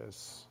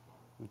surface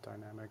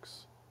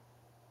dynamics.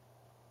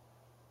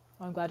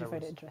 Oh, I'm glad you That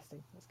found it was,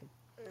 interesting. That's good.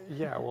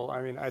 yeah, well,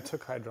 I mean, I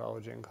took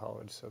hydrology in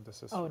college, so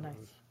this is Oh, sort nice.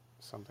 of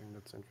something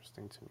that's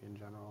interesting to me in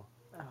general.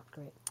 Oh,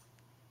 great.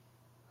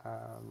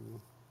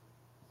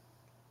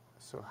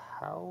 So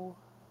how,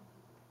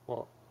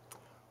 well,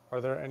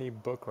 are there any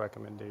book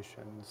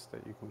recommendations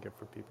that you can give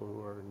for people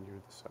who are new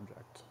to the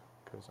subject?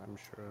 Because I'm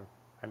sure,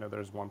 I know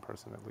there's one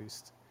person at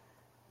least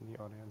in the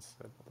audience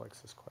that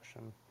likes this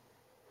question.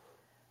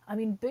 I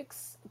mean,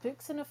 books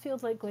in a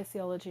field like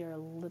glaciology are a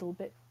little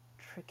bit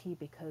tricky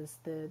because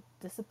the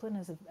discipline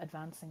is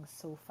advancing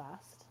so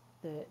fast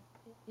that,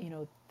 you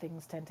know,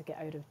 things tend to get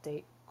out of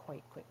date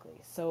quite quickly.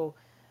 So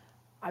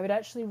I would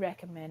actually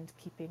recommend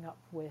keeping up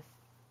with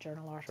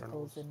journal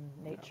articles Journals, in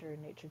yeah.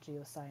 Nature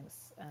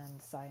Geoscience,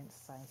 and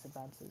Science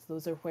Advances.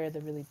 Those are where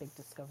the really big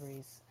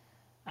discoveries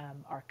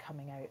are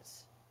coming out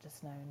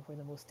just now, and where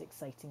the most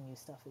exciting new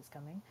stuff is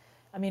coming.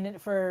 I mean,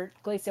 for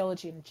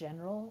glaciology in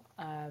general,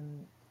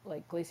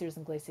 like Glaciers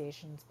and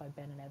Glaciations by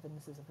Ben and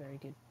Evans is a very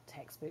good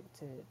textbook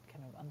to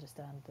kind of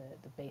understand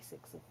the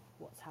basics of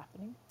what's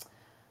happening.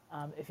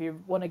 If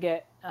you want to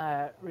get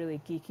really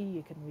geeky,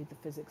 you can read The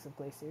Physics of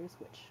Glaciers,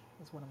 which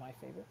is one of my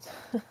favorites.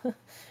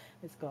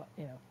 It's got,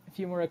 you know, a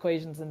few more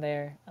equations in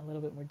there, a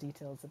little bit more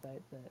details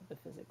about the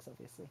physics,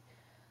 obviously.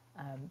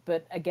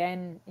 But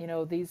again, you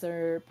know, these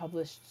are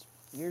published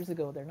years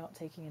ago. They're not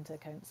taking into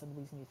account some of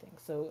these new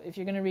things. So if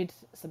you're going to read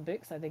some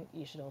books, I think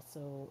you should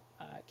also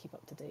keep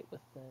up to date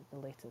with the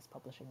latest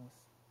publishings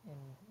in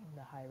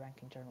the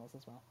high-ranking journals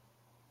as well.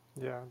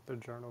 Yeah, the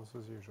journals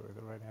is usually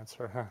the right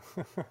answer.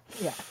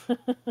 Yeah.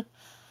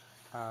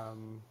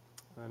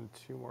 And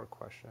two more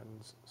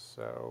questions.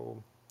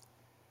 So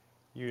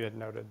you had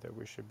noted that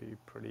we should be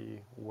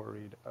pretty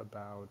worried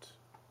about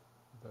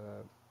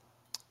the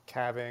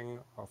calving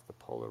off the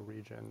polar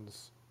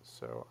regions.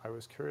 So I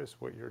was curious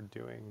what you're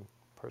doing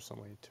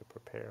personally to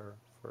prepare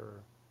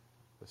for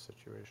the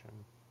situation.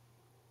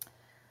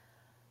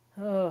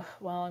 Oh,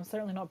 well, I'm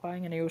certainly not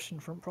buying any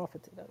oceanfront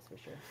property, that's for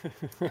sure.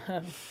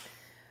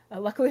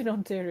 Luckily in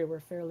Ontario, we're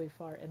fairly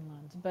far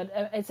inland. But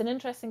it's an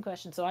interesting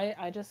question. So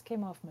I just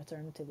came off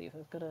maternity leave.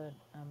 I've got a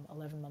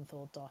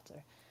 11-month-old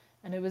daughter.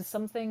 And it was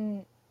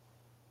something,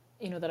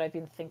 that I've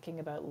been thinking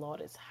about a lot,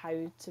 is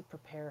how to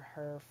prepare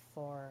her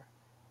for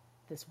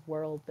this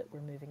world that we're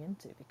moving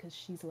into, because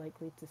she's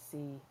likely to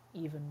see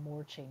even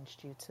more change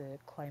due to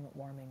climate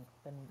warming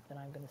than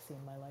I'm going to see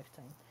in my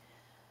lifetime.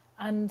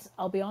 And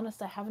I'll be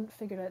honest, I haven't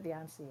figured out the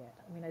answer yet.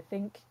 I mean, I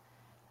think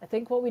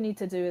what we need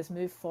to do is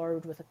move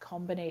forward with a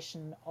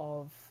combination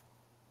of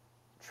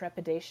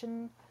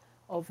trepidation,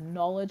 of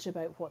knowledge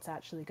about what's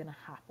actually going to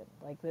happen.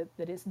 Like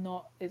that it's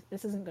not,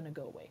 this isn't going to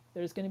go away.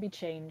 There's going to be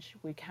change.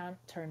 We can't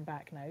turn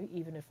back now,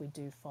 even if we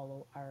do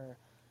follow our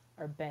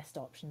best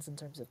options in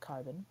terms of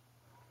carbon.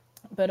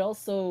 But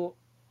also,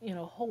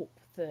 hope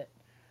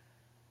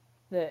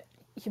that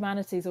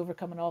humanity's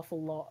overcome an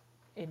awful lot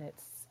in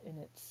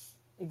its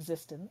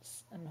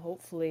existence, and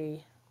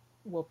hopefully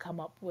we'll come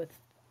up with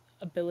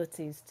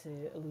abilities to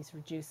at least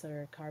reduce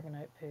our carbon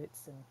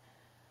outputs, and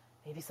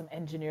maybe some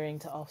engineering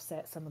to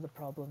offset some of the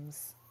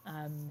problems.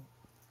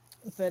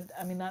 But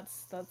I mean,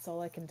 that's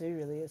all I can do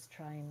really, is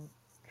try and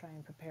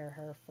prepare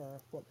her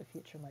for what the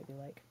future might be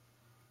like.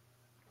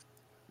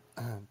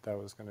 That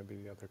was going to be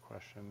the other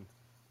question.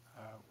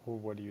 Well,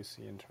 what do you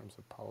see in terms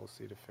of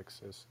policy to fix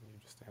this? And you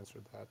just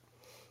answered that.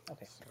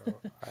 Okay. So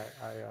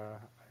I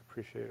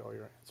appreciate all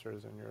your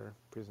answers and your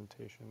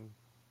presentation.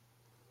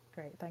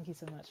 Great, thank you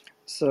so much.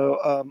 So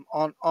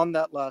on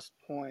that last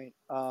point,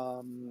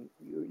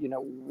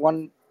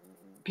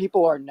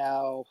 people are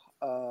now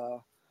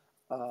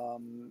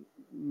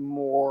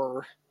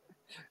more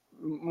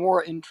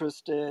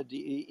interested,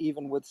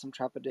 even with some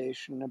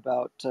trepidation,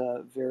 about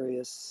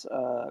various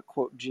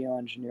quote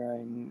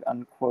geoengineering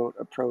unquote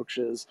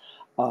approaches.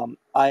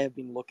 I have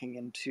been looking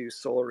into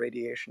solar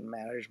radiation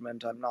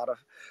management. I'm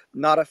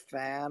not a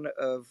fan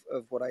of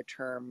what I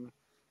term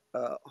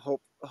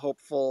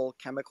hopeful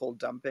chemical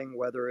dumping,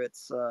 whether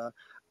it's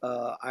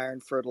iron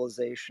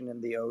fertilization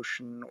in the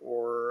ocean,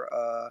 or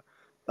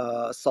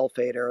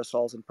sulfate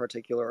aerosols in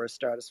particular, or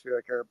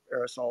stratospheric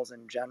aerosols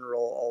in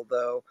general.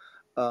 Although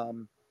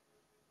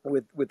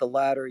with the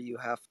latter, you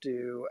have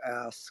to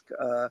ask,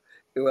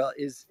 well,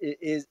 is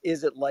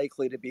it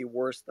likely to be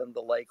worse than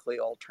the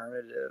likely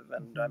alternative?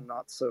 And I'm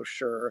not so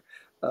sure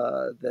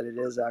that it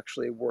is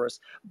actually worse.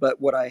 But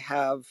what I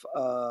have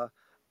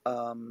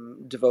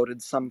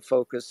devoted some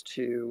focus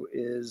to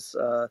is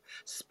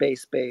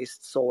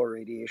space-based solar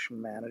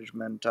radiation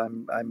management.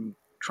 I'm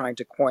trying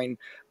to coin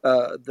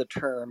the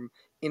term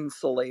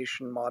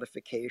insulation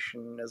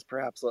modification as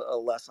perhaps a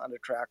less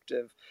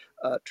unattractive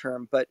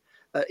term, but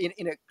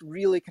in a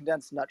really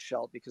condensed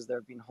nutshell, because there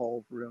have been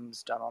whole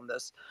rooms done on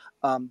this,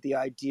 the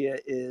idea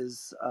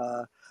is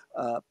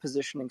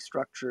positioning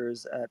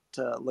structures at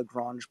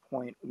Lagrange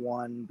point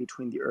 1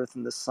 between the Earth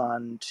and the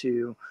Sun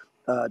to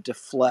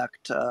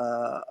deflect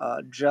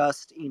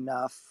just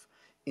enough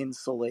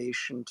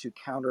insulation to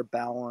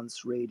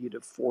counterbalance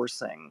radiative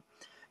forcing.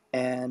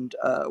 And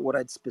what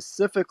I'd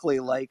specifically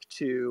like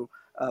to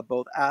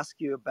both ask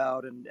you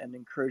about and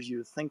encourage you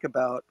to think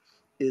about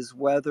is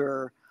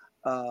whether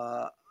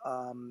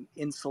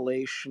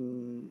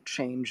insulation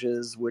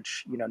changes,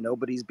 which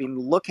nobody's been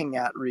looking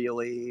at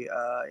really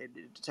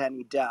to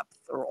any depth,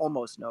 or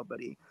almost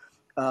nobody,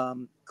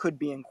 could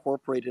be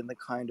incorporated in the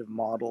kind of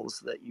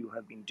models that you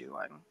have been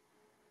doing.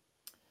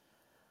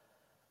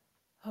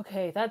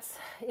 Okay,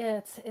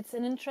 it's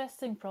an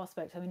interesting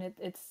prospect. I mean,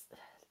 it's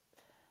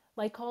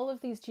like all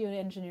of these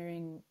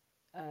geoengineering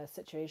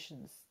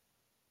situations.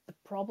 The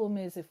problem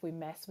is if we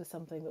mess with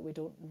something that we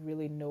don't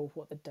really know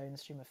what the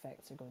downstream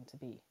effects are going to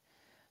be.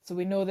 So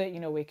we know that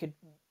we could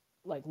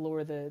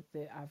lower the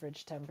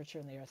average temperature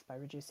in the Earth by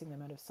reducing the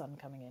amount of sun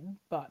coming in,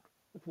 but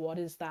what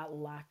is that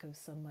lack of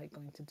sunlight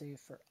going to do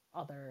for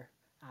other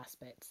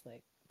aspects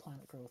like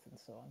plant growth and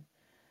so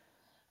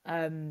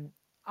on?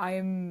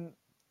 I'm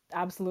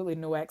absolutely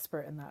no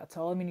expert in that at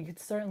all. I mean, you could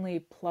certainly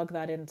plug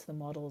that into the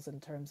models in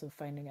terms of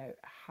finding out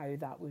how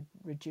that would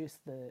reduce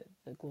the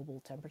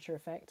global temperature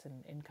effect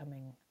and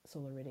incoming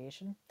solar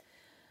radiation.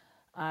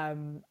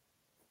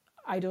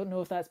 I don't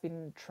know if that's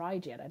been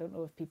tried yet. I don't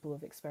know if people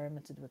have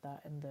experimented with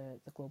that in the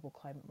global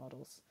climate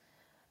models.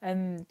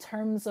 In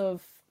terms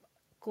of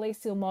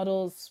glacial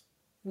models,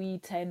 we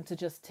tend to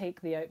just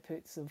take the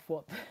outputs of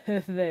what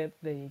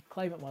the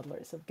climate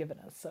modelers have given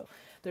us. So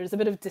there's a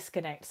bit of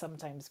disconnect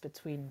sometimes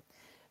between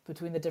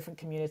the different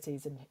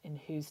communities in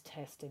who's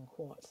testing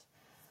what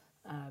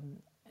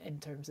in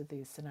terms of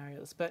these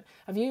scenarios. But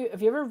have you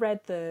ever read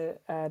the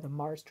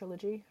Mars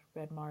trilogy?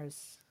 Red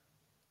Mars,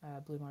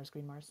 Blue Mars,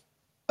 Green Mars?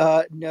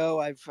 No,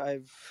 I've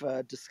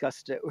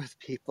discussed it with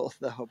people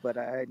though, but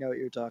I know what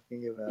you're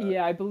talking about.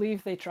 Yeah, I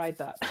believe they tried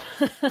that.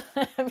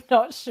 I'm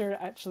not sure it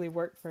actually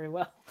worked very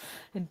well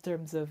in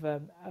terms of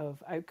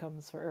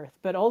outcomes for Earth.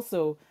 But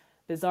also,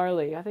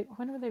 bizarrely, I think,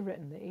 when were they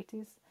written? The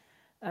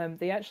 80s?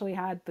 They actually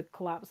had the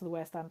collapse of the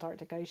West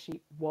Antarctic ice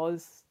sheet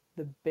was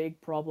the big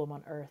problem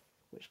on Earth,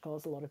 which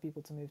caused a lot of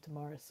people to move to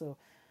Mars. So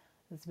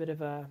it's a bit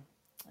of a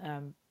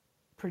um,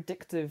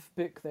 predictive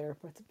book there,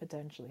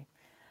 potentially.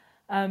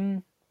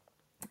 Um,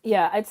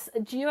 yeah, it's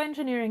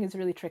geoengineering is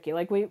really tricky.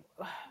 Like we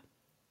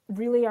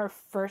really, our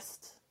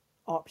first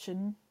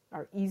option,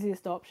 our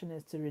easiest option,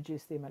 is to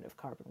reduce the amount of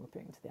carbon we're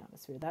putting into the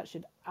atmosphere. That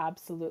should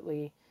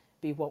absolutely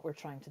be what we're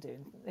trying to do.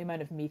 The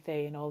amount of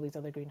methane, all these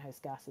other greenhouse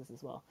gases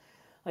as well.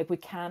 Like we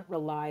can't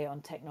rely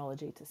on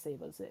technology to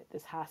save us.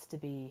 This has to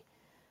be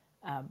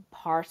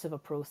part of a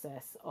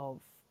process of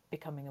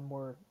becoming a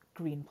more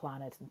green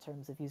planet in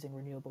terms of using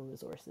renewable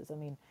resources. I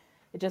mean,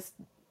 it just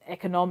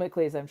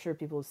economically, as I'm sure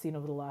people have seen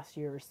over the last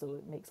year or so,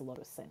 it makes a lot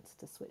of sense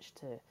to switch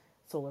to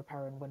solar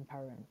power and wind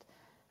power,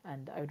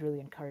 and I would really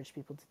encourage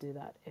people to do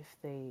that if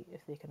they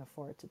can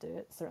afford to do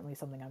it. Certainly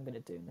something I'm going to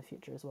do in the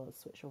future as well, is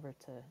switch over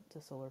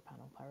to solar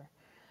panel power.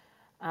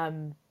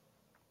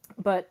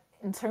 But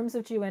in terms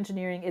of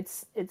geoengineering,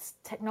 it's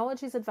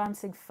technology is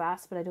advancing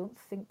fast, but I don't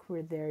think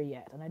we're there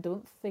yet, and I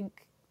don't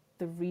think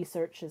the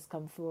research has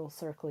come full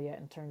circle yet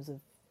in terms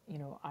of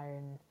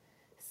iron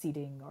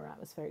seeding or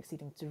atmospheric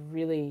seeding to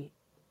really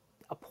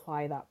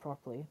apply that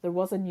properly. There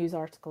was a news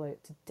article out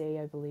today,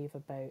 I believe,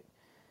 about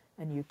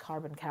a new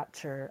carbon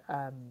capture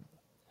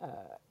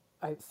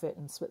outfit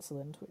in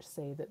Switzerland, which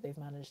say that they've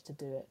managed to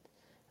do it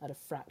at a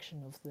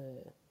fraction of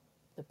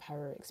the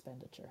power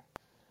expenditure,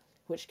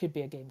 which could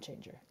be a game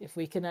changer. If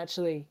we can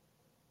actually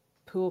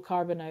pull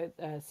carbon out,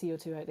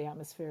 CO2 out the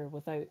atmosphere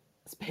without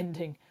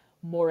spending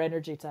more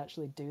energy to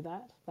actually do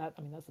that, that's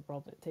the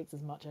problem. It takes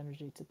as much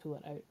energy to pull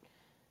it out.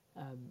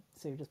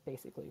 So you're just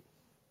basically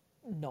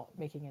not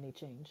making any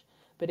change.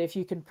 But if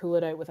you can pull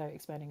it out without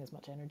expending as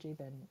much energy,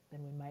 then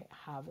we might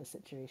have a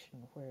situation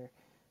where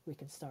we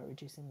can start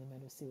reducing the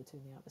amount of CO2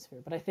 in the atmosphere.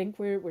 But I think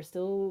we're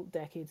still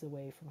decades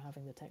away from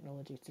having the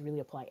technology to really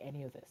apply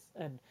any of this.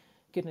 And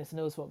goodness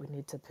knows what we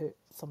need to put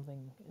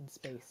something in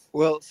space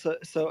Well, to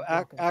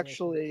block insulation.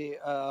 actually,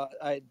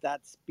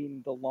 that's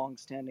been the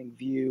long-standing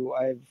view.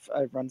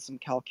 I've run some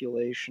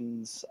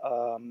calculations,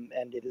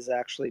 and it is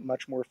actually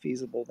much more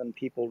feasible than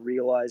people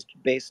realized,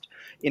 based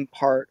in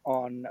part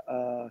on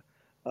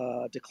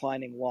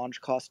declining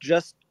launch costs.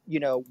 Just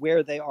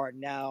where they are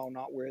now,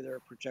 not where they're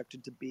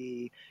projected to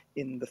be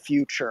in the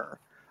future.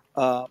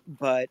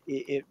 But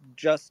it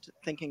just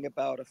thinking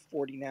about a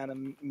 40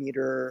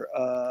 nanometer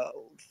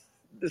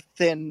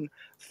thin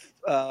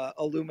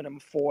aluminum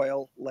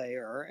foil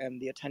layer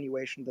and the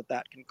attenuation that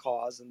that can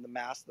cause and the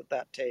mass that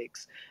that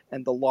takes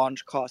and the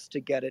launch cost to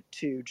get it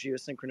to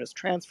geosynchronous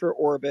transfer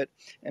orbit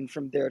and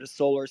from there to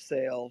solar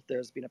sail.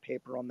 There's been a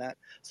paper on that.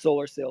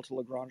 Solar sail to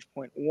Lagrange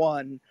point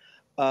 1.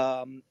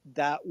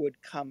 That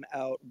would come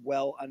out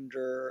well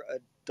under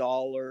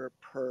 $1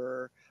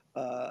 per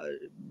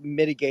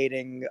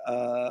mitigating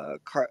a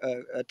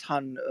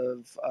ton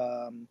of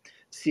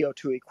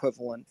CO2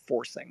 equivalent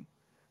forcing.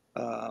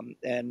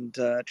 And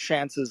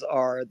chances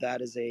are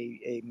that is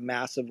a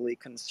massively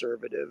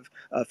conservative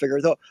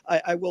figure. Though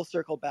I will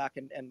circle back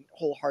and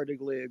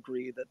wholeheartedly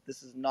agree that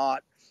this is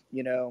not,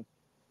 you know,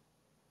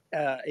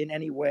 in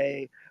any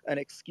way an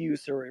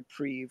excuse or a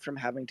reprieve from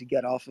having to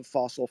get off of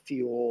fossil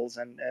fuels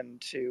and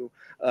to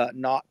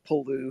not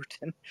pollute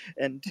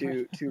and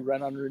Right. to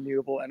run on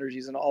renewable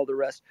energies and all the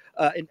rest.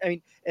 And I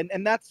mean,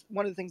 and that's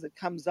one of the things that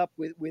comes up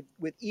with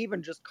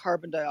even just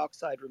carbon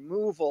dioxide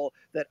removal.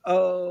 That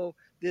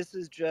this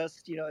is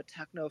just a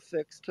techno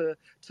fix to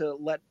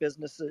let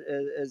business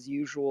as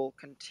usual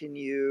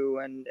continue,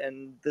 and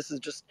this is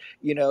just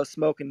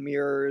smoke and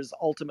mirrors,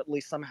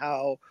 ultimately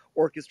somehow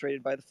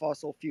orchestrated by the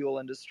fossil fuel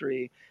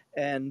industry.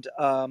 And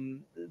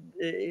the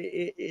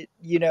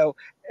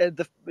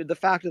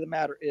fact of the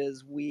matter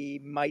is we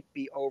might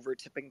be over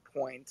tipping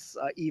points,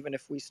 even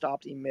if we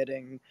stopped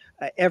emitting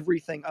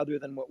everything other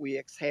than what we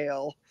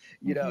exhale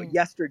Mm-hmm.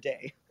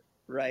 yesterday,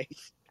 right?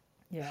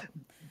 Yeah.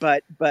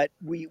 But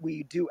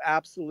we do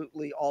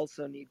absolutely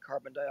also need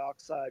carbon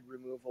dioxide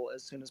removal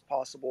as soon as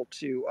possible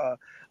to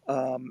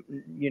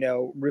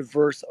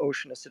reverse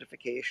ocean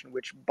acidification,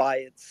 which by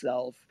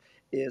itself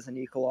is an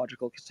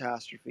ecological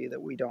catastrophe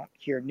that we don't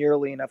hear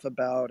nearly enough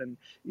about. And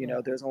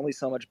Yeah. there's only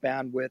so much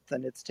bandwidth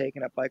and it's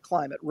taken up by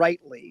climate,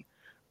 rightly.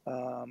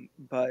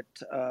 But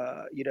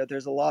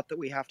there's a lot that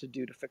we have to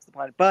do to fix the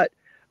planet. But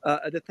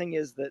the thing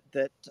is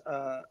that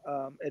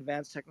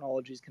advanced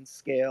technologies can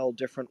scale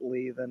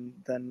differently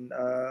than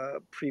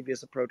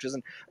previous approaches.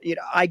 And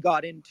I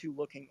got into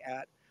looking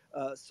at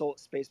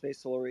space-based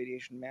solar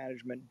radiation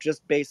management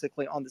just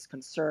basically on this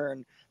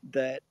concern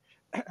that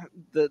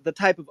the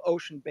type of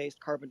ocean-based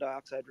carbon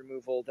dioxide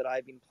removal that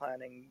I've been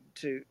planning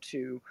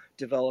to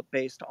develop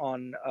based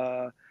on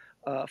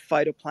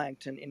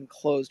phytoplankton in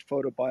closed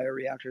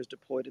photobioreactors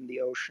deployed in the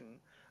ocean,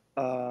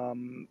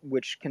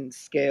 which can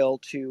scale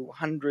to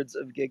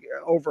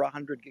over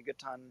 100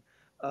 gigaton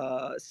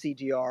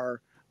CDR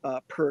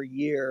per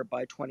year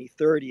by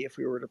 2030 if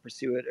we were to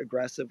pursue it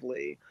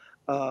aggressively.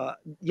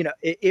 you know,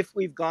 if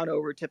we've gone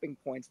over tipping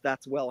points,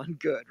 that's well and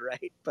good,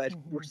 right? But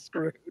we're Mm-hmm.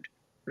 screwed,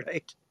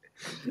 right?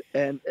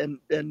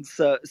 And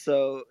so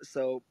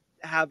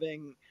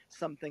having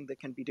something that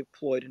can be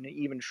deployed in an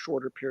even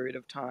shorter period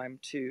of time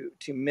to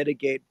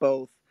mitigate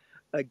both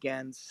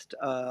against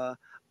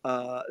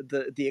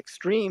the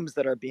extremes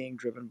that are being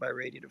driven by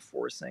radiative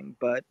forcing,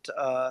 but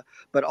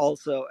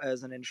also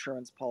as an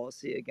insurance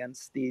policy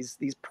against these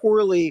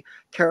poorly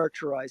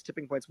characterized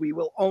tipping points. We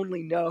will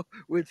only know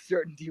with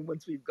certainty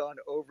once we've gone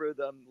over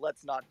them.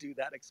 Let's not do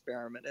that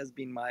experiment, has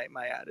been my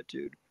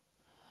attitude.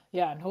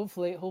 Yeah, and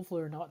hopefully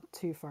we're not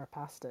too far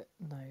past it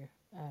now,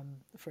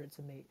 for it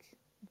to make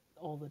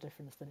all the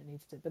difference that it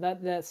needs to.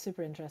 But that's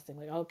super interesting.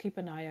 Like, I'll keep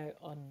an eye out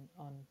on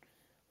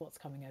what's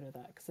coming out of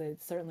that, because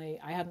it's certainly,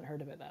 I hadn't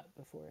heard about that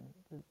before, and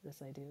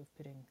this idea of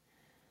putting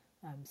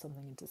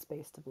something into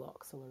space to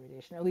block solar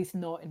radiation, or at least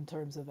not in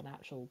terms of an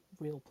actual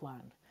real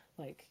plan.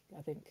 Like,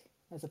 I think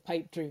as a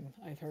pipe dream,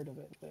 I've heard of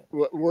it, but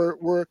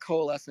We're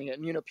coalescing it,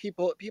 and you know,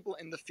 people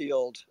in the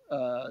field,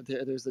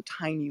 there's a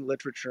tiny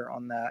literature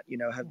on that, you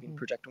know, have been mm-hmm.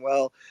 projecting,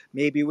 well,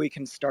 maybe we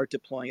can start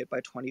deploying it by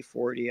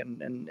 2040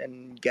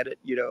 and get it,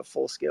 you know,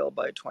 full scale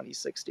by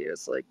 2060.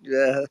 It's like,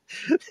 yeah,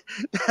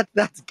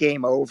 that's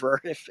game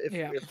over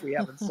Yeah. if we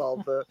haven't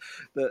solved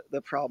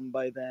the problem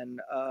by then.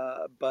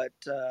 But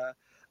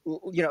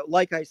you know,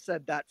 like I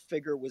said, that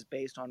figure was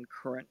based on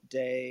current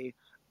day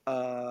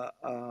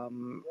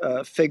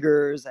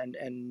figures, and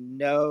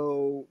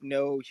no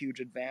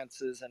huge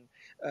advances, and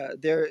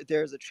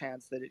there's a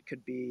chance that it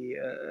could be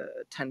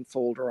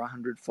tenfold or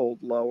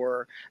 100-fold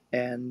lower,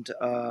 and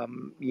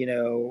you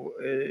know,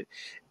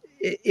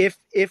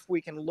 if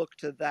we can look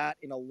to that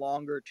in a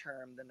longer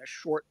term than a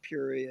short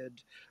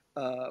period,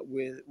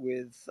 with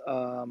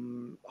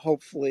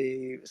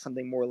hopefully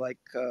something more like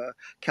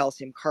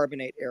calcium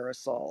carbonate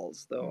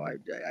aerosols, though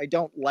I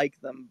don't like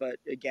them. But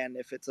again,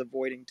 if it's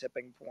avoiding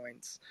tipping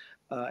points,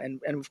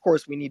 and of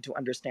course we need to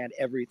understand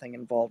everything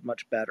involved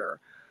much better,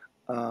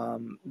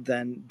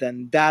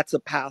 then that's a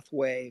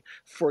pathway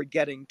for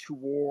getting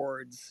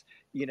towards,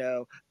 you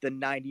know, the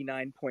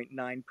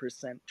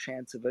 99.9%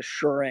 chance of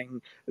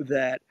assuring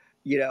that,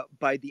 you know,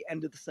 by the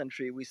end of the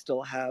century we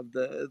still have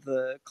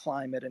the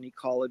climate and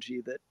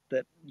ecology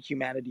that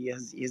humanity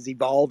has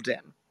evolved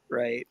in,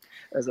 right,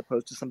 as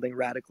opposed to something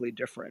radically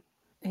different.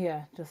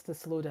 Yeah, just to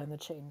slow down the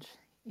change,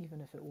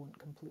 even if it won't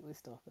completely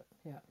stop it.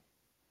 Yeah.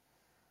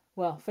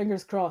 Well,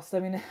 fingers crossed. I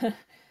mean,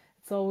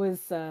 it's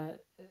always the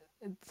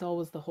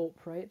hope,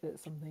 right, that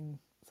something's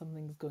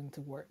going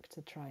to work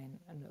to try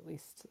and at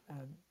least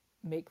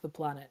make the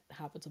planet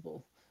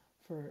habitable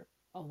for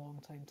a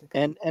long time to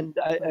come. And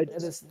I But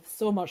just, there's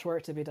so much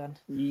work to be done.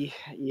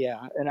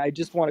 yeah, and I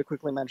just want to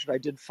quickly mention I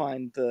did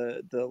find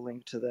the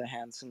link to the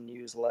Hansen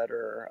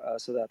newsletter,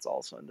 so that's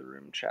also in the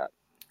room chat.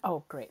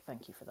 Oh, great!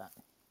 Thank you for that.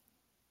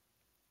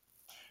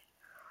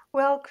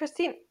 Well,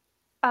 Christine,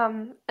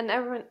 and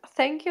everyone,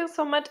 thank you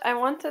so much. I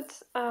wanted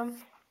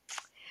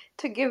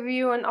to give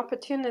you an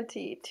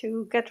opportunity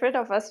to get rid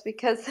of us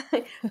because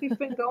we've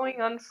been going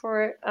on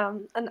for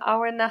an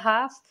hour and a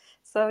half,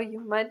 so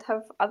you might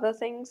have other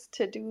things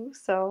to do.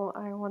 So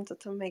I wanted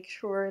to make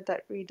sure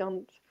that we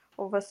don't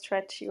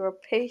overstretch your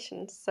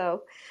patience.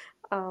 So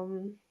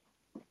um,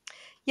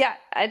 yeah,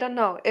 I don't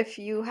know if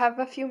you have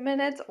a few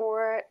minutes,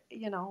 or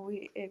you know,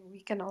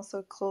 we can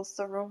also close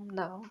the room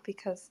now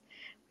because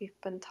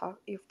you've been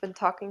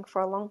talking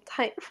for a long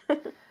time.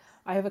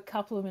 I have a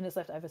couple of minutes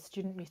left. I have a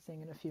student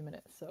meeting in a few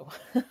minutes, so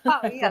Oh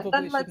I yeah,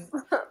 probably then let's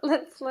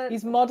shouldn't. let.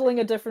 He's modeling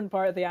a different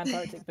part of the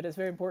Antarctic, but it's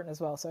very important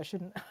as well, so I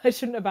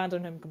shouldn't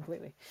abandon him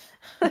completely.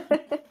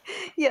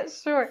 Yeah,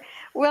 sure.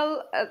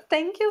 Well,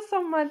 thank you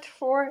so much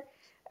for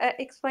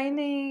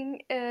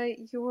explaining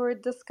your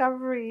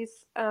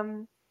discoveries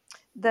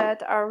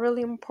that are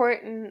really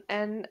important,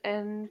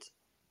 and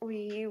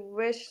we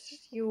wish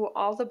you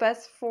all the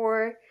best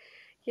for,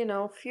 you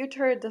know,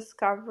 future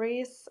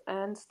discoveries,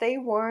 and stay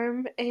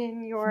warm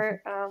in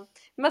your it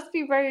must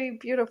be very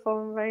beautiful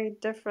and very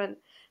different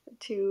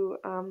to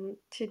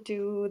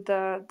do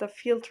the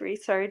field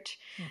research.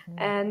 Mm-hmm.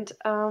 And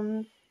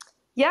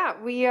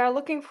yeah, we are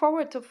looking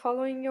forward to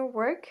following your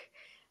work,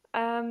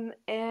 and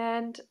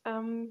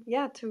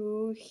yeah,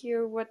 to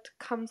hear what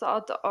comes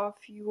out of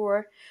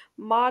your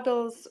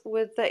models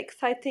with the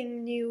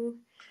exciting new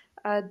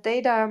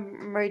data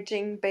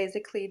merging,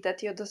 basically,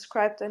 that you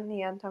described in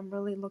the end. I'm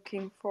really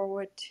looking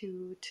forward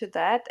to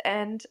that.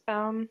 And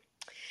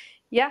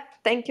yeah,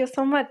 thank you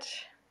so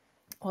much.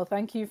 Well,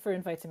 thank you for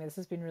inviting me. This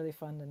has been really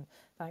fun, and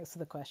thanks for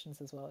the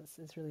questions as well.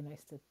 It's really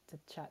nice to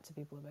chat to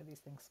people about these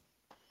things.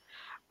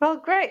 Well,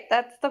 great.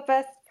 That's the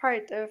best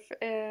part. If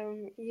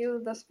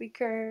you, the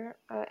speaker,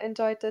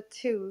 enjoyed it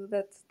too,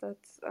 that's the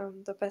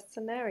best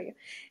scenario.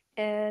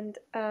 And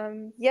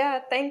yeah,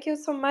 thank you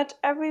so much,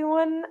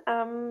 everyone.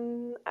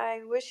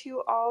 I wish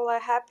you all a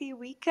happy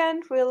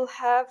weekend. We'll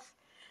have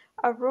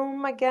a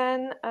room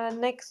again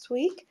next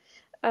week.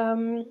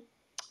 How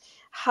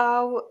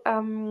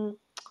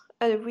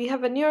we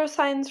have a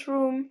neuroscience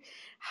room,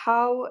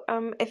 how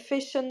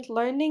efficient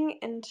learning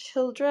in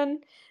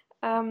children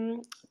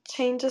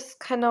changes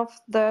kind of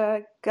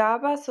the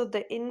GABA, so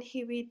the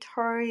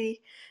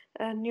inhibitory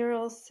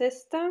neural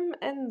system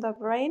in the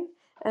brain,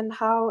 and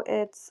how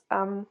it's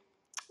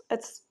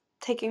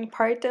taking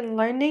part in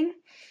learning.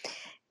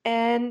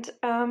 And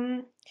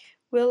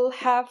we'll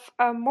have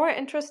more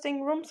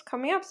interesting rooms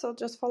coming up, so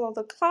just follow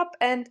the club.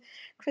 And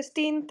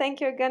Christine,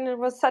 thank you again. It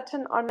was such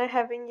an honor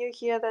having you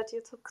here, that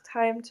you took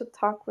time to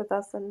talk with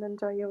us, and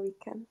enjoy your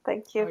weekend.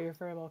 Thank you. Oh, you're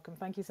very welcome.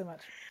 Thank you so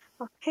much.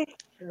 Okay.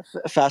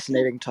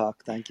 Fascinating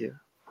talk. Thank you.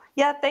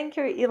 Yeah, thank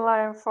you,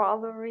 Eli, for all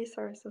the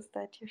resources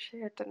that you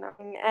shared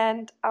tonight.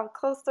 And I'll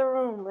close the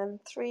room in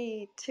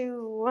 3,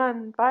 2,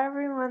 1. Bye,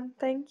 everyone.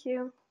 Thank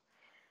you.